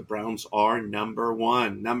rushing, the Browns are number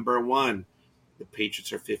one. The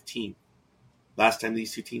Patriots are 15th. Last time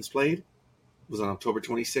these two teams played was on October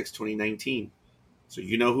 26, 2019. So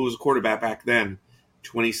you know who was a quarterback back then.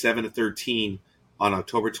 27-13 on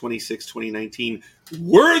October 26, 2019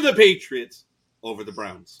 were the Patriots over the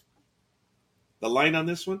Browns. The line on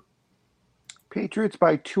this one? Patriots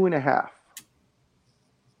by 2.5.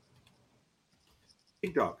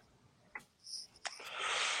 Big dog.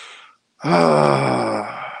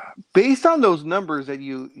 Based on those numbers that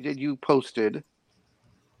you posted,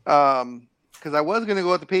 because I was going to go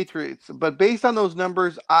with the Patriots, but based on those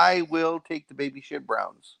numbers, I will take the baby shit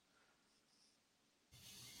Browns.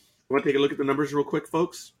 You want to take a look at the numbers real quick,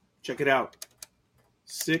 folks? Check it out.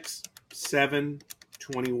 6, 7,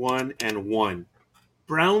 21, and 1.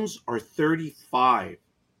 Browns are 35.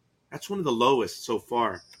 That's one of the lowest so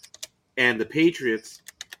far. And the Patriots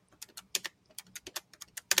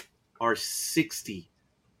are 60.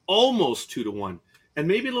 Almost 2-1. And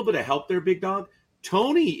maybe a little bit of help there, Big Dog.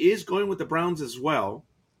 Tony is going with the Browns as well.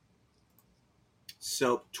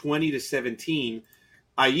 So 20-17.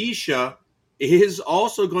 Aisha is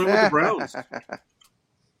also going with the Browns.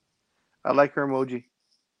 I like her emoji.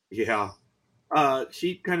 Yeah.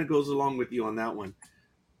 She kind of goes along with you on that one.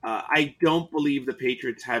 I don't believe the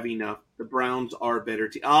Patriots have enough. The Browns are a better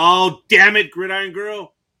team. Oh, damn it, Gridiron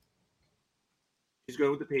Girl. She's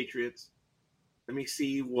going with the Patriots. Let me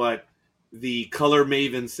see what the color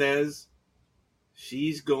maven says.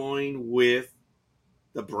 She's going with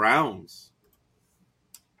the Browns.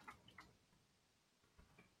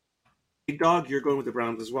 Big Dog, you're going with the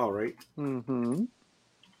Browns as well, right? Mm-hmm.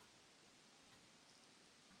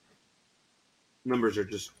 Numbers are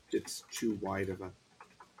just, it's too wide of a...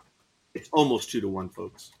 It's almost 2-1,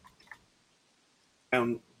 folks.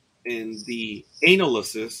 In the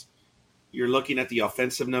analysis, you're looking at the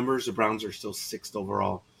offensive numbers. The Browns are still 6th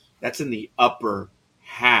overall. That's in the upper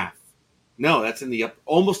half. No, that's in the up,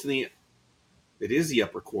 almost in the. It is the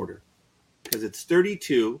upper quarter because it's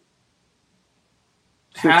 32.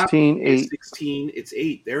 16, 8. 16. It's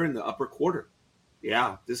 8. They're in the upper quarter.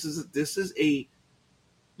 Yeah, this is a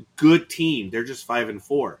good team. They're just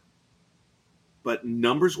 5-4. But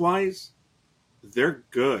numbers-wise, they're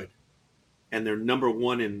good. And they're number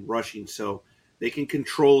 1 in rushing, so they can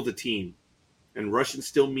control the team. And rushing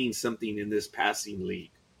still means something in this passing league.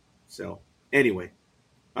 So, anyway.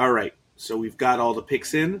 All right. So, we've got all the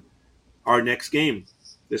picks in. Our next game.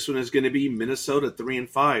 This one is going to be Minnesota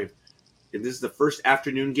 3-5. And this is the first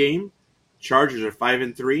afternoon game. Chargers are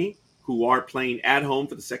 5-3, who are playing at home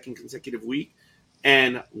for the second consecutive week.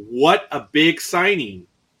 And what a big signing.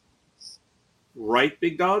 Right,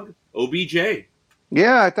 Big Dog? OBJ.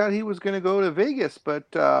 Yeah, I thought he was going to go to Vegas, but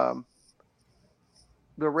the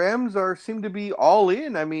Rams seem to be all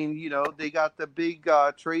in. I mean, they got the big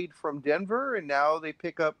trade from Denver, and now they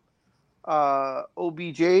pick up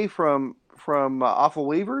OBJ from off of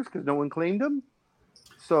waivers because no one claimed him.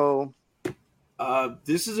 So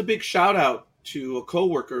this is a big shout out to a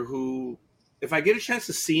coworker who, if I get a chance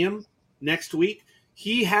to see him next week,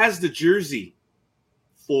 he has the jersey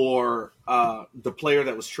for the player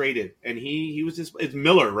that was traded, and he was it's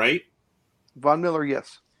Miller, right? Von Miller,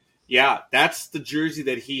 yes. Yeah, that's the jersey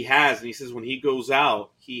that he has, and he says when he goes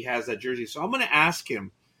out, he has that jersey. So I'm going to ask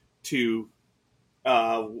him to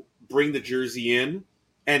bring the jersey in,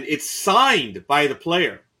 and it's signed by the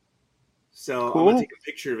player. So cool. I'm going to take a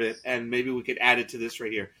picture of it, and maybe we could add it to this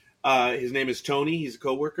right here. His name is Tony. He's a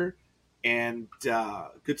coworker, and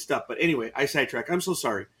good stuff. But anyway, I sidetrack. I'm so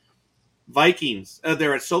sorry. Vikings,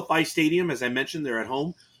 they're at SoFi Stadium. As I mentioned, they're at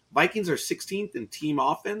home. Vikings are 16th in team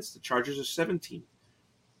offense. The Chargers are 17th.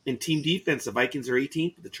 In team defense, the Vikings are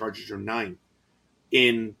 18th. The Chargers are 9th.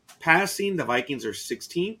 In passing, the Vikings are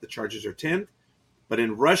 16th. The Chargers are 10th. But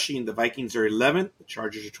in rushing, the Vikings are 11th. The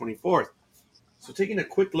Chargers are 24th. So taking a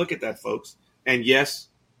quick look at that, folks. And yes,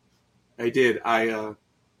 I did. I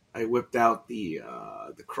whipped out the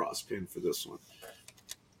cross pin for this one.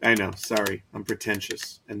 I know. Sorry. I'm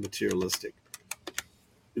pretentious and materialistic.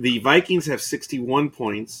 The Vikings have 61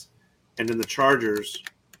 points, and then the Chargers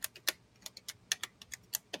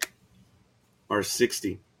are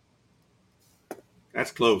 60. That's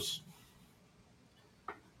close.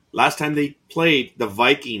 Last time they played, the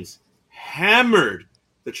Vikings hammered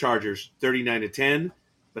the Chargers 39-10,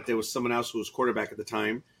 but there was someone else who was quarterback at the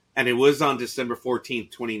time, and it was on December 14th,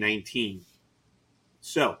 2019.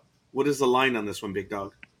 So, What is the line on this one, Big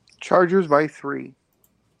Dog? Chargers by 3.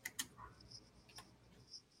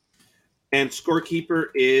 And scorekeeper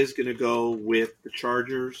is going to go with the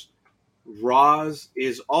Chargers. Roz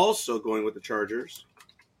is also going with the Chargers.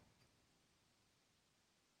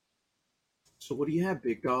 So what do you have,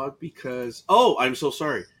 Big Dog? Because, oh, I'm so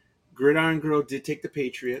sorry. Gridiron Girl did take the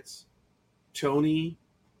Patriots. Tony.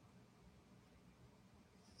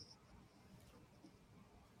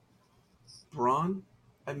 Braun?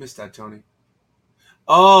 I missed that, Tony.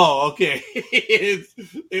 Oh, okay.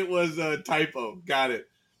 It was a typo. Got it.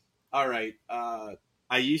 All right.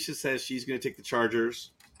 Aisha says she's going to take the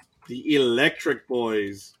Chargers. The Electric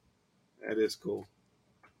Boys. That is cool.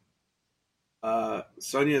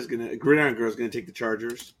 Sonia's going to, Gridiron Girl's going to take the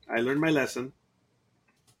Chargers. I learned my lesson.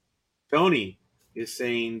 Tony is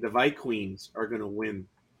saying the Vikings are going to win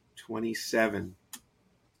 27-24.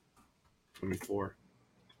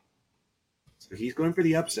 So he's going for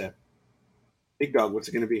the upset. Big Dog, what's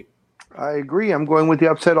it going to be? I agree. I'm going with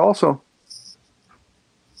the upset also.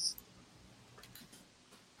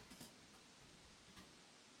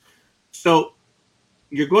 So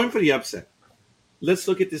you're going for the upset. Let's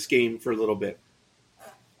look at this game for a little bit.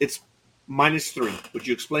 It's -3. Would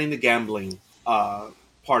you explain the gambling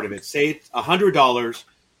part of it? Say it's $100,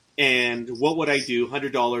 and what would I do?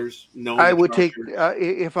 $100. No, I would take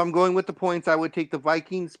if I'm going with the points. I would take the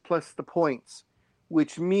Vikings plus the points,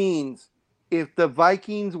 which means if the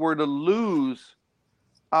Vikings were to lose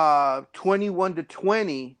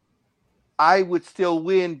 21-20, I would still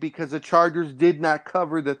win because the Chargers did not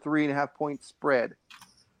cover the 3.5 point spread.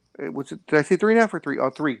 Did I say 3.5 or 3? Oh,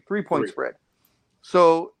 3 point spread.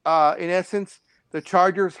 So in essence, the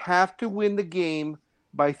Chargers have to win the game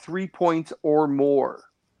by 3 points or more.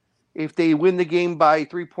 If they win the game by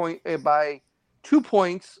 2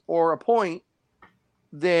 points or a point,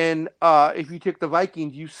 then if you take the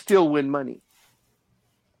Vikings, you still win money.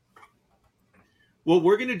 What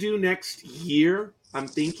we're going to do next year, I'm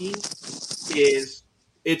thinking, is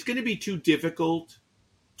it's going to be too difficult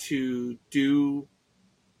to do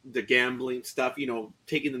the gambling stuff,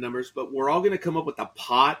 taking the numbers, but we're all going to come up with a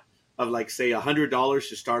pot of like, say, $100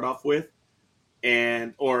 to start off with,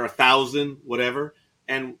 or 1,000, whatever.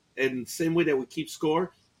 And in the same way that we keep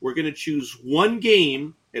score, we're going to choose one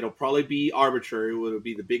game. It'll probably be arbitrary. It'll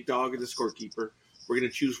be the Big Dog or the scorekeeper. We're going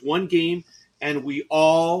to choose one game, and we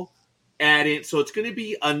all add it. So it's going to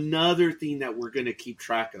be another thing that we're going to keep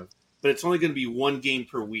track of. But it's only going to be one game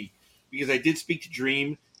per week. Because I did speak to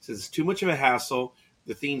Dream. Says it's too much of a hassle.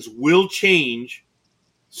 The things will change.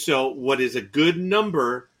 So what is a good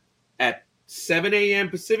number at 7 a.m.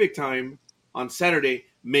 Pacific time on Saturday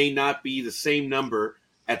may not be the same number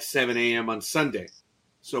at 7 a.m. on Sunday.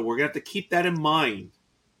 So we're going to have to keep that in mind.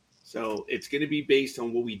 So it's going to be based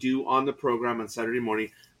on what we do on the program on Saturday morning,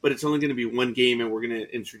 but it's only going to be one game, and we're going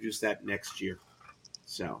to introduce that next year.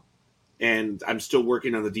 So, and I'm still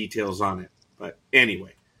working on the details on it. But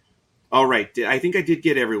anyway. All right. I think I did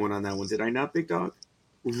get everyone on that one. Did I not, Big Dog?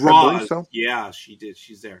 Roz. So. Yeah, she did.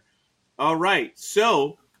 She's there. All right.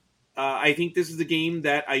 So I think this is the game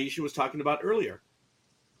that Aisha was talking about earlier.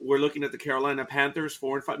 We're looking at the Carolina Panthers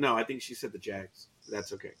 4-5. No, I think she said the Jags.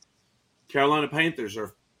 That's okay. Carolina Panthers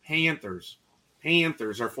are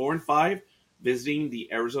 4-5, visiting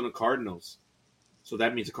the Arizona Cardinals. So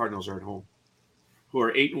that means the Cardinals are at home. Who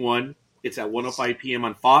are 8-1. It's at 1:05 p.m.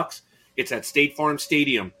 on Fox. It's at State Farm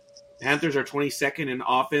Stadium. Panthers are 22nd in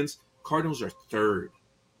offense. Cardinals are 3rd.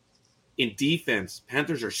 In defense,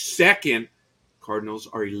 Panthers are 2nd. Cardinals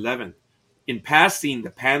are 11th. In passing,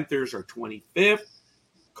 the Panthers are 25th.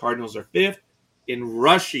 Cardinals are 5th. In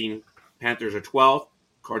rushing, Panthers are 12th.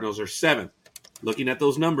 Cardinals are 7th. Looking at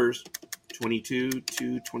those numbers, 22,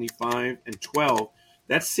 2, 25, and 12,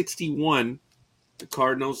 that's 61. The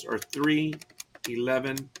Cardinals are 3,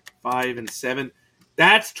 11, 5, and 7.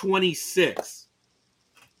 That's 26.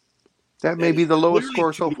 That may be the lowest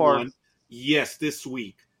score so far. 1. Yes, this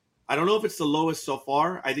week. I don't know if it's the lowest so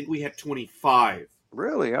far. I think we had 25.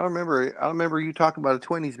 Really? I don't remember you talking about the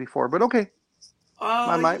 20s before, but okay.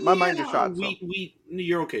 My mind is shot.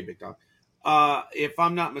 You're okay, Big Dog. If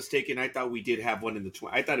I'm not mistaken, I thought we did have one in the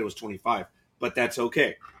 20. I thought it was 25, but that's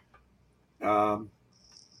okay.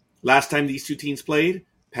 Last time these two teams played,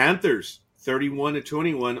 Panthers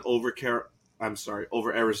 31-21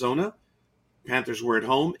 over Arizona. Panthers were at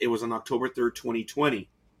home. It was on October 3rd, 2020.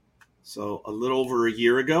 So a little over a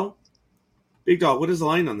year ago. Big Dog, what is the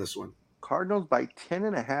line on this one? Cardinals by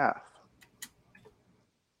 10.5.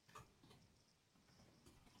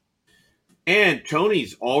 And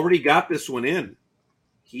Tony's already got this one in.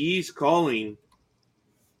 He's calling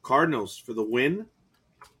Cardinals for the win.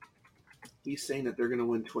 He's saying that they're going to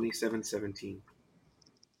win 27-17.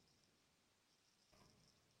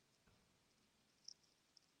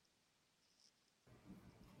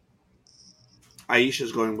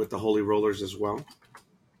 Aisha's going with the Holy Rollers as well.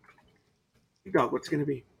 Dog, what's it going to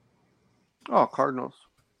be? Oh, Cardinals.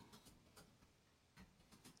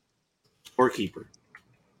 Scorekeeper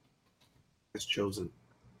has chosen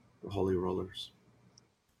the Holy Rollers.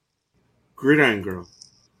 Gridiron Girl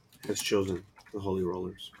has chosen the Holy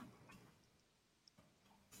Rollers.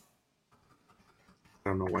 I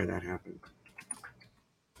don't know why that happened.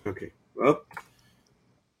 Okay. Well,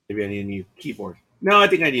 maybe I need a new keyboard. No, I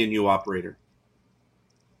think I need a new operator.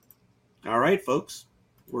 All right, folks.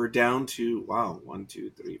 We're down to, 1, 2,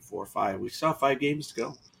 3, 4, 5. We saw 5 games to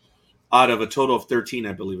go out of a total of 13,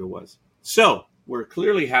 I believe it was. So we're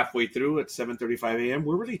clearly halfway through at 7:35 a.m.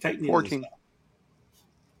 We're really tightening 14. this up.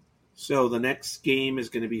 So the next game is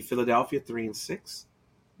going to be Philadelphia 3-6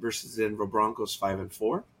 versus Denver Broncos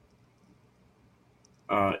 5-4.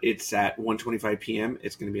 It's at 1:25 p.m.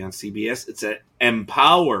 It's going to be on CBS. It's at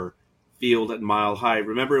Empower Field at Mile High.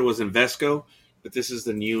 Remember, it was Invesco, but this is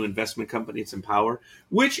the new investment company. It's Empower,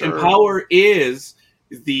 which Empower is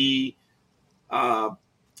the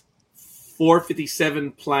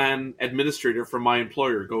 457 plan administrator for my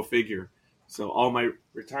employer. Go figure. So all my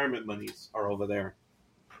retirement monies are over there.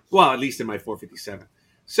 Well, at least in my 457.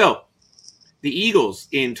 So the Eagles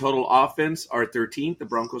in total offense are 13th. The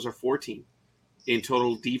Broncos are 14th. In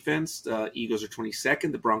total defense, the Eagles are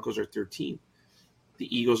 22nd. The Broncos are 13th.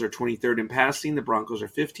 The Eagles are 23rd in passing. The Broncos are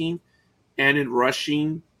 15th. And in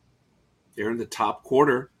rushing, they're in the top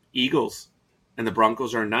quarter, Eagles. And the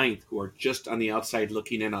Broncos are 9th, who are just on the outside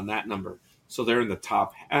looking in on that number. So they're in the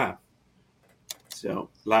top half. So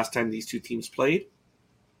last time these two teams played,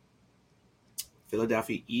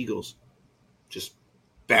 Philadelphia Eagles just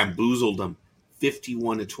bamboozled them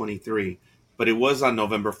 51-23. But it was on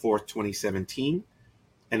November 4th, 2017.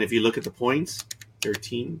 And if you look at the points,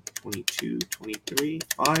 13, 22, 23,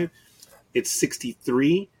 5, it's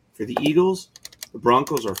 63 for the Eagles. The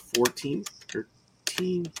Broncos are 14,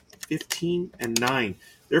 13, 15, and 9.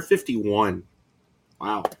 They're 51.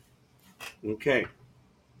 Wow. Okay.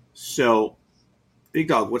 So, Big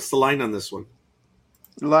Dog, what's the line on this one?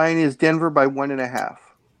 The line is Denver by 1.5.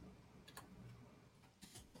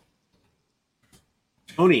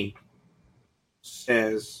 Tony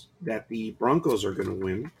says that the Broncos are going to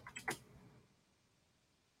win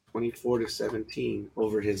 24-17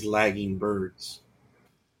 over his lagging Birds.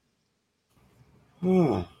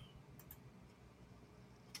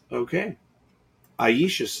 Okay.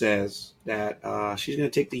 Aisha says that she's going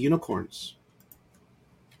to take the Unicorns.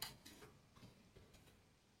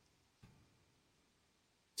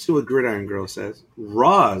 See what Gridiron Girl says.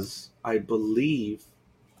 Roz, I believe,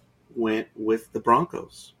 went with the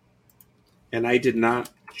Broncos. And I did not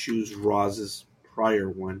choose Roz's prior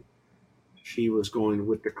one. She was going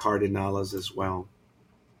with the Cardinals as well.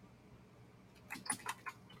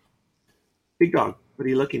 Big Dog, what are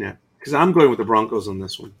you looking at? Because I'm going with the Broncos on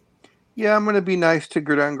this one. Yeah, I'm going to be nice to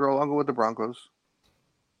Gridiron Girl. I'll go with the Broncos.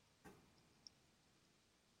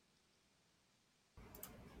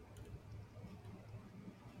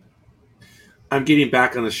 I'm getting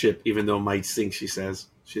back on the ship, even though Mike thinks she says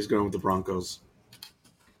she's going with the Broncos.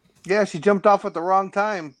 Yeah, she jumped off at the wrong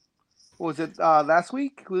time. What was it last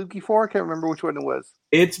week? Week before? I can't remember which one it was.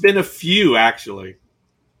 It's been a few, actually.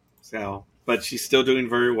 So, but she's still doing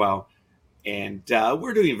very well. And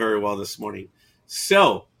we're doing very well this morning.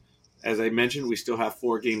 So, as I mentioned, we still have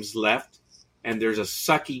 4 games left. And there's a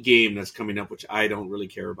sucky game that's coming up, which I don't really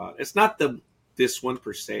care about. It's not this one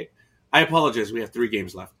per se. I apologize. We have 3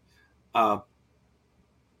 games left.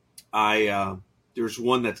 There's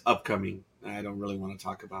one that's upcoming I don't really want to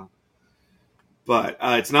talk about. But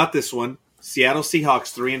it's not this one. Seattle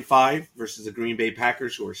Seahawks 3-5 versus the Green Bay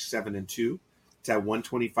Packers, who are 7-2. It's at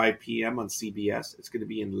 1:25 p.m. on CBS. It's going to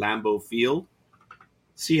be in Lambeau Field.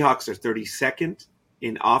 Seahawks are 32nd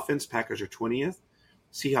in offense. Packers are 20th.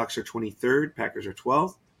 Seahawks are 23rd. Packers are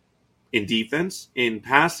 12th. In defense, in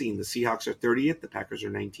passing, the Seahawks are 30th. The Packers are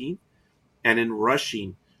 19th. And in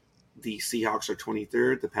rushing, the Seahawks are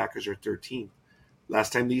 23rd. The Packers are 13th.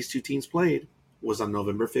 Last time these two teams played was on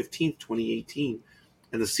November 15th, 2018.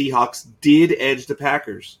 And the Seahawks did edge the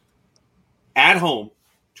Packers at home,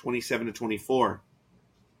 27-24.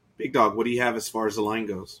 Big Dog, what do you have as far as the line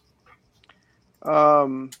goes?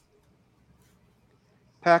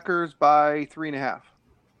 Packers by 3.5.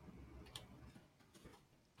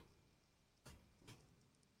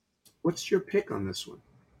 What's your pick on this one?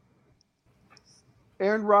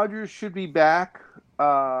 Aaron Rodgers should be back.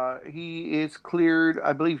 He is cleared,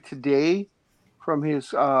 I believe, today from his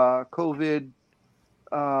COVID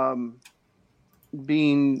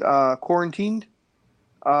being quarantined.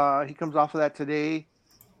 He comes off of that today.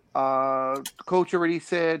 The coach already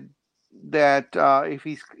said that if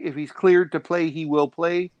he's cleared to play, he will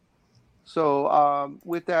play. So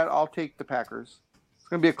with that, I'll take the Packers. It's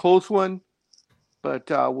going to be a close one, but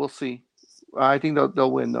we'll see. I think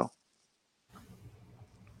they'll win though.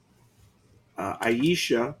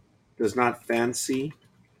 Aisha does not fancy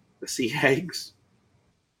the Seahags,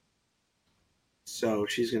 so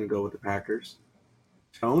she's going to go with the Packers.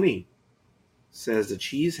 Tony says the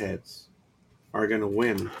Cheeseheads are going to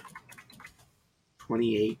win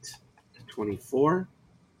 28-24.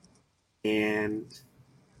 And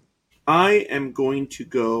I am going to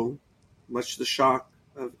go, much to the shock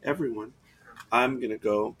of everyone, I'm going to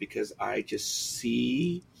go because I just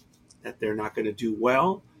see that they're not going to do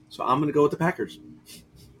well. So I'm going to go with the Packers.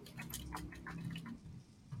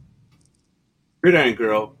 Gridiron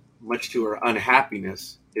Girl, much to her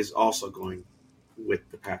unhappiness, is also going with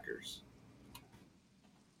the Packers.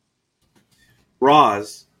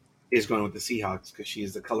 Roz is going with the Seahawks because she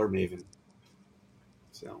is the color maven.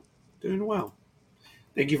 So, doing well.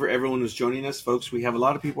 Thank you for everyone who's joining us, folks. We have a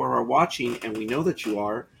lot of people who are watching, and we know that you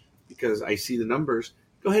are because I see the numbers.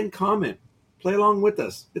 Go ahead and comment. Play along with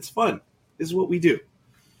us. It's fun. This is what we do.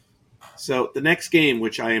 So, the next game,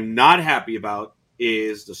 which I am not happy about,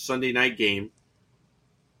 is the Sunday night game.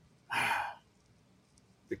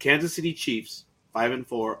 The Kansas City Chiefs,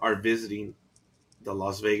 5-4, are visiting the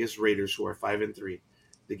Las Vegas Raiders, who are 5-3.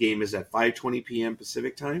 The game is at 5:20 p.m.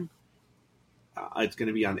 Pacific time. It's going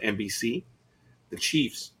to be on NBC. The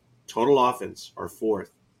Chiefs, total offense, are 4th.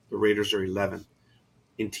 The Raiders are 11th.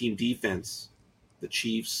 In team defense, the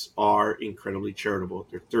Chiefs are incredibly charitable.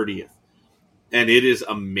 They're 30th. And it is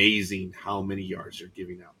amazing how many yards they're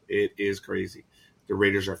giving up. It is crazy. The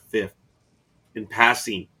Raiders are 5th. In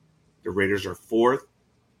passing, the Raiders are 4th,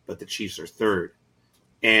 but the Chiefs are 3rd.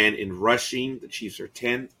 And in rushing, the Chiefs are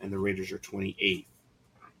 10th, and the Raiders are 28th.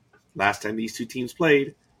 Last time these two teams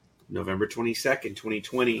played, November 22nd,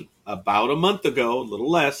 2020, about a month ago, a little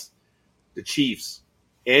less, the Chiefs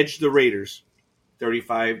edged the Raiders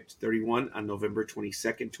 35-31 on November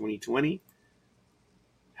 22nd, 2020.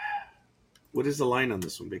 What is the line on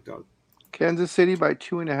this one, Big Dog? Kansas City by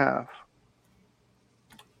 2.5.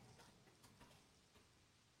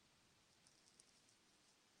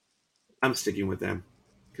 I'm sticking with them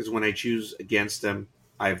because when I choose against them,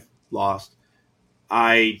 I've lost.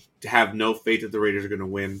 I have no faith that the Raiders are going to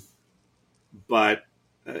win. But,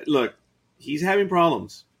 look, he's having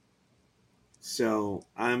problems. So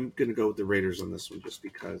I'm going to go with the Raiders on this one just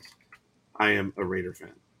because I am a Raider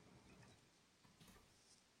fan.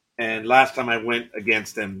 And last time I went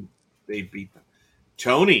against them, they beat them.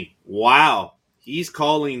 Tony, wow. He's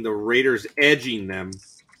calling the Raiders edging them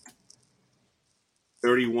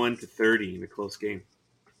 31-30 in a close game.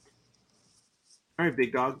 All right,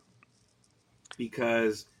 Big Dog.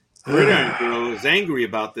 Because Gridiron Girl is angry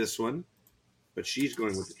about this one, but she's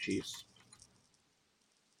going with the Chiefs.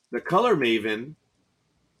 The color maven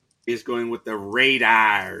is going with the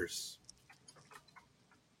Raiders.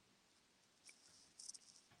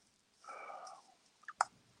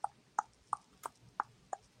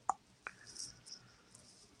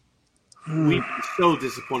 We've been so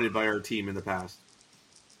disappointed by our team in the past.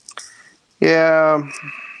 Yeah.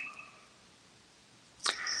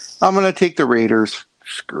 I'm going to take the Raiders.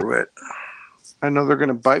 Screw it. I know they're going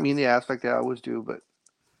to bite me in the ass like they always do, but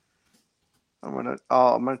I'm going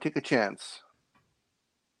to take a chance.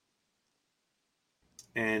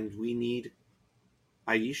 And we need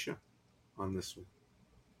Aisha on this one.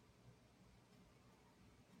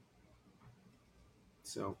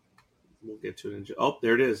 So we'll get to it. Oh,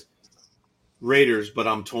 there it is. Raiders, but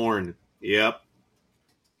I'm torn. Yep.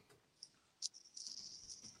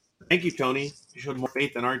 Thank you, Tony. You showed more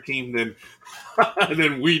faith in our team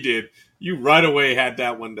than we did. You right away had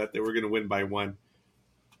that one that they were going to win by 1.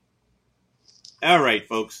 All right,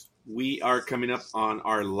 folks. We are coming up on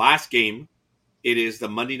our last game. It is the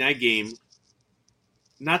Monday night game.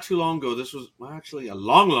 Not too long ago, this was, well, actually a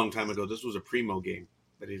long, long time ago, this was a primo game,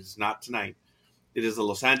 but it is not tonight. It is the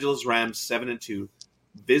Los Angeles Rams, 7-2,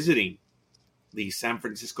 visiting the San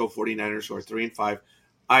Francisco 49ers, who are 3-5.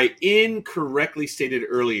 I incorrectly stated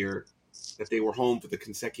earlier that they were home for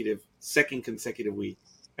the second consecutive week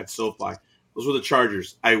at SoFi. Those were the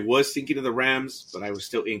Chargers. I was thinking of the Rams, but I was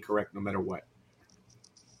still incorrect no matter what.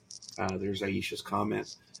 There's Aisha's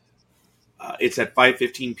comment. It's at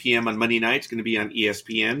 5:15 p.m. on Monday night. It's going to be on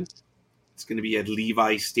ESPN. It's going to be at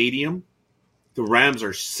Levi Stadium. The Rams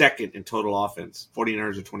are second in total offense.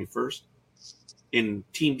 49ers are 21st. In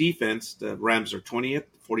team defense, the Rams are 20th,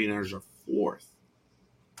 the 49ers are 4th.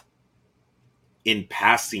 In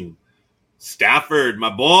passing, Stafford, my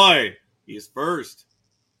boy, he is 1st,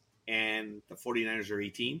 and the 49ers are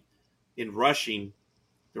 18th. In rushing,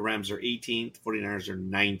 the Rams are 18th, 49ers are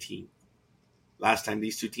 19th. Last time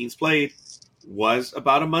these two teams played was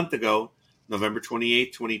about a month ago, November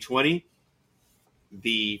 28th, 2020.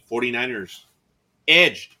 The 49ers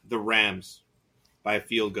edged the Rams by a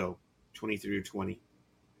field goal, 23-20,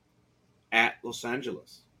 at Los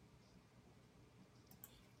Angeles.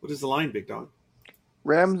 What is the line, Big Dog?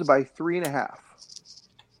 Rams by 3.5.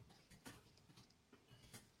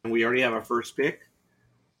 And we already have our first pick.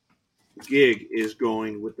 Gig is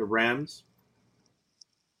going with the Rams.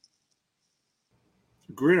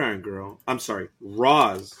 Gridiron Girl, I'm sorry,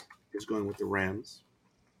 Roz is going with the Rams.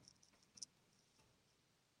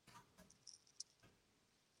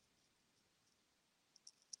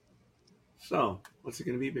 So, what's it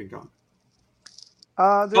going to be, Big Dog?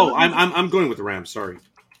 I'm going with the Rams. Sorry,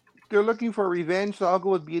 they're looking for revenge, so I'll go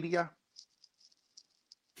with Birria.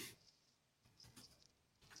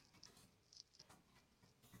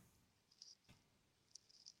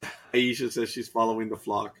 Aisha says she's following the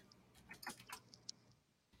flock.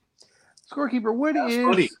 Scorekeeper, what That's is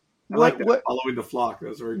funny. I what like that. what Following the flock?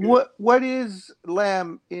 That's very good. what is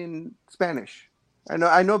lamb in Spanish? I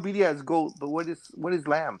know birria is goat, but what is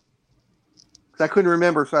lamb? Because I couldn't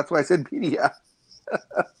remember, so that's why I said birria.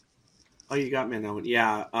 Oh, you got me on that one.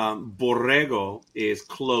 Yeah, borrego is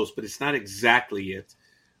close, but it's not exactly it.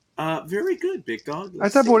 Very good, Big Dog. I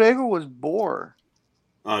thought borrego was boar.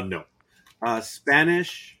 No.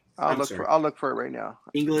 Spanish. I'll look for it right now.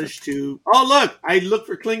 English to... Oh, look! I look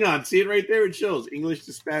for Klingon. See it right there? It shows. English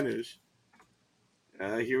to Spanish.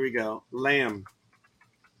 Here we go. Lamb.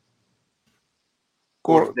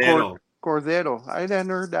 Cordero. Cordero. I hadn't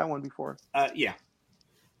heard that one before. Yeah.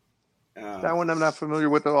 That one I'm not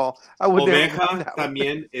familiar with at all. Oveja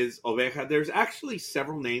también is oveja. There's actually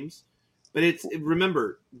several names, but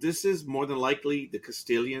remember, this is more than likely the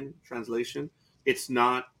Castilian translation. It's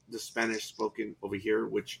not the Spanish spoken over here,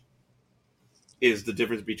 which is the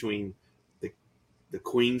difference between the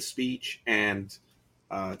Queen's speech and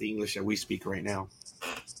the English that we speak right now.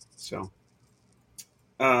 So,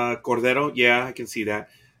 Cordero, yeah, I can see that.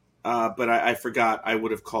 But I forgot. I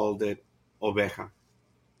would have called it oveja,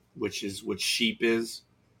 which is what sheep is,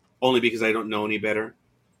 only because I don't know any better.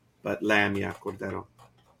 But lamb, yeah, Cordero.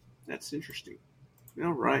 That's interesting.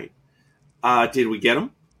 All right. Did we get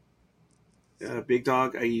him? Big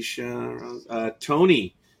Dog, Aisha,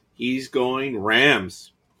 Tony. He's going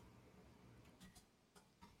Rams.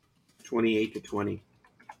 28-20.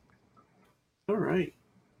 All right.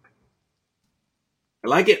 I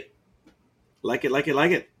like it. Like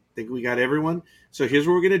it. Think we got everyone. So here's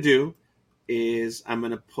what we're going to do is I'm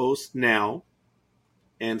going to post now.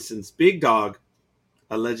 And since Big Dog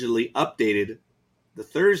allegedly updated the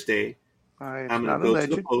Thursday, I'm going to go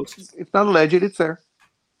to the post. It's not alleged. It's there.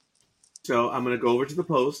 So I'm going to go over to the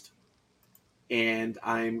post, and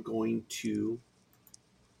I'm going to,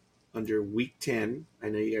 under week 10, I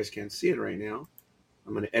know you guys can't see it right now,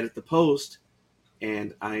 I'm going to edit the post,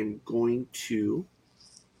 and I'm going to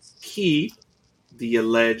keep the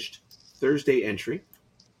alleged Thursday entry,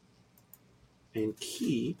 and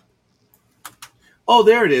keep, oh,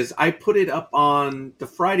 there it is. I put it up on the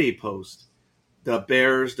Friday post. The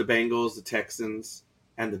Bears, the Bengals, the Texans,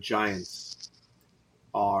 and the Giants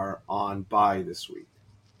are on bye this week.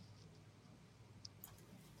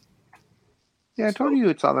 Yeah, I told you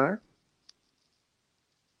it's on there.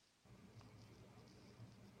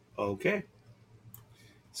 Okay.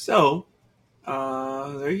 So,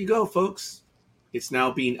 there you go, folks. It's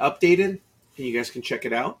now being updated, and you guys can check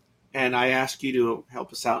it out. And I ask you to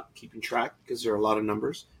help us out keeping track, because there are a lot of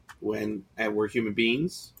numbers. When we're human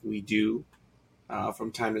beings, we do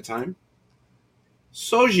from time to time.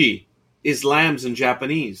 Soji is lambs in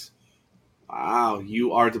Japanese. Wow,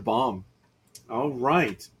 you are the bomb. All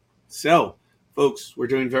right. So, folks, we're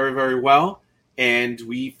doing very, very well, and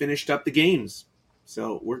we finished up the games.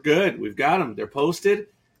 So we're good. We've got them. They're posted,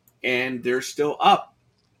 and they're still up.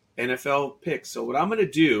 NFL picks. So what I'm going to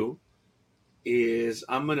do is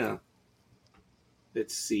let's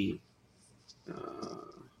see. What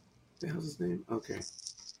the hell's his name? Okay. I'm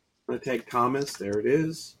going to tag Thomas. There it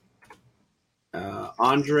is.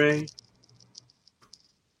 Andre.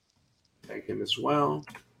 Tag him as well.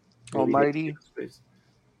 Almighty.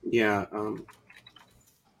 Yeah.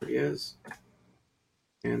 There he is.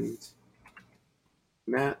 And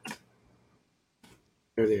Matt.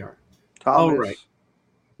 There they are. Thomas. All right.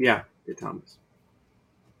 Yeah, Thomas.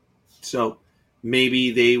 So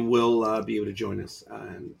maybe they will be able to join us,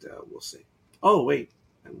 and we'll see. Oh, wait.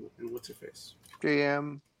 And what's her face?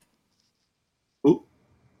 JM. Ooh.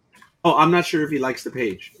 Oh, I'm not sure if he likes the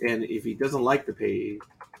page. And if he doesn't like the page,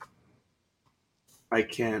 I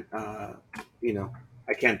can't, I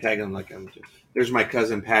can't tag him like I'm doing. There's my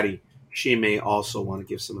cousin Patty. She may also want to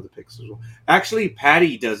give some of the picks as well. Actually,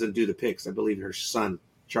 Patty doesn't do the picks. I believe her son,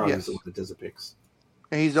 Charlie, is the Yes. one that does the picks.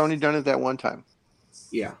 And he's only done it that one time.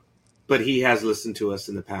 Yeah. But he has listened to us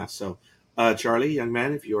in the past. So, Charlie, young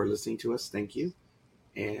man, if you are listening to us, thank you.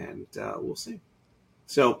 And we'll see.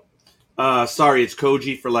 So, sorry, it's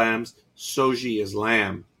Koji for lambs. Soji is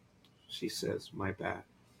lamb. She says, my bad.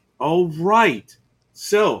 All right.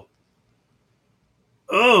 So,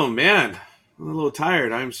 oh man, I'm a little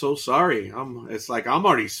tired. I'm so sorry. It's like I'm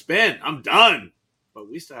already spent. I'm done. But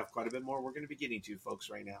we still have quite a bit more we're going to be getting to, folks,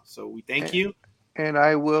 right now. So we thank you. And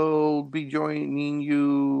I will be joining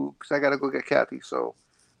you because I got to go get Kathy. So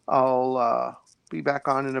I'll be back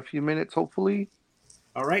on in a few minutes, hopefully.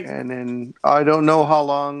 All right. And then I don't know how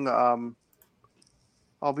long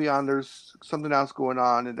I'll be on. There's something else going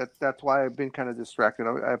on, and that's why I've been kind of distracted.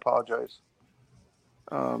 I apologize.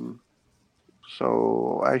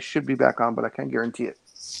 So I should be back on, but I can't guarantee it.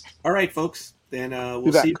 All right, folks. Then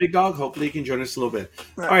we'll see you, Big Dog. Hopefully you can join us a little bit.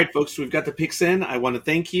 All right, folks. We've got the picks in. I want to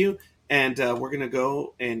thank you. And we're going to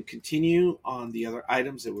go and continue on the other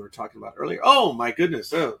items that we were talking about earlier. Oh, my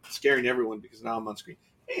goodness. Oh, scaring everyone because now I'm on screen.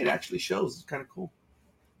 Hey, it actually shows. It's kind of cool.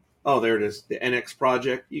 Oh, there it is. The NX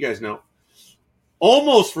project. You guys know.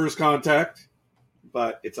 Almost first contact,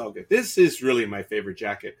 but it's all good. This is really my favorite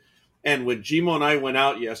jacket. And when Jimo and I went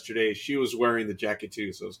out yesterday, she was wearing the jacket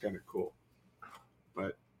too, so it's kind of cool.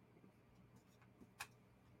 But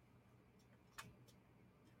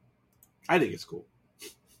I think it's cool.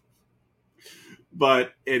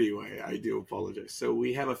 But anyway, I do apologize. So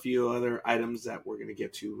we have a few other items that we're going to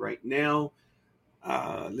get to right now.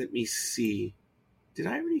 Let me see. Did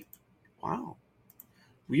I already? Wow.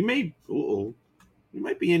 We might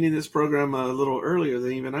be ending this program a little earlier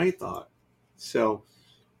than even I thought. So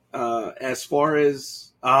as far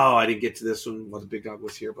as, I didn't get to this one while the Big Dog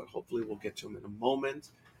was here, but hopefully we'll get to him in a moment.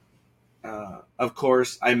 Of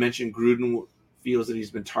course, I mentioned Gruden feels that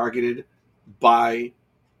he's been targeted by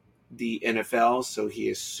the NFL, so he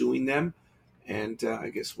is suing them, and I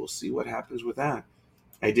guess we'll see what happens with that.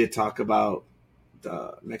 I did talk about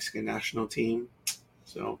the Mexican national team,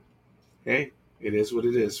 so hey, it is what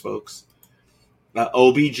it is, folks.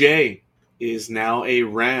 OBJ is now a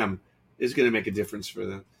Ram. Is going to make a difference for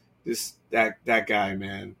them. That guy,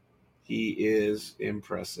 man, he is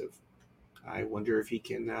impressive. I wonder if he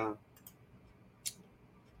can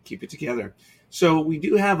keep it together. So we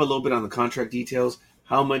do have a little bit on the contract details.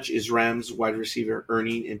 How much is Rams wide receiver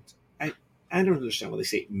earning? And I don't understand why they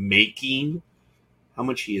say making. How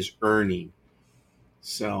much he is earning.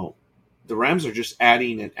 So the Rams are just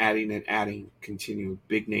adding and adding and adding continued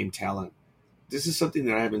big name talent. This is something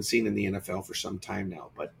that I haven't seen in the NFL for some time now,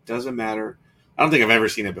 but doesn't matter. I don't think I've ever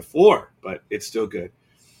seen it before, but it's still good.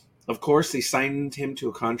 Of course, they signed him to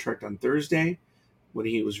a contract on Thursday when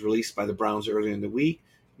he was released by the Browns earlier in the week.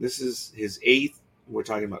 This is his 8th, we're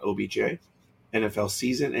talking about OBJ, NFL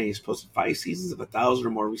season, and he's posted 5 seasons of 1,000 or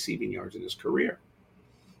more receiving yards in his career.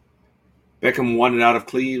 Beckham wanted out of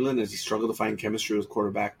Cleveland as he struggled to find chemistry with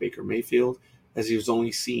quarterback Baker Mayfield, as he was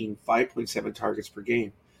only seeing 5.7 targets per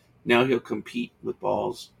game. Now he'll compete with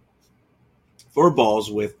balls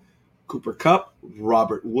with Cooper Kupp,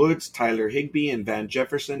 Robert Woods, Tyler Higbee, and Van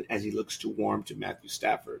Jefferson as he looks to warm to Matthew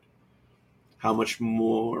Stafford. How much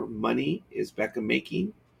more money is Beckham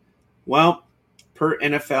making? Well, per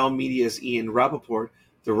NFL Media's Ian Rappaport,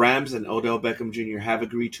 the Rams and Odell Beckham Jr. have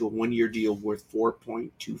agreed to a 1-year deal worth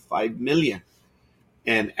 $4.25 million.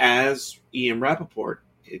 And as Ian Rappaport,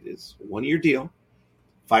 it is a 1-year deal,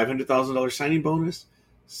 $500,000 signing bonus,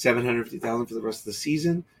 $750,000 for the rest of the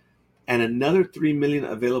season, and another $3 million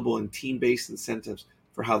available in team-based incentives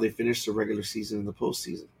for how they finish the regular season and the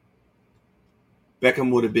postseason.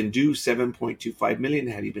 Beckham would have been due $7.25 million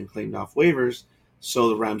had he been claimed off waivers, so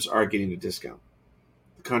the Rams are getting a discount.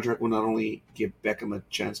 The contract will not only give Beckham a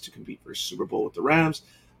chance to compete for a Super Bowl with the Rams,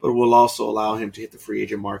 but it will also allow him to hit the free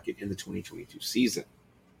agent market in the 2022 season.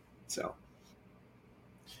 So,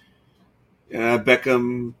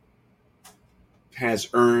 Beckham has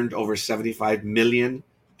earned over $75 million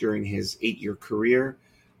during his 8-year career.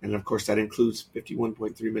 And of course, that includes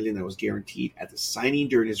 $51.3 million that was guaranteed at the signing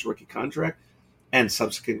during his rookie contract and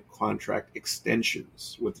subsequent contract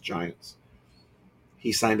extensions with the Giants.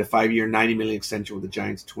 He signed a 5-year, $90 million extension with the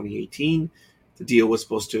Giants in 2018. The deal was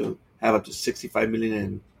supposed to have up to $65 million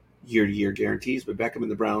in year-to-year guarantees, but Beckham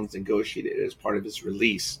and the Browns negotiated it as part of his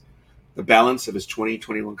release. The balance of his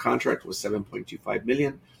 2021 contract was $7.25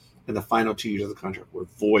 million, and the final 2 years of the contract were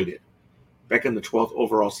voided. Beckham, the 12th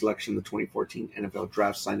overall selection in the 2014 NFL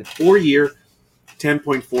Draft, signed a 4-year,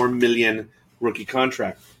 $10.4 million rookie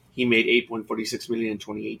contract. He made $8.46 million in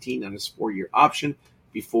 2018 on his 4-year option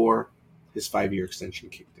before his 5-year extension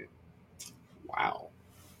kicked in. Wow.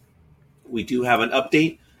 We do have an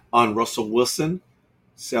update on Russell Wilson.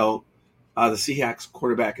 So the Seahawks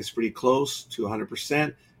quarterback is pretty close to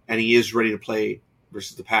 100%, and he is ready to play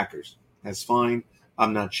versus the Packers. That's fine.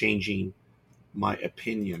 I'm not changing my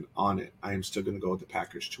opinion on it. I am still going to go with the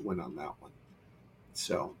Packers to win on that one.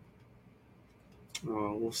 So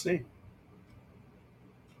we'll see.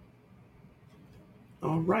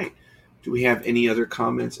 All right. Do we have any other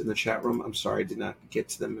comments in the chat room? I'm sorry, I did not get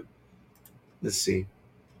to them. Let's see.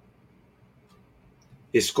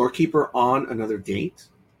 Is Scorekeeper on another date?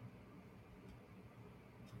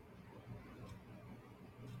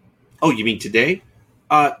 Oh, you mean today?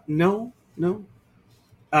 No.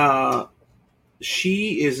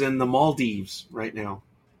 She is in the Maldives right now.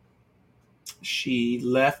 She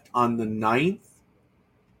left on the 9th,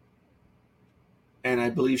 and I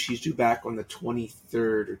believe she's due back on the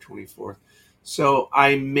 23rd or 24th. So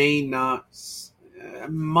I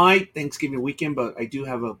might Thanksgiving weekend, but I do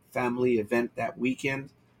have a family event that weekend.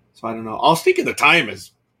 So I don't know. I'll stick at the time as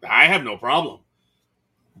I have no problem.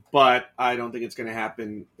 But I don't think it's going to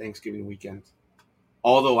happen Thanksgiving weekend.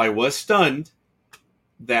 Although I was stunned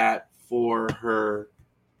that for her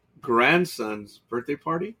grandson's birthday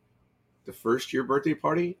party, the first-year birthday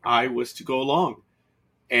party, I was to go along.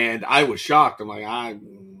 And I was shocked. I'm like,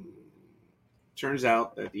 turns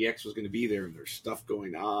out that the ex was going to be there and there's stuff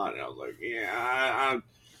going on. And I was like, yeah.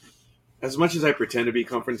 As much as I pretend to be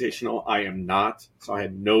confrontational, I am not. So I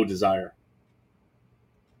had no desire.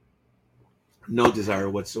 No desire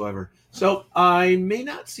whatsoever. So I may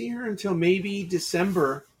not see her until maybe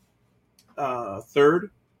December 3rd.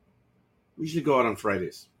 We usually go out on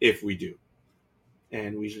Fridays, if we do.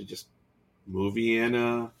 And we usually just movie and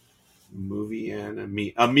a meal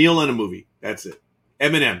and a movie. That's it.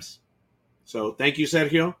 M&M's. So thank you,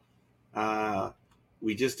 Sergio.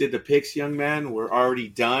 We just did the picks, young man. We're already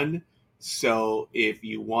done. So if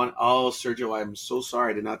you want, Sergio, I'm so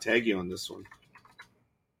sorry I did not tag you on this one.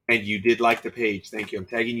 And you did like the page. Thank you. I'm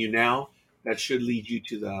tagging you now. That should lead you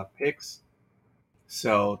to the picks.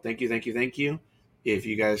 So thank you. If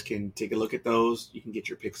you guys can take a look at those, you can get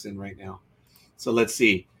your picks in right now. So let's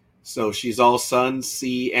see. So she's all sun,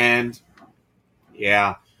 sea, and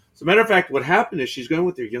yeah. As a matter of fact, what happened is she's going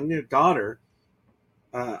with her younger daughter.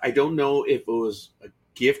 I don't know if it was a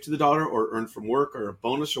gift to the daughter or earned from work or a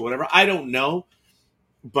bonus or whatever. I don't know.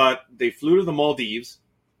 But they flew to the Maldives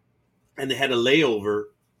and they had a layover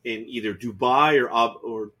in either Dubai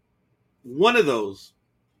or one of those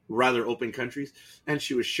rather open countries. And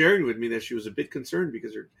she was sharing with me that she was a bit concerned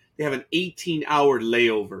because they have an 18-hour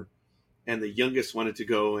layover. And the youngest wanted to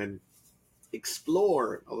go and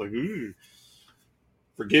explore. I was like,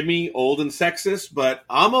 forgive me, old and sexist, but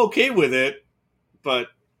I'm okay with it. But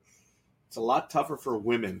it's a lot tougher for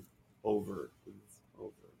women over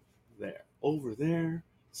there.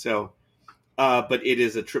 So, but it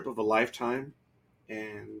is a trip of a lifetime.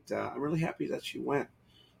 And I'm really happy that she went.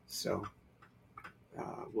 So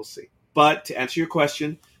we'll see. But to answer your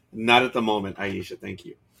question, not at the moment, Aisha. Thank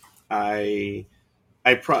you.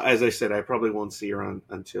 As I said, I probably won't see her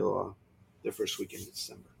until the first weekend in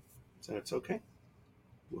December. So it's okay.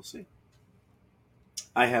 We'll see.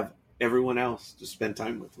 I have everyone else to spend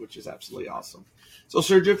time with, which is absolutely awesome. So,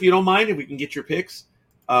 Sergio, if you don't mind, if we can get your picks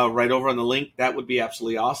right over on the link, that would be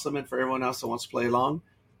absolutely awesome. And for everyone else that wants to play along,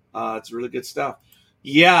 it's really good stuff.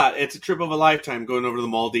 Yeah, it's a trip of a lifetime going over to the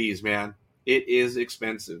Maldives, man. It is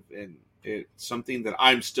expensive, and it's something that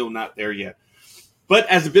I'm still not there yet. But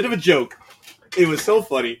as a bit of a joke, it was so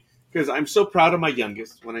funny because I'm so proud of my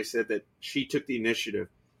youngest when I said that she took the initiative.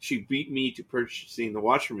 She beat me to purchasing the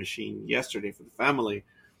washer machine yesterday for the family.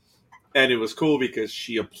 And it was cool because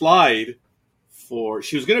she applied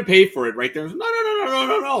she was going to pay for it right there.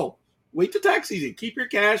 No. Wait till tax season. Keep your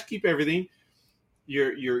cash, keep everything.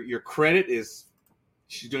 Your credit is,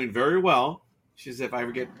 she's doing very well. She said, if I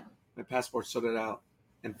ever get my passport sorted out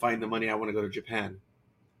and find the money, I want to go to Japan.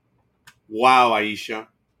 Wow, Aisha.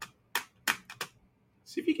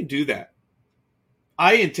 See if you can do that.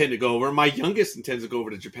 I intend to go over. My youngest intends to go over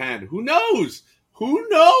to Japan. Who knows?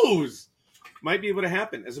 Might be able to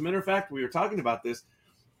happen. As a matter of fact, we were talking about this.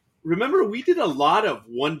 Remember, we did a lot of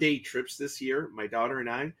one-day trips this year, my daughter and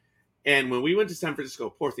I. And when we went to San Francisco,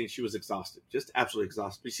 poor thing, she was exhausted. Just absolutely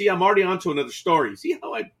exhausted. You see, I'm already on to another story. See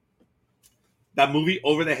how I That movie,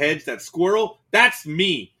 Over the Hedge, that squirrel, that's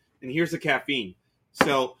me. And here's the caffeine.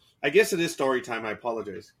 So I guess it is story time. I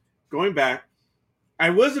apologize. Going back,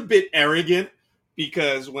 I was a bit arrogant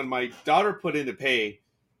because when my daughter put in to pay,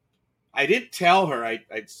 I didn't tell her. I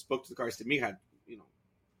spoke to the car. I said, Mija,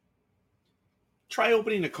 try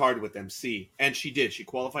opening a card with them, see. And she did. She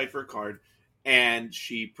qualified for a card, and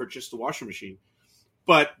she purchased the washing machine.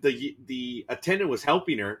 But the attendant was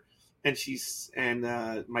helping her, and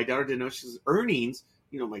my daughter didn't know she's earnings.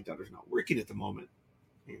 My daughter's not working at the moment.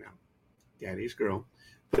 Daddy's girl.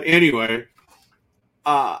 But anyway,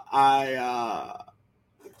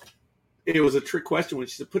 it was a trick question when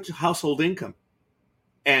she said, "Put your household income,"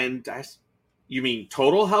 and I said, "You mean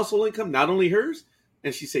total household income, not only hers?"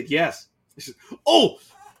 And she said, "Yes." I said, "Oh,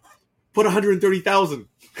 put 130,000."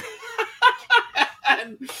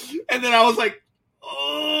 and then I was like,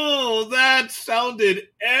 "Oh, that sounded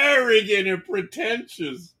arrogant and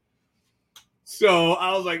pretentious." So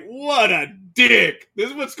I was like, "What a dick!" This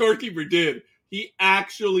is what Scorekeeper did. He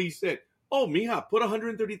actually said, "Oh, Mija, put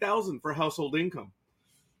 130,000 for household income."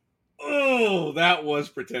 Oh, that was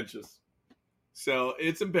pretentious. So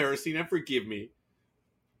it's embarrassing, and forgive me.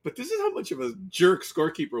 But this is how much of a jerk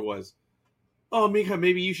Scorekeeper was. "Oh, Mija,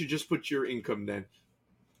 maybe you should just put your income then.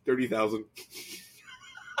 30,000.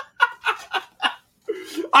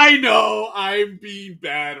 I know I'm being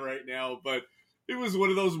bad right now, but it was one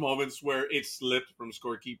of those moments where it slipped from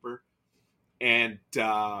Scorekeeper, and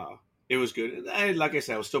it was good. Like I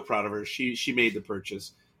said, I was still proud of her. She made the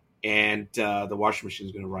purchase, and the washing machine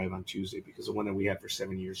is going to arrive on Tuesday because the one that we had for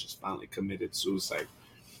 7 years just finally committed suicide.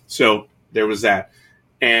 So there was that.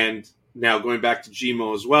 And now going back to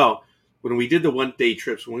Gmo as well, when we did the one-day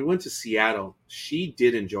trips, when we went to Seattle, she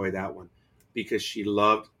did enjoy that one because she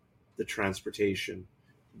loved the transportation,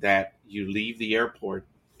 that you leave the airport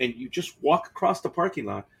and you just walk across the parking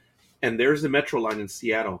lot, and there's the metro line in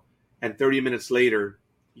Seattle. And 30 minutes later,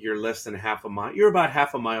 you're less than half a mile. You're about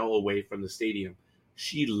half a mile away from the stadium.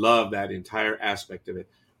 She loved that entire aspect of it.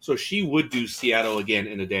 So she would do Seattle again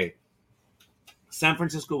in a day. San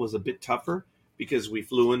Francisco was a bit tougher because we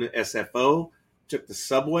flew into SFO, took the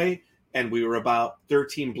subway, and we were about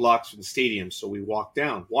 13 blocks from the stadium. So we walked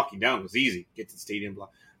down. Walking down was easy, get to the stadium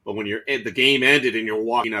block. But when the game ended and you're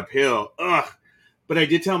walking uphill, ugh. But I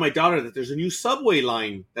did tell my daughter that there's a new subway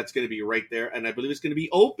line that's going to be right there, and I believe it's going to be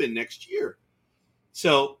open next year.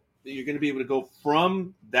 So you're going to be able to go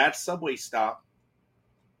from that subway stop,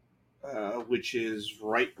 which is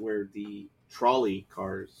right where the trolley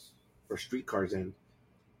cars or streetcars end,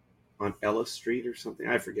 on Ellis Street or something.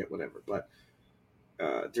 I forget, whatever. But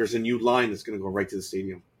there's a new line that's going to go right to the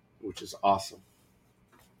stadium, which is awesome.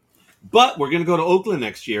 But we're going to go to Oakland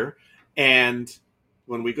next year, and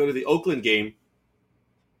when we go to the Oakland game,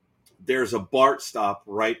 there's a BART stop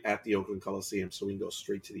right at the Oakland Coliseum, so we can go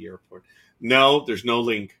straight to the airport. No, there's no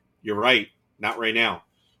link. You're right. Not right now.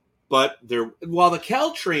 But while the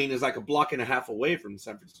Caltrain is like a block and a half away from the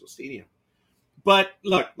San Francisco Stadium. But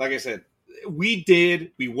look, like I said, we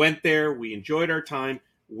went there, we enjoyed our time,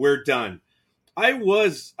 we're done. I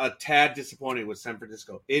was a tad disappointed with San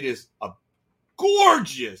Francisco. It is a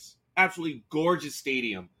gorgeous, absolutely gorgeous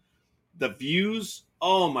stadium. The views,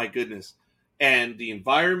 oh my goodness. And the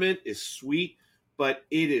environment is sweet, but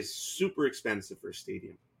it is super expensive for a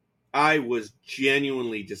stadium. I was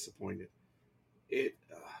genuinely disappointed. It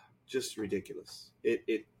just ridiculous.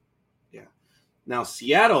 Yeah. Now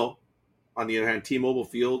Seattle, on the other hand, T-Mobile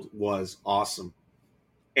Field was awesome,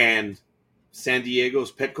 and San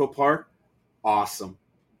Diego's Petco Park, awesome.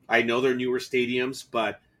 I know they're newer stadiums,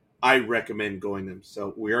 but I recommend going them.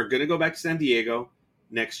 So we are going to go back to San Diego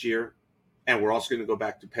next year, and we're also going to go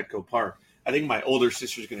back to Petco Park. I think my older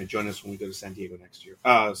sister is going to join us when we go to San Diego next year.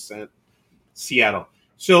 Seattle.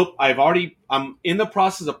 So I'm in the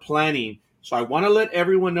process of planning. So I want to let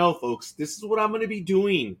everyone know, folks, this is what I'm going to be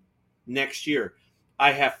doing next year.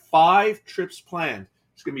 I have 5 trips planned.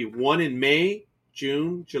 It's going to be one in May,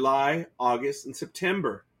 June, July, August, and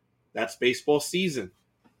September. That's baseball season.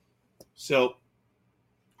 So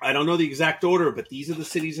I don't know the exact order, but these are the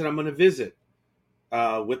cities that I'm going to visit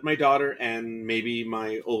with my daughter and maybe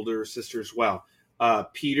my older sister as well.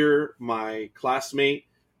 Peter, my classmate,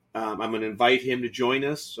 I'm going to invite him to join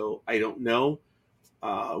us. So I don't know.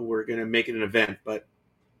 We're going to make it an event, but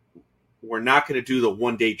we're not going to do the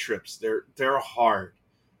one-day trips. They're hard.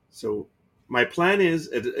 So my plan is,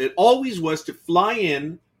 it always was to fly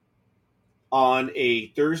in on a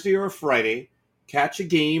Thursday or a Friday, catch a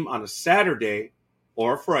game on a Saturday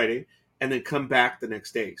or a Friday, and then come back the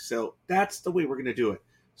next day. So that's the way we're going to do it.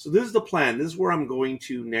 So this is the plan. This is where I'm going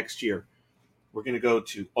to next year. We're going to go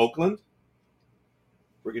to Oakland,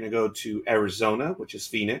 We're going to go to Arizona, which is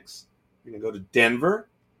Phoenix. We're going to go to Denver.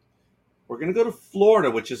 We're going to go to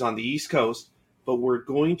Florida, which is on the East Coast. But we're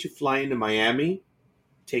going to fly into Miami,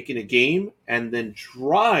 taking a game, and then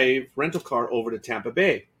drive rental car over to Tampa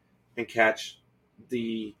Bay and catch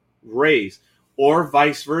the Rays, or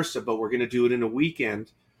vice versa. But we're going to do it in a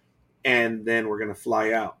weekend, and then we're going to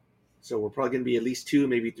fly out. So we're probably going to be at least 2,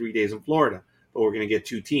 maybe 3 days in Florida, but we're going to get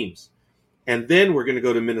 2 teams. And then we're going to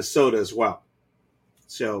go to Minnesota as well.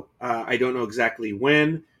 So I don't know exactly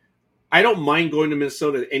when. I don't mind going to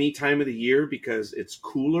Minnesota at any time of the year because it's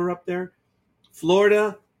cooler up there.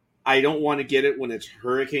 Florida, I don't want to get it when it's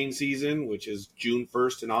hurricane season, which is June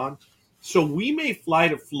 1st and on. So we may fly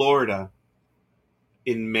to Florida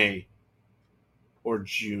in May or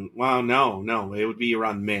June. Well, no, it would be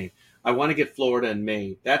around May. I want to get Florida in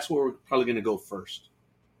May. That's where we're probably going to go first.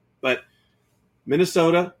 But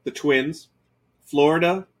Minnesota, the Twins,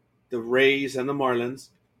 Florida, the Rays and the Marlins,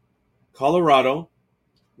 Colorado,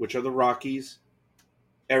 which are the Rockies,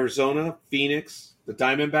 Arizona, Phoenix, the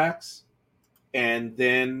Diamondbacks, and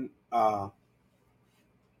then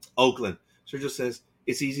Oakland. Sergio says,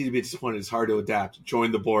 it's easy to be disappointed. It's hard to adapt.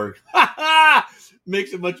 Join the Borg.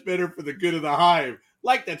 Makes it much better for the good of the hive.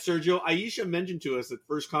 Like that, Sergio. Aisha mentioned to us that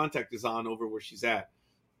First Contact is on over where she's at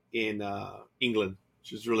in England,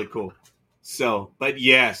 which is really cool. So, but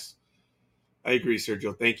yes, I agree,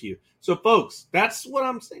 Sergio. Thank you. So, folks, that's what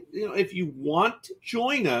I'm saying. If you want to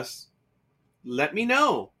join us, let me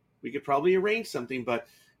know. We could probably arrange something. But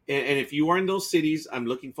and if you are in those cities, I'm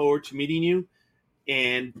looking forward to meeting you.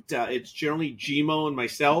 And it's generally Gmo and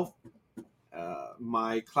myself,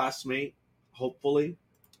 my classmate, hopefully.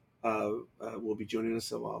 Will be joining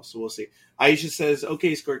us a while, so we'll see. Aisha says,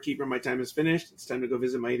 okay, scorekeeper, my time is finished. It's time to go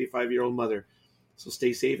visit my 85-year-old mother. So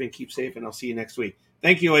stay safe and keep safe, and I'll see you next week.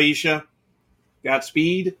 Thank you, Aisha.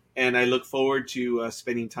 Godspeed, and I look forward to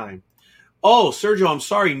spending time. Oh, Sergio, I'm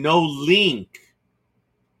sorry, no link.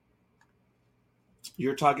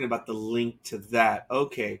 You're talking about the link to that.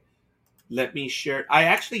 Okay, let me share. I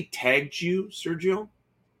actually tagged you, Sergio.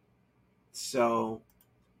 So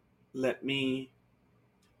let me...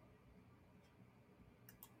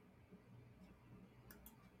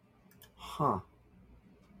 Huh.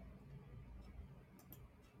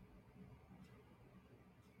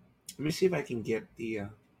 Let me see if I can get the... I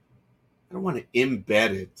don't want to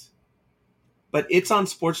embed it. But it's on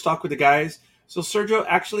Sports Talk with the Guys. So, Sergio,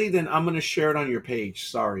 actually, then I'm going to share it on your page.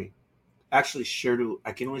 Sorry. Actually,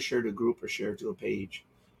 I can only share to a group or share to a page.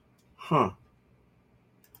 Huh.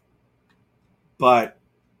 But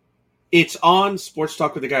it's on Sports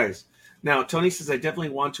Talk with the Guys. Now, Tony says, I definitely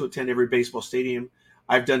want to attend every baseball stadium.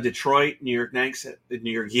 I've done Detroit, New York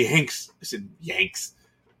Yanks. I said Yanks.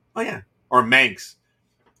 Oh, yeah. Or Manx.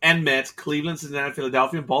 And Mets, Cleveland, Cincinnati,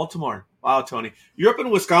 Philadelphia, and Baltimore. Wow, Tony. You're up in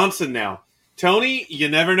Wisconsin now. Tony, you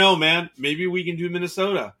never know, man. Maybe we can do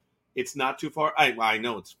Minnesota. It's not too far. I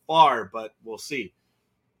know it's far, but we'll see.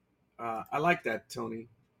 I like that, Tony.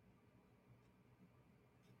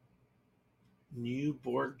 New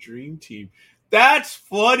Borg Dream Team. That's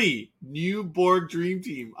funny. New Borg Dream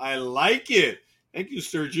Team. I like it. Thank you,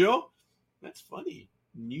 Sergio. That's funny.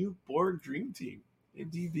 New Borg Dream Team.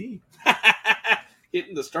 NDB.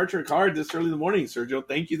 Hitting the Star Trek card this early in the morning, Sergio.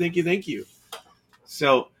 Thank you.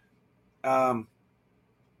 So,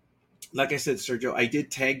 like I said, Sergio, I did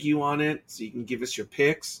tag you on it, so you can give us your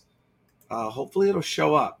picks. Hopefully it'll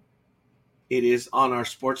show up. It is on our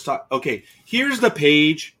Sports Talk. Okay, here's the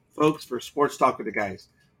page, folks, for Sports Talk with the Guys.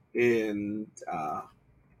 And I'm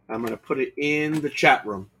going to put it in the chat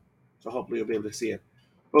room, so hopefully you'll be able to see it.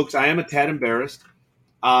 Folks, I am a tad embarrassed.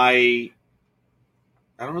 I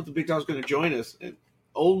don't know if the big dog's going to join us. And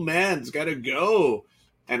old man's got to go.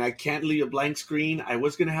 And I can't leave a blank screen. I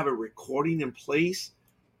was going to have a recording in place,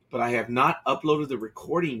 but I have not uploaded the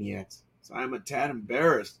recording yet. So I'm a tad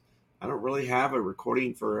embarrassed. I don't really have a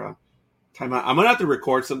recording for timeout. I'm going to have to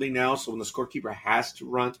record something now, so when the scorekeeper has to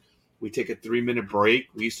run, we take a 3-minute break.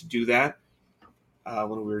 We used to do that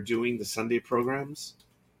when we were doing the Sunday programs.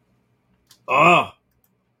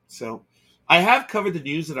 So I have covered the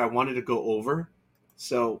news that I wanted to go over.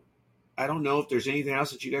 So I don't know if there's anything else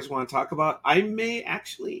that you guys want to talk about. I may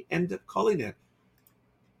actually end up calling it.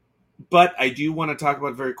 But I do want to talk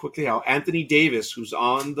about very quickly how Anthony Davis, who's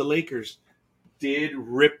on the Lakers, did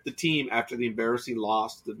rip the team after the embarrassing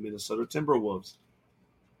loss to the Minnesota Timberwolves.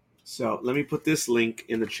 So let me put this link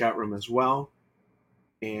in the chat room as well.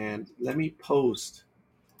 And let me post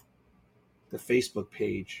the Facebook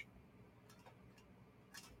page.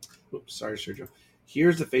 Oops, sorry, Sergio.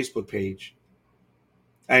 Here's the Facebook page.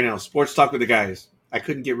 I know, Sports Talk with the Guys. I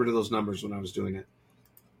couldn't get rid of those numbers when I was doing it.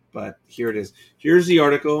 But here it is. Here's the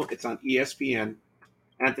article. It's on ESPN.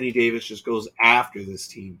 Anthony Davis just goes after this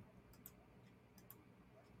team.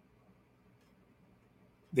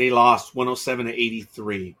 They lost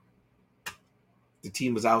 107-83. The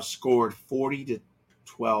team was outscored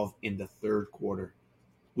 40-12 in the third quarter.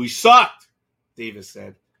 We sucked, Davis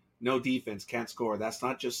said. No defense, can't score. That's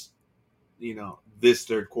not just, this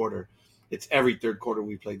third quarter. It's every third quarter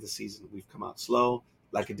we played this season. We've come out slow,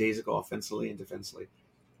 lackadaisical offensively and defensively.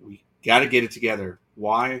 We got to get it together.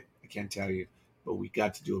 Why? I can't tell you, but we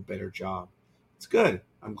got to do a better job. It's good.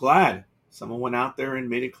 I'm glad someone went out there and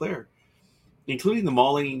made it clear. Including the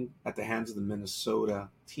mauling at the hands of the Minnesota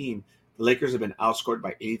team, the Lakers have been outscored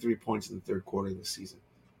by 83 points in the third quarter of the season,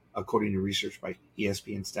 according to research by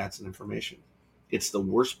ESPN Stats and Information. It's the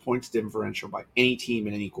worst points differential by any team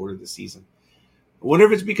in any quarter this season. I wonder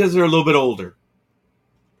if it's because they're a little bit older.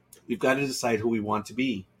 We've got to decide who we want to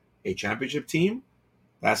be. A championship team?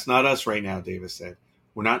 That's not us right now, Davis said.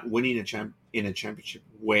 We're not winning in a championship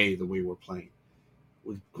way the way we're playing.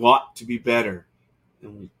 We've got to be better,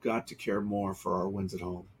 and we've got to care more for our wins at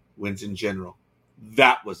home, wins in general.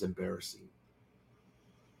 That was embarrassing.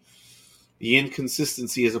 The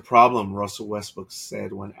inconsistency is a problem, Russell Westbrook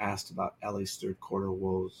said when asked about LA's third quarter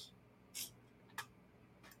woes.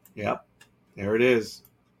 Yep, there it is.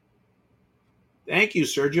 Thank you,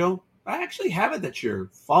 Sergio. I actually have it that you're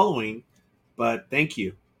following, but thank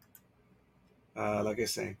you. Like I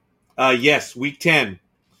say. Yes, Week 10.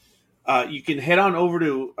 You can head on over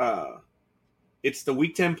to it's the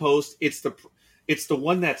Week 10 post. It's the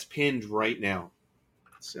one that's pinned right now.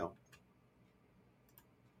 So,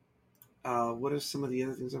 what are some of the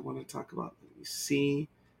other things I want to talk about? Let me see.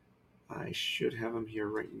 I should have them here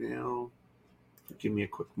right now. Give me a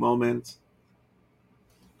quick moment.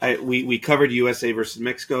 We covered USA versus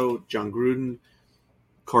Mexico, John Gruden,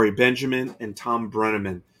 Corey Benjamin, and Tom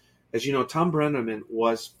Brenneman. As you know, Tom Brenneman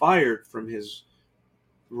was fired from his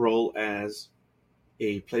role as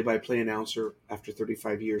a play-by-play announcer after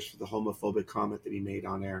 35 years for the homophobic comment that he made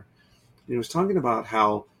on air. And he was talking about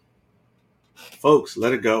how, folks,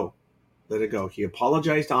 let it go. Let it go. He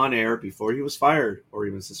apologized on air before he was fired or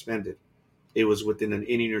even suspended. It was within an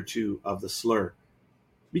inning or two of the slur.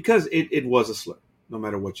 Because it was a slur, no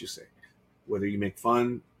matter what you say. Whether you make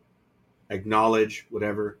fun, acknowledge,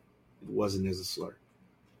 whatever, it wasn't as a slur.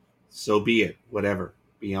 So be it, whatever.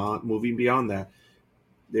 Moving beyond that,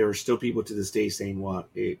 there are still people to this day saying, well,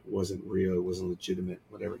 it wasn't real, it wasn't legitimate,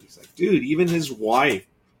 whatever. He's like, dude, even his wife,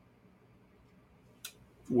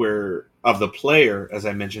 of the player, as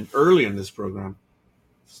I mentioned earlier in this program,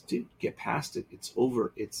 dude, get past it. It's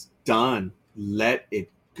over. It's done. Let it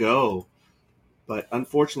go. But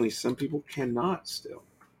unfortunately, some people cannot still.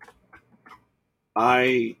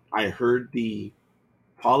 I heard the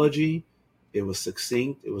apology. It was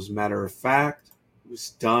succinct. It was matter of fact. It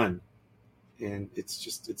was done. And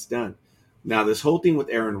it's done. Now, this whole thing with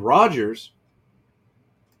Aaron Rodgers,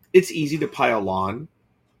 it's easy to pile on.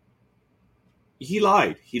 He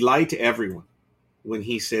lied. He lied to everyone when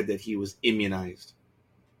he said that he was immunized.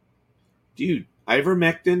 Dude,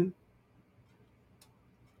 ivermectin,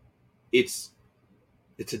 it's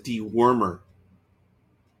a dewormer.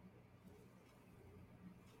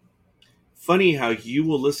 Funny how you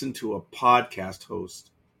will listen to a podcast host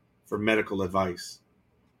for medical advice.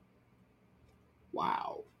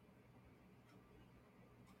 Wow.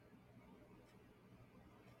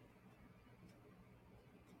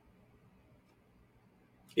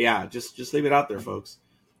 Yeah, just leave it out there, folks.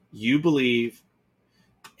 You believe,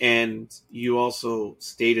 and you also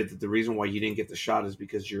stated that the reason why you didn't get the shot is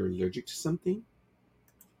because you're allergic to something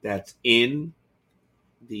that's in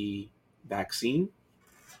the vaccine.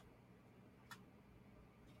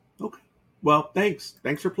 Okay. Well, thanks.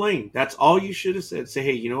 Thanks for playing. That's all you should have said. Say,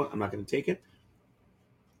 hey, you know what? I'm not going to take it.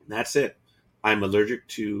 And that's it. I'm allergic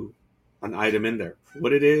to an item in there.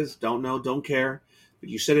 What it is, don't know, don't care. But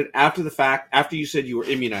you said it after the fact, after you said you were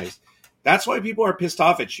immunized. That's why people are pissed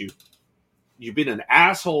off at you. You've been an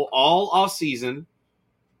asshole all off season,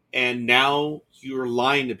 and now you're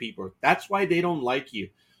lying to people. That's why they don't like you.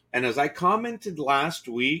 And as I commented last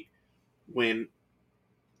week, when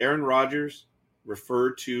Aaron Rodgers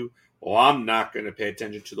referred to, oh, I'm not going to pay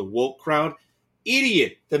attention to the woke crowd.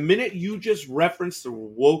 Idiot. The minute you just reference the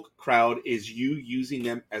woke crowd is you using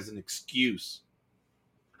them as an excuse.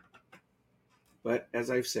 But as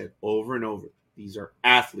I've said over and over, these are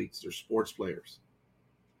athletes. They're sports players.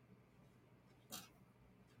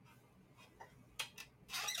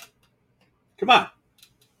 Come on.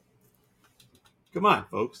 Come on,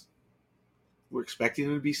 folks. We're expecting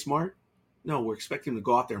them to be smart? No, we're expecting them to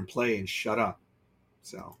go out there and play and shut up.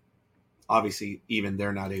 So, obviously, even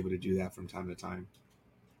they're not able to do that from time to time.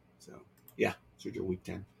 So, yeah, Sergio week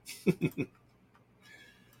 10.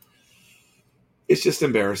 It's just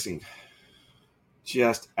embarrassing.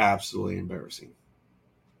 Just absolutely embarrassing.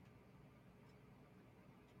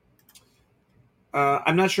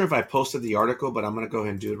 I'm not sure if I posted the article, but I'm going to go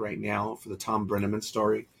ahead and do it right now for the Tom Brenneman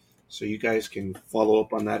story. So you guys can follow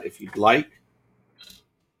up on that if you'd like.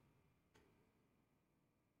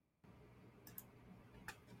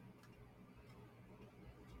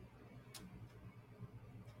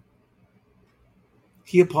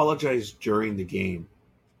 He apologized during the game.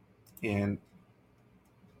 And,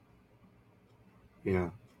 yeah.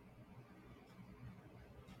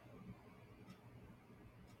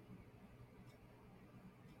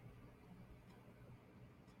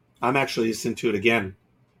 I'm actually listening to it again.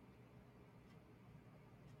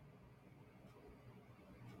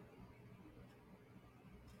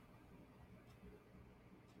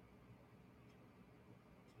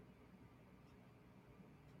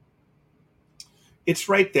 It's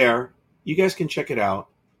right there. You guys can check it out.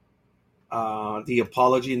 The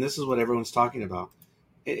apology, and this is what everyone's talking about.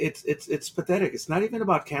 It's pathetic. It's not even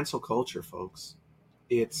about cancel culture, folks.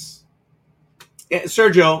 It's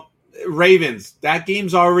Sergio, Ravens. That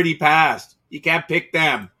game's already passed. You can't pick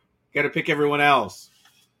them. You got to pick everyone else.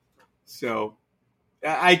 So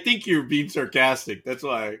I think you're being sarcastic. That's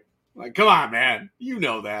why. Like, come on, man. You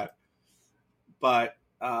know that. But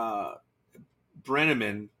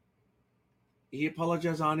Brenneman, he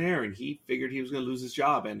apologized on air, and he figured he was going to lose his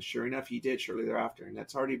job, and sure enough, he did shortly thereafter. And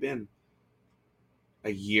that's already been a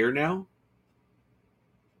year now.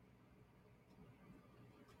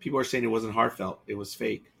 People are saying it wasn't heartfelt. It was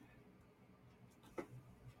fake.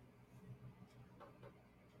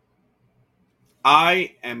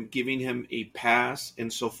 I am giving him a pass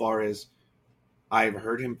insofar as I've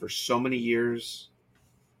heard him for so many years,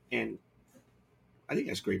 and I think he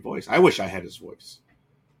has a great voice. I wish I had his voice.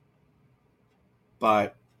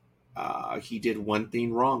 But he did one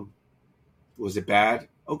thing wrong. Was it bad?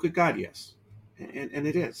 Oh, good God, yes. And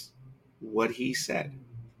it is what he said.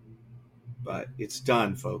 But it's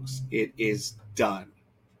done, folks. It is done.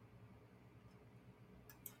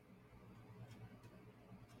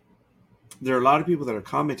 There are a lot of people that are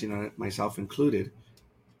commenting on it, myself included,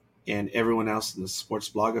 and everyone else in the sports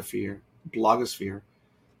blogosphere.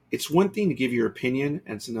 It's one thing to give your opinion,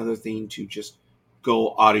 and it's another thing to just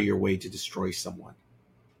go out of your way to destroy someone.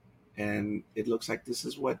 And it looks like this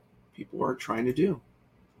is what people are trying to do.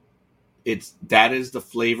 That is the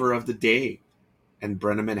flavor of the day. And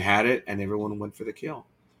Brenneman had it, and everyone went for the kill.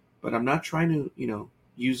 But I'm not trying to,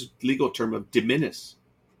 use legal term of diminish.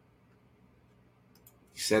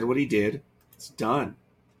 He said what he did. It's done.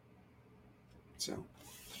 So,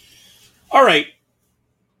 all right.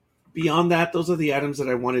 Beyond that, those are the items that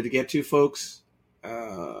I wanted to get to, folks.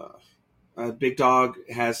 Big Dog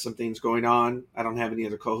has some things going on. I don't have any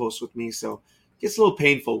other co-hosts with me, so it gets a little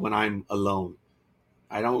painful when I'm alone.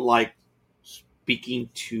 I don't like speaking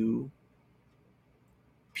to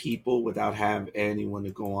people without have anyone to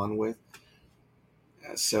go on with.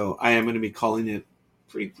 So I am going to be calling it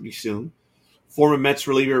pretty soon. Former Mets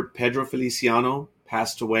reliever Pedro Feliciano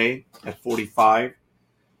passed away at 45.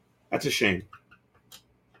 That's a shame.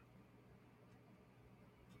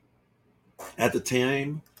 At the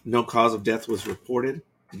time, no cause of death was reported.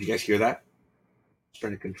 Did you guys hear that? I'm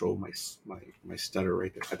trying to control my stutter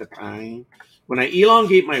right there. At the time, when I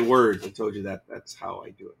elongate my words, I told you that's how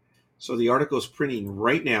I do it. So the article is printing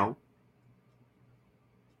right now,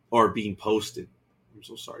 or being posted. I'm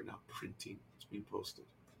so sorry, not printing. It's being posted.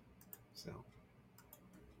 So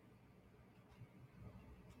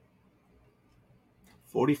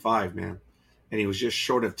 45, man. And he was just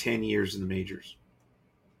short of 10 years in the majors.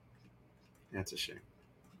 That's a shame.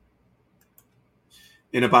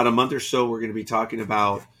 In about a month or so, we're going to be talking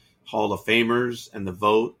about Hall of Famers and the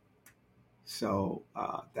vote. So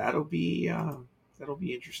that'll be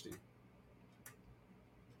interesting.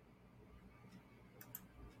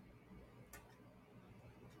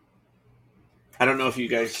 I don't know if you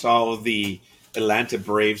guys saw the Atlanta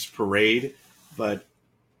Braves parade, but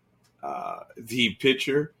the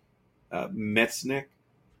pitcher, Metznick,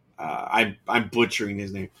 I'm butchering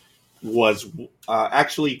his name, was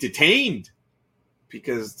actually detained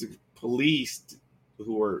because the police,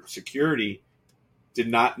 who were security, did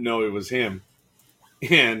not know it was him.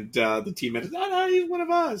 And the team said, no, he's one of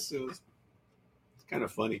us. It was kind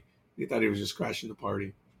of funny. They thought he was just crashing the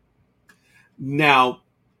party. Now,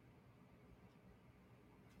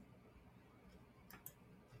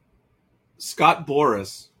 Scott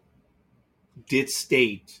Boras did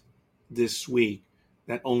state this week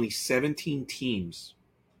that only 17 teams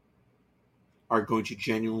are going to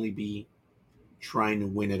genuinely be trying to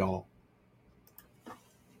win it all.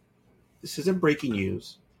 This isn't breaking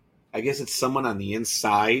news. I guess it's someone on the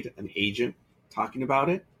inside, an agent, talking about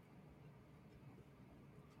it.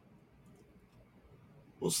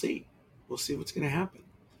 We'll see. We'll see what's going to happen.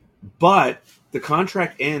 But the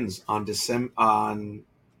contract ends on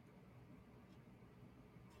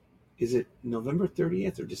is it November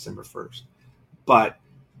 30th or December 1st? But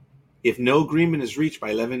if no agreement is reached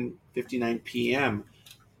by 11:59 p.m.,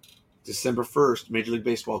 December 1st, Major League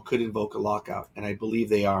Baseball could invoke a lockout, and I believe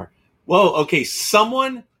they are. Whoa,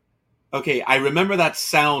 okay, I remember that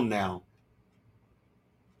sound now.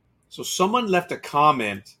 So someone left a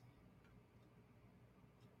comment.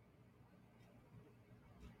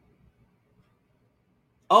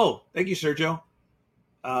 Oh, thank you, Sergio.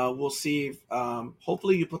 We'll see if,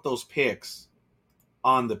 hopefully you put those pics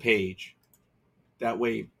on the page. That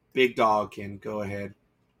way Big Dog can go ahead.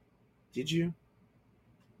 Did you?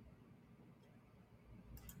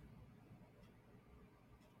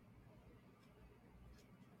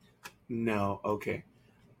 No, okay.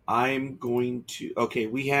 I'm going to... Okay,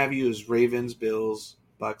 we have you as Ravens, Bills,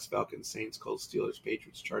 Bucks, Falcons, Saints, Colts, Steelers,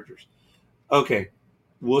 Patriots, Chargers. Okay,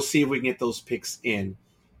 we'll see if we can get those picks in.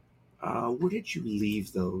 Where did you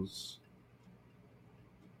leave those?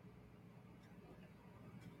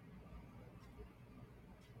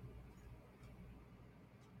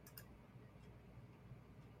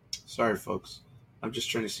 Sorry, folks. I'm just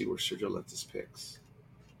trying to see where Sergio left his picks.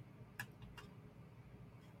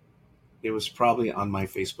 It was probably on my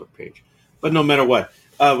Facebook page. But no matter what,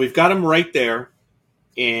 we've got them right there.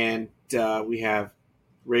 And we have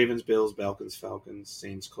Ravens, Bills, Falcons,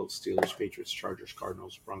 Saints, Colts, Steelers, Patriots, Chargers,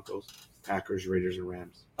 Cardinals, Broncos, Packers, Raiders, and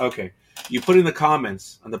Rams. Okay. You put in the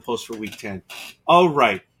comments on the post for Week 10. All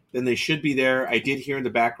right. Then they should be there. I did hear in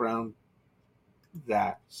the background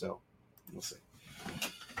that. So we'll see.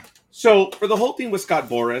 So for the whole thing with Scott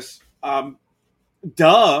Boras,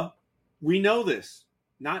 we know this.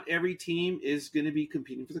 Not every team is going to be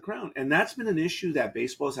competing for the crown. And that's been an issue that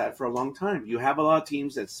baseball has had for a long time. You have a lot of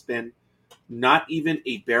teams that spend not even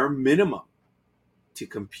a bare minimum to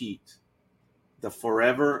compete. The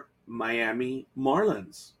forever Miami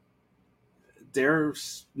Marlins. They're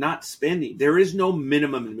not spending. There is no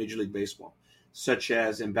minimum in Major League Baseball, such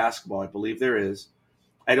as in basketball. I believe there is.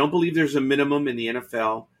 I don't believe there's a minimum in the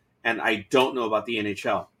NFL, and I don't know about the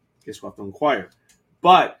NHL. Guess we'll have to inquire.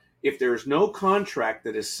 But if there's no contract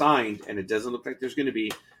that is signed, and it doesn't look like there's going to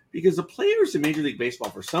be, because the players in Major League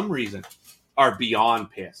Baseball, for some reason, are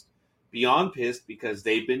beyond pissed. Beyond pissed because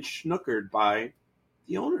they've been schnookered by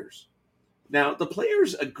the owners. Now, the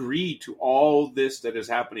players agree to all this that is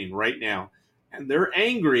happening right now, and they're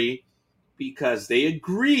angry because they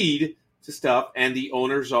agreed to stuff, and the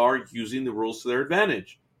owners are using the rules to their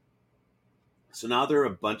advantage. So now they're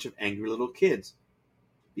a bunch of angry little kids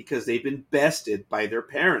because they've been bested by their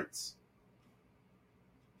parents.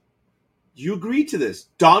 You agreed to this.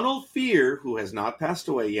 Donald Fear, who has not passed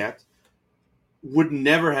away yet, would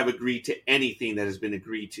never have agreed to anything that has been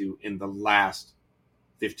agreed to in the last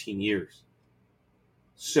 15 years.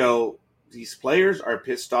 So these players are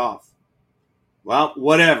pissed off. Well,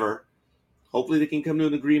 whatever. Hopefully they can come to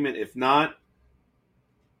an agreement. If not,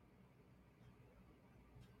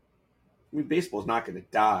 I mean, baseball's not going to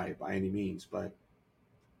die by any means, but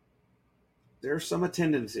there are some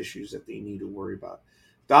attendance issues that they need to worry about.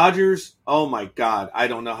 Dodgers, oh my God, I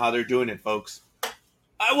don't know how they're doing it, folks.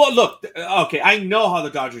 I know how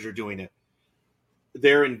the Dodgers are doing it.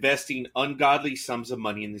 They're investing ungodly sums of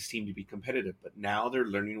money in this team to be competitive, but now they're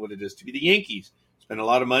learning what it is to be the Yankees. Spend a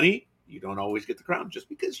lot of money, you don't always get the crown. Just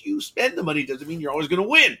because you spend the money doesn't mean you're always going to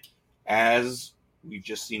win, as we've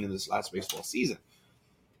just seen in this last baseball season.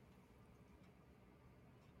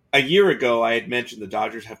 A year ago, I had mentioned the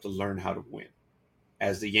Dodgers have to learn how to win,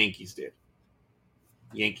 as the Yankees did.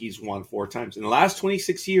 The Yankees won 4 times. In the last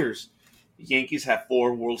 26 years, the Yankees have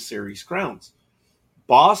 4 World Series crowns.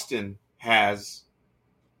 Boston has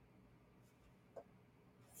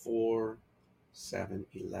 4, 7,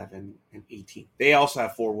 11, and 18. They also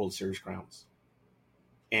have 4 World Series crowns.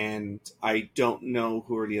 And I don't know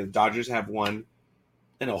who are the other. Dodgers have 1.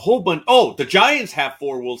 And a whole bunch. Oh, the Giants have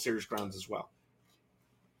 4 World Series crowns as well.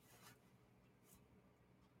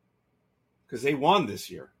 Because they won this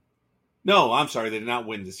year. No, I'm sorry, they did not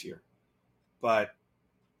win this year. But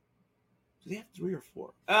do they have 3 or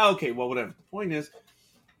 4? Okay, well, whatever. The point is,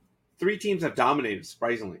 3 teams have dominated,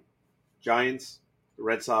 surprisingly. Giants, the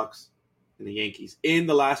Red Sox, and the Yankees in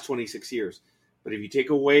the last 26 years. But if you take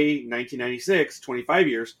away 1996, 25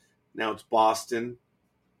 years, now it's Boston,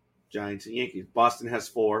 Giants, and Yankees. Boston has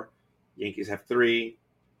 4. Yankees have 3.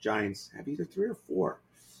 Giants have either 3 or 4.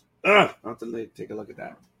 I'll have to take a look at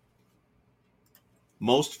that.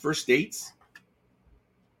 Most first dates?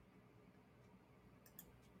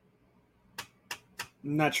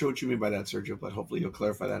 I'm not sure what you mean by that, Sergio, but hopefully you'll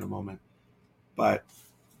clarify that in a moment. But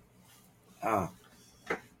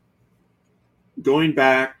going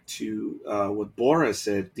back to what Bora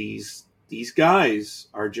said, these guys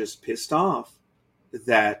are just pissed off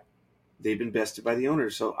that they've been bested by the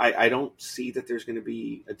owners. So I don't see that there's going to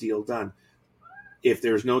be a deal done. If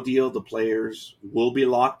there's no deal, the players will be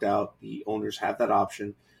locked out. The owners have that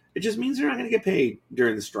option. It just means they're not going to get paid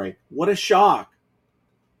during the strike. What a shock.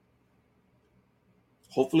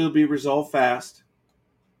 Hopefully it'll be resolved fast.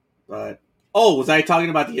 But, was I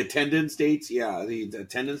talking about the attendance dates? Yeah, the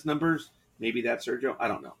attendance numbers. Maybe that's Sergio. I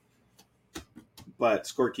don't know. But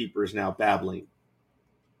Scorekeeper is now babbling.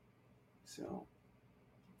 So,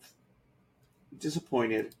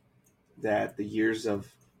 disappointed that the years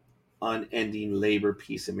of unending labor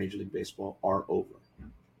peace in Major League Baseball are over.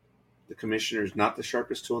 The commissioner is not the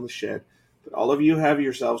sharpest tool in the shed, but all of you have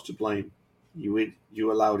yourselves to blame.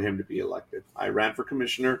 You allowed him to be elected. I ran for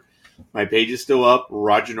commissioner. My page is still up.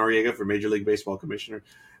 Roger Noriega for Major League Baseball commissioner,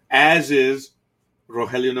 as is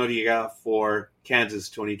Rogelio Noriega for Kansas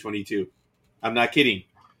 2022. I'm not kidding.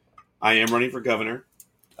 I am running for governor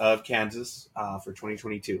of Kansas for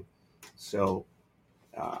 2022. So,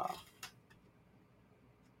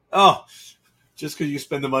 just because you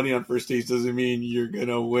spend the money on first dates doesn't mean you're going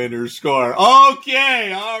to win or score.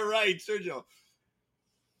 Okay, all right, Sergio.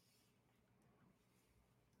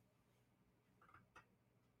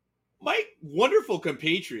 My wonderful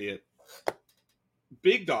compatriot,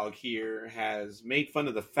 Big Dog here, has made fun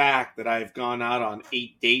of the fact that I've gone out on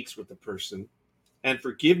 8 dates with the person. And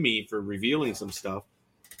forgive me for revealing some stuff,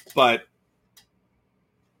 but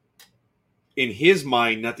in his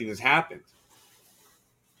mind, nothing has happened.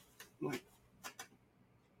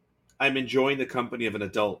 I'm enjoying the company of an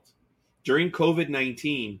adult. During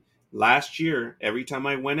COVID-19, last year, every time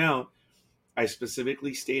I went out, I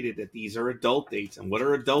specifically stated that these are adult dates. And what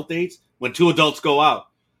are adult dates? When 2 adults go out.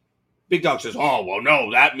 Big Dog says, oh, well,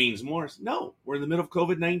 no, that means more. No, we're in the middle of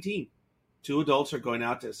COVID-19. 2 adults are going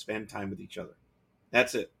out to spend time with each other.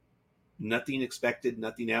 That's it. Nothing expected,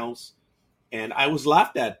 nothing else. And I was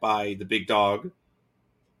laughed at by the Big Dog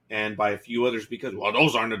and by a few others because, well,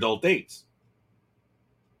 those aren't adult dates.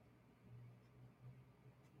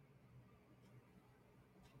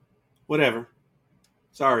 Whatever.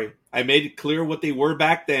 Sorry. I made it clear what they were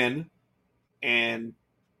back then, and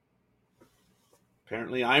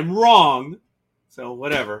apparently I'm wrong, so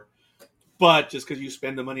whatever. But just because you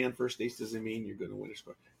spend the money on first dates doesn't mean you're going to win a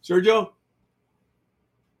score. Sergio?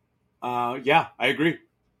 Yeah, I agree.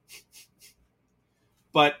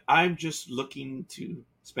 But I'm just looking to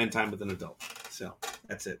spend time with an adult. So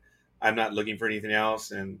that's it. I'm not looking for anything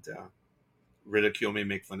else, and ridicule me,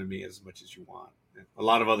 make fun of me as much as you want. And a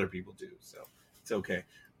lot of other people do, so it's okay.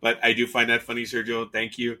 But I do find that funny, Sergio.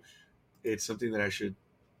 Thank you. It's something that I should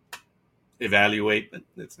evaluate, but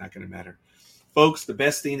it's not going to matter. Folks, the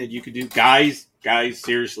best thing that you can do, guys,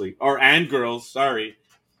 seriously, and girls, sorry.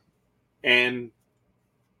 And,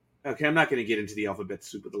 okay, I'm not going to get into the alphabet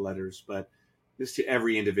soup of the letters, but this to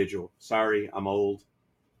every individual. Sorry, I'm old.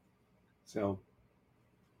 So,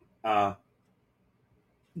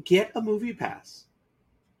 get a movie pass.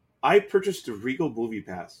 I purchased a Regal movie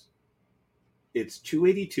pass. It's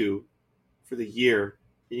 $282 for the year,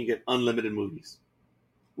 and you get unlimited movies.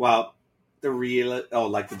 Well,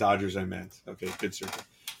 like the Dodgers I meant. Okay, good circle.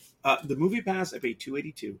 The movie pass, I paid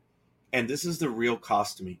 $282, and this is the real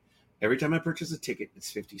cost to me. Every time I purchase a ticket, it's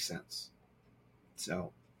 50 cents.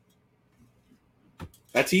 So,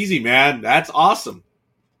 that's easy, man. That's awesome.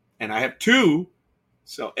 And I have 2,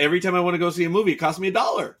 so every time I want to go see a movie, it costs me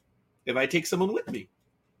 $1 if I take someone with me.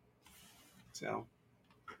 So,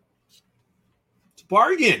 it's a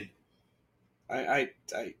bargain.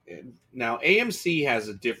 Now AMC has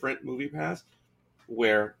a different movie pass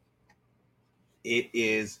where it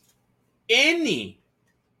is any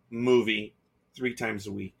movie 3 times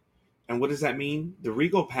a week. And what does that mean? The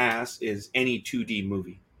Regal Pass is any 2D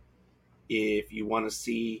movie. If you want to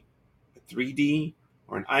see a 3D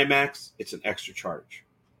or an IMAX, it's an extra charge.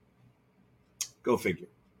 Go figure.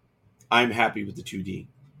 I'm happy with the 2D.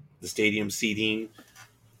 The stadium seating,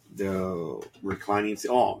 the reclining.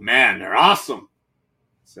 Oh, man, they're awesome.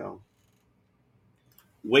 So,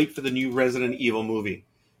 wait for the new Resident Evil movie.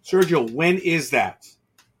 Sergio, when is that?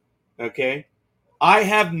 Okay? I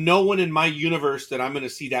have no one in my universe that I'm going to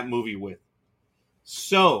see that movie with.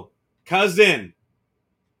 So, cousin,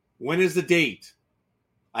 when is the date?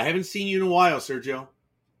 I haven't seen you in a while, Sergio.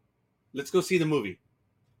 Let's go see the movie.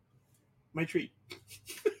 My treat.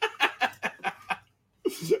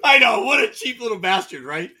 I know, what a cheap little bastard,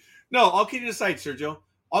 right? No, all kidding aside, Sergio,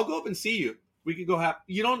 I'll go up and see you. We could go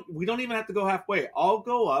we don't even have to go halfway. I'll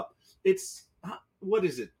go up. It's what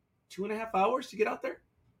is it? 2.5 hours to get out there?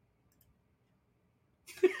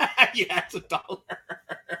 Yeah, it's $1.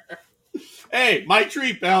 Hey, my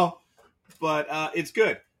treat, pal. But it's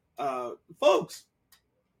good. Folks,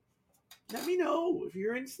 let me know if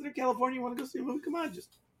you're in Southern California, you want to go see a movie. Come on,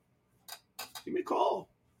 just give me a call.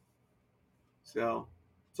 So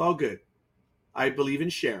it's all good. I believe in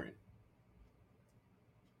sharing.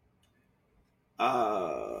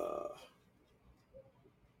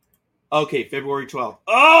 Okay, February 12th.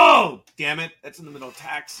 Oh, damn it. That's in the middle of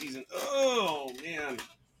tax season. Oh, man.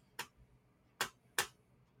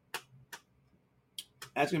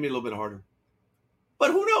 That's going to be a little bit harder.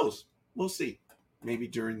 But who knows? We'll see. Maybe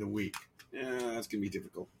during the week. That's going to be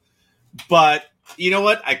difficult. But you know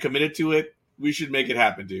what? I committed to it. We should make it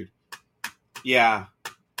happen, dude. Yeah.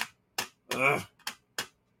 Ugh.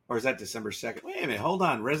 Or is that December 2nd? Wait a minute. Hold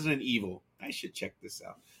on. Resident Evil. I should check this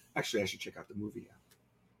out. Actually, I should check out the movie out.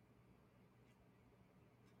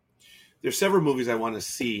 There's several movies I want to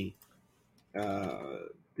see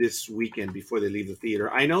this weekend before they leave the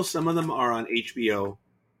theater. I know some of them are on HBO,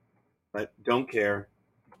 but don't care.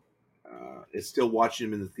 It's still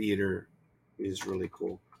watching them in the theater is really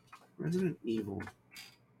cool. Resident Evil.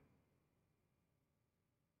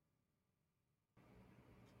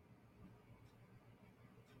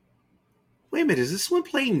 Wait a minute, is this one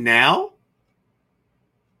playing now?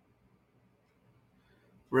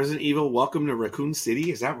 Resident Evil Welcome to Raccoon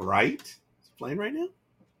City, is that right? It's playing right now?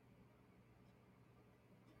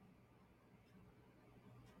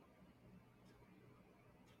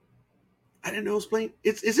 I didn't know it was playing.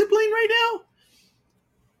 Is it playing right now?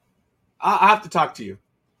 I'll have to talk to you.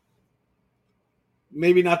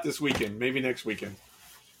 Maybe not this weekend. Maybe next weekend.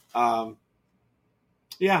 Yeah,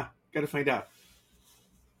 got to find out.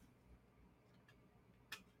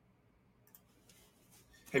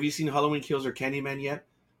 Have you seen Halloween Kills or Candyman yet?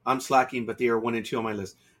 I'm slacking, but they are 1 and 2 on my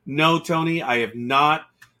list. No, Tony, I have not.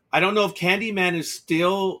 I don't know if Candyman is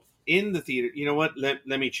still in the theater. You know what? Let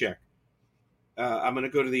me check. I'm going to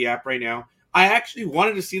go to the app right now. I actually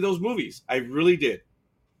wanted to see those movies. I really did.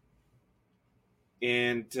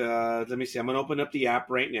 And let me see. I'm going to open up the app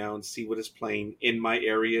right now and see what is playing in my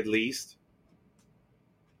area at least.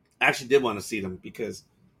 I actually did want to see them because...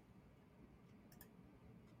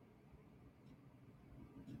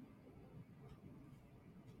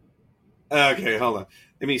 Okay, hold on.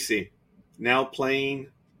 Let me see. Now playing...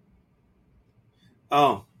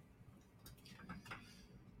 Oh.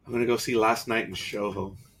 I'm going to go see Last Night in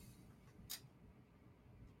Soho.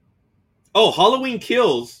 Oh, Halloween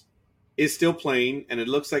Kills is still playing, and it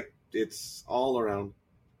looks like it's all around.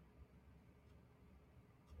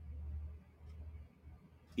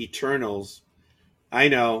 Eternals. I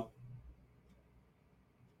know.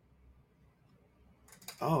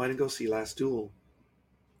 Oh, I didn't go see Last Duel.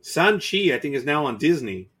 Shang-Chi, I think, is now on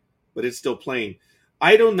Disney, but it's still playing.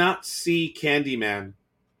 I do not see Candyman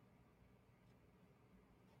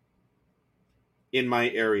in my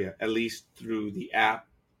area, at least through the app.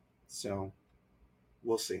 So,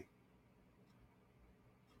 we'll see.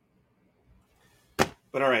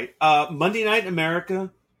 But all right. Monday Night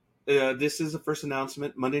America. This is the first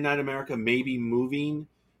announcement. Monday Night America may be moving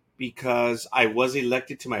because I was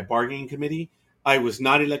elected to my bargaining committee. I was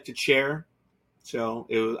not elected chair, so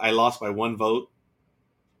I lost by 1 vote.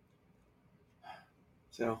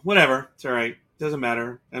 So whatever, it's all right. Doesn't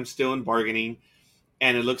matter. I'm still in bargaining,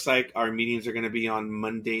 and it looks like our meetings are going to be on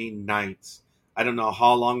Monday nights. I don't know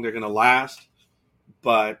how long they're going to last,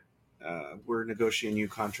 but we're negotiating a new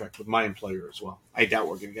contract with my employer as well. I doubt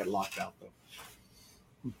we're going to get locked out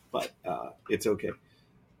though, but it's okay.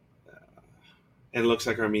 And it looks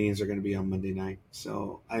like our meetings are going to be on Monday night.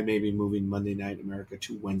 So I may be moving Monday Night America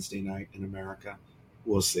to Wednesday night in America.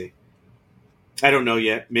 We'll see. I don't know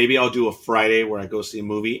yet. Maybe I'll do a Friday where I go see a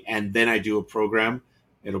movie and then I do a program.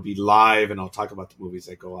 It'll be live and I'll talk about the movies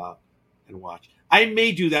I go out and watch. I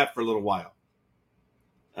may do that for a little while.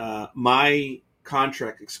 My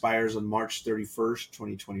contract expires on March 31st,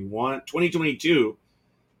 2022.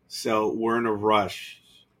 So we're in a rush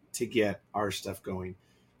to get our stuff going.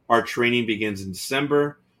 Our training begins in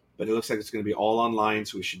December, but it looks like it's going to be all online,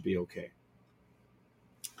 so we should be okay.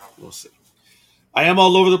 We'll see. I am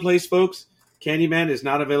all over the place, folks. Candyman is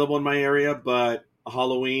not available in my area, but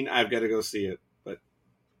Halloween, I've got to go see it. But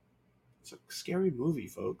it's a scary movie,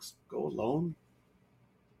 folks. Go alone.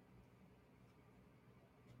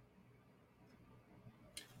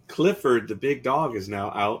 Clifford, the big dog, is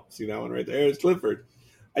now out. See that one right there? It's Clifford.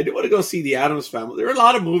 I do want to go see the Addams Family. There are a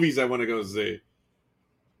lot of movies I want to go see.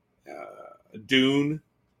 Dune,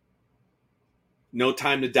 No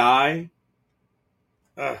Time to Die.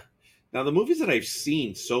 Now, the movies that I've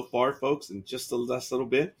seen so far, folks, in just the last little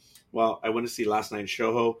bit, well, I went to see last night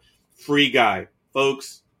Shoujo, Free Guy.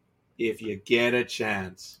 Folks, if you get a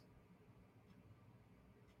chance.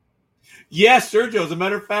 Yes, Sergio, as a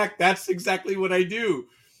matter of fact, that's exactly what I do.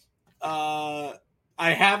 I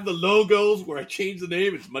have the logos where I change the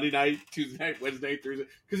name. It's Monday night, Tuesday night, Wednesday, Thursday.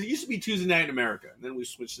 Because it used to be Tuesday night in America. And then we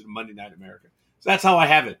switched to Monday night in America. So that's how I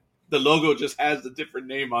have it. The logo just has the different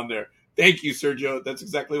name on there. Thank you, Sergio. That's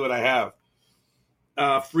exactly what I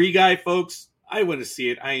have. Free Guy, folks. I went to see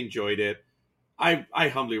it. I enjoyed it. I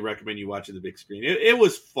humbly recommend you watch it the big screen. It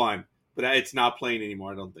was fun, but it's not playing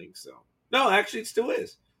anymore. I don't think so. No, actually, it still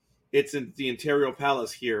is. It's in the Ontario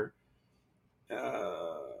Palace here.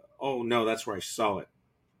 Oh, no, that's where I saw it.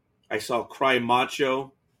 I saw Cry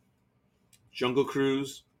Macho, Jungle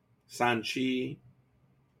Cruise, Sanchi,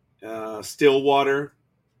 Stillwater.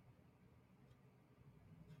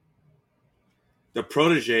 The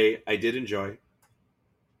Protege, I did enjoy.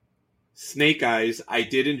 Snake Eyes, I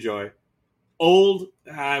did enjoy. Old,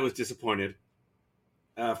 I was disappointed.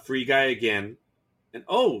 Free Guy again. And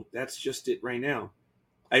that's just it right now.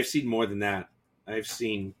 I've seen more than that. I've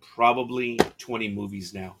seen probably 20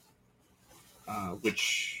 movies now,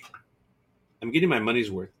 which I'm getting my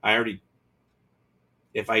money's worth.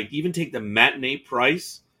 If I even take the matinee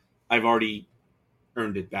price, I've already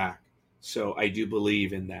earned it back. So I do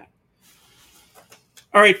believe in that.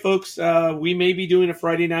 All right, folks, we may be doing a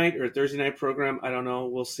Friday night or a Thursday night program. I don't know.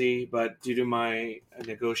 We'll see. But due to my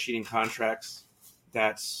negotiating contracts,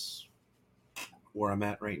 that's where I'm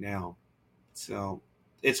at right now. So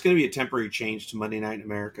it's going to be a temporary change to Monday Night in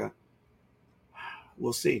America.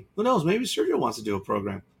 We'll see. Who knows? Maybe Sergio wants to do a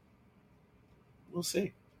program. We'll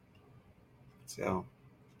see. So,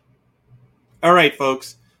 all right,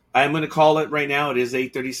 folks. I'm going to call it right now. It is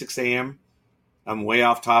 8:36 a.m. I'm way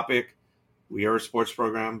off topic. We are a sports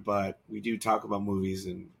program, but we do talk about movies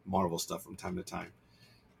and Marvel stuff from time to time.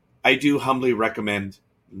 I do humbly recommend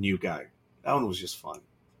New Guy. That one was just fun.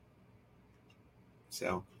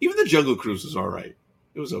 So, even the Jungle Cruise was all right.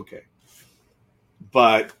 It was okay.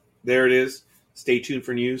 But there it is. Stay tuned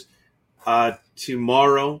for news.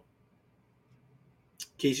 Tomorrow,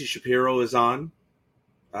 Casey Shapiro is on.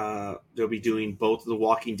 They'll be doing both of the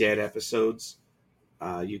Walking Dead episodes.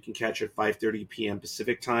 You can catch her at 5:30 p.m.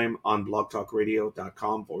 Pacific time on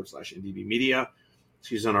blogtalkradio.com/NDB Media.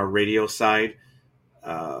 She's on our radio side.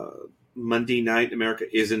 Monday Night in America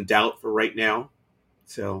is in doubt for right now.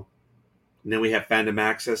 So, and then we have Fandom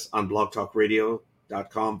Access on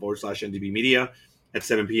blogtalkradio.com/NDB Media at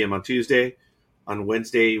 7 p.m. on Tuesday. On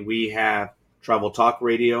Wednesday, we have Travel Talk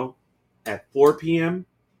Radio at 4 p.m.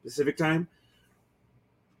 Pacific time.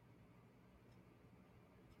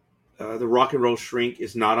 The Rock and Roll Shrink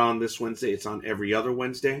is not on this Wednesday. It's on every other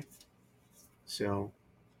Wednesday. So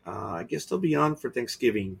I guess they'll be on for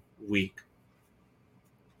Thanksgiving week.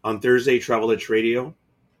 On Thursday, Travel Edge Radio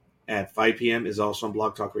at 5 p.m. is also on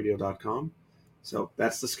blogtalkradio.com. So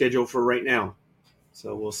that's the schedule for right now.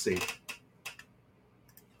 So we'll see.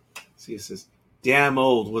 See, it says, damn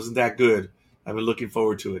old. Wasn't that good? I've been looking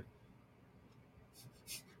forward to it.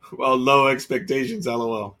 Well, low expectations,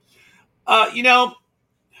 LOL.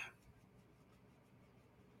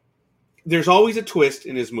 There's always a twist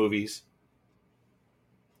in his movies.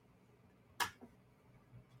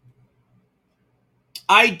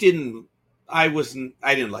 I didn't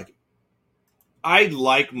like it. I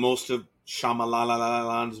like most of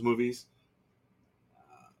Shyamalan's movies.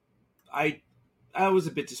 I was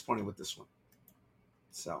a bit disappointed with this one.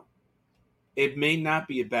 So, it may not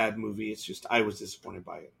be a bad movie. It's just I was disappointed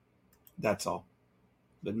by it. That's all.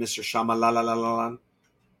 But Mr. Shyamalan,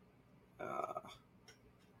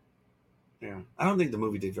 yeah, I don't think the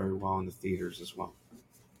movie did very well in the theaters as well.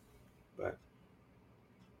 But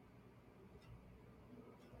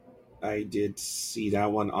I did see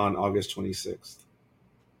that one on August 26th.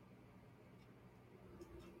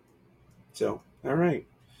 So, all right.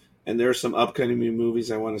 And there are some upcoming movies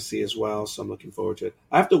I want to see as well, so I'm looking forward to it.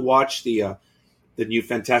 I have to watch the new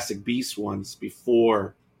Fantastic Beasts ones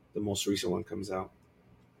before the most recent one comes out.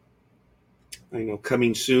 I know,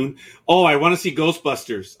 coming soon. Oh, I want to see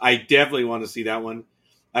Ghostbusters. I definitely want to see that one.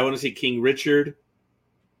 I want to see King Richard.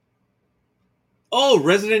 Oh,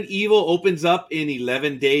 Resident Evil opens up in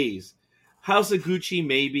 11 days. House of Gucci,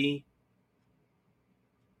 maybe.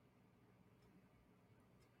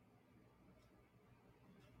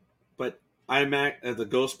 But the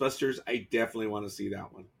Ghostbusters, I definitely want to see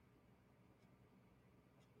that one.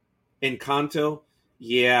 Encanto,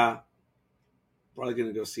 Yeah, probably going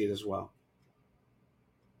to go see it as well.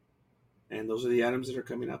 And those are the items that are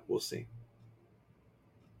coming up. We'll see.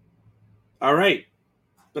 All right.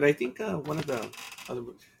 But I think one of the other...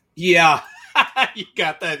 Yeah. You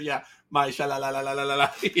got that. Yeah. My sha-la-la-la-la-la-la.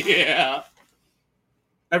 Yeah.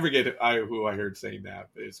 I forget who I heard saying that,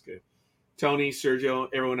 but it's good. Tony, Sergio,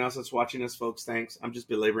 everyone else that's watching us, folks, thanks. I'm just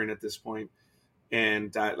belaboring at this point.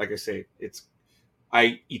 And like I say,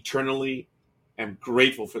 I eternally am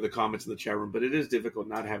grateful for the comments in the chat room, but it is difficult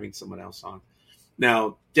not having someone else on.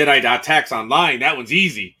 Now, Jedi.tax online, that one's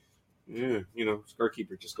easy. Yeah,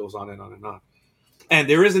 Scarkeeper just goes on and on and on. And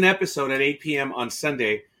there is an episode at 8 p.m. on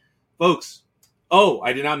Sunday. Folks,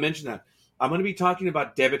 I did not mention that. I'm going to be talking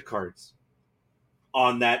about debit cards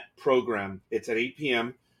on that program. It's at 8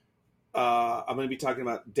 p.m. I'm going to be talking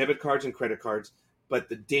about debit cards and credit cards, but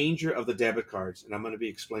the danger of the debit cards, and I'm going to be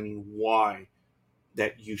explaining why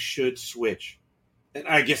that you should switch. And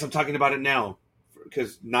I guess I'm talking about it now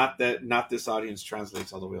because not this audience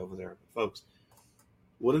translates all the way over there. But folks,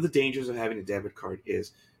 one of the dangers of having a debit card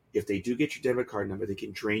is if they do get your debit card number, they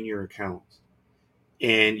can drain your account.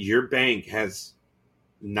 And your bank has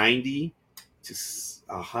 90 to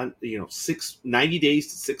 90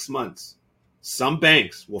 days to 6 months. Some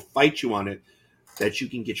banks will fight you on it that you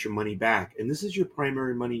can get your money back. And this is your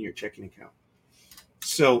primary money in your checking account.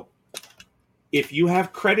 So if you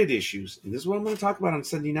have credit issues, and this is what I'm going to talk about on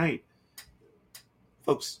Sunday night,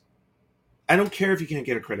 folks, I don't care if you can't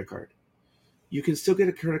get a credit card. You can still get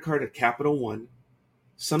a credit card at Capital One,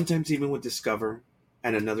 sometimes even with Discover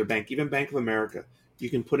and another bank, even Bank of America. You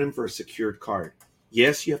can put in for a secured card.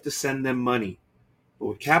 Yes, you have to send them money. But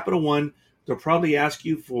with Capital One, they'll probably ask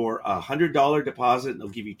you for a $100 deposit and they'll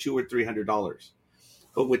give you $200 or $300.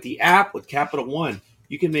 But with the app, with Capital One,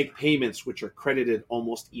 you can make payments which are credited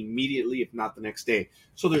almost immediately, if not the next day.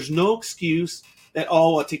 So there's no excuse that,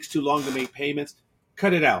 it takes too long to make payments.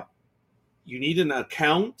 Cut it out. You need an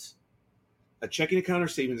account, a checking account or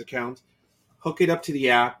savings account, hook it up to the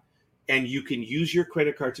app, and you can use your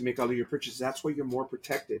credit card to make all of your purchases. That's why you're more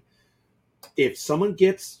protected. If someone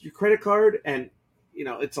gets your credit card and,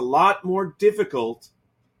 it's a lot more difficult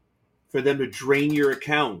for them to drain your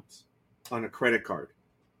account on a credit card.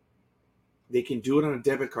 They can do it on a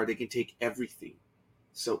debit card. They can take everything.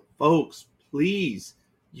 So, folks, please,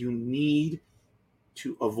 you need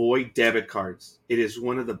to avoid debit cards. It is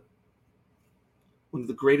one of the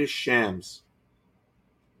greatest shams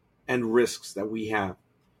and risks that we have.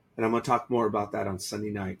 And I'm going to talk more about that on Sunday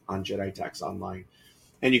night on Jedi Tax Online.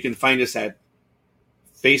 And you can find us at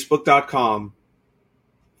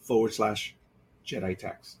facebook.com/Jedi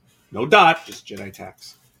Tax. No dot, just Jedi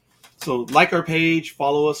Tax. So like our page,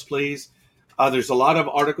 follow us, please. There's a lot of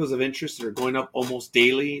articles of interest that are going up almost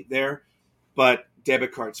daily there. But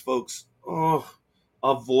debit cards, folks,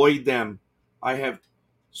 avoid them. I have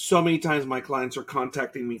so many times my clients are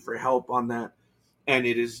contacting me for help on that. And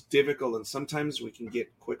it is difficult. And sometimes we can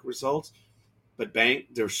get quick results. But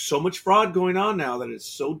there's so much fraud going on now that it's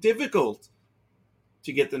so difficult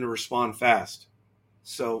to get them to respond fast.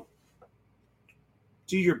 So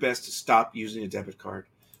do your best to stop using a debit card.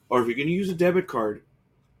 Or if you're going to use a debit card,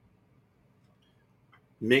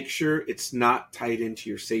 make sure it's not tied into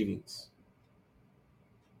your savings.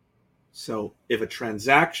 So if a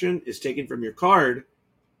transaction is taken from your card,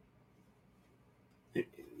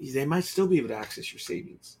 they might still be able to access your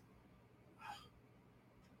savings.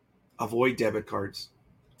 Avoid debit cards.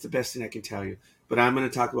 It's the best thing I can tell you. But I'm going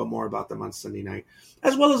to talk more about them on Sunday night,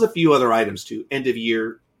 as well as a few other items too. End of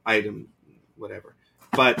year item, whatever.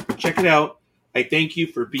 But check it out. I thank you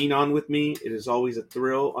for being on with me. It is always a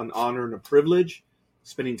thrill, an honor, and a privilege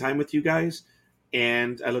spending time with you guys.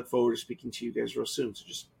 And I look forward to speaking to you guys real soon. So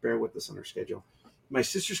just bear with us on our schedule. My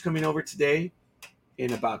sister's coming over today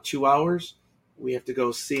in about 2 hours. We have to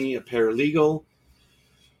go see a paralegal.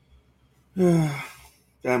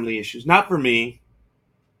 Family issues. Not for me.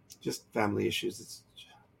 Just family issues.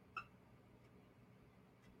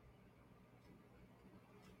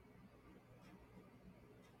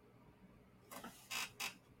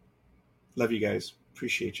 Love you guys.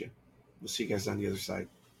 Appreciate you. We'll see you guys on the other side.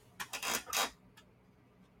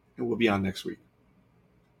 And we'll be on next week.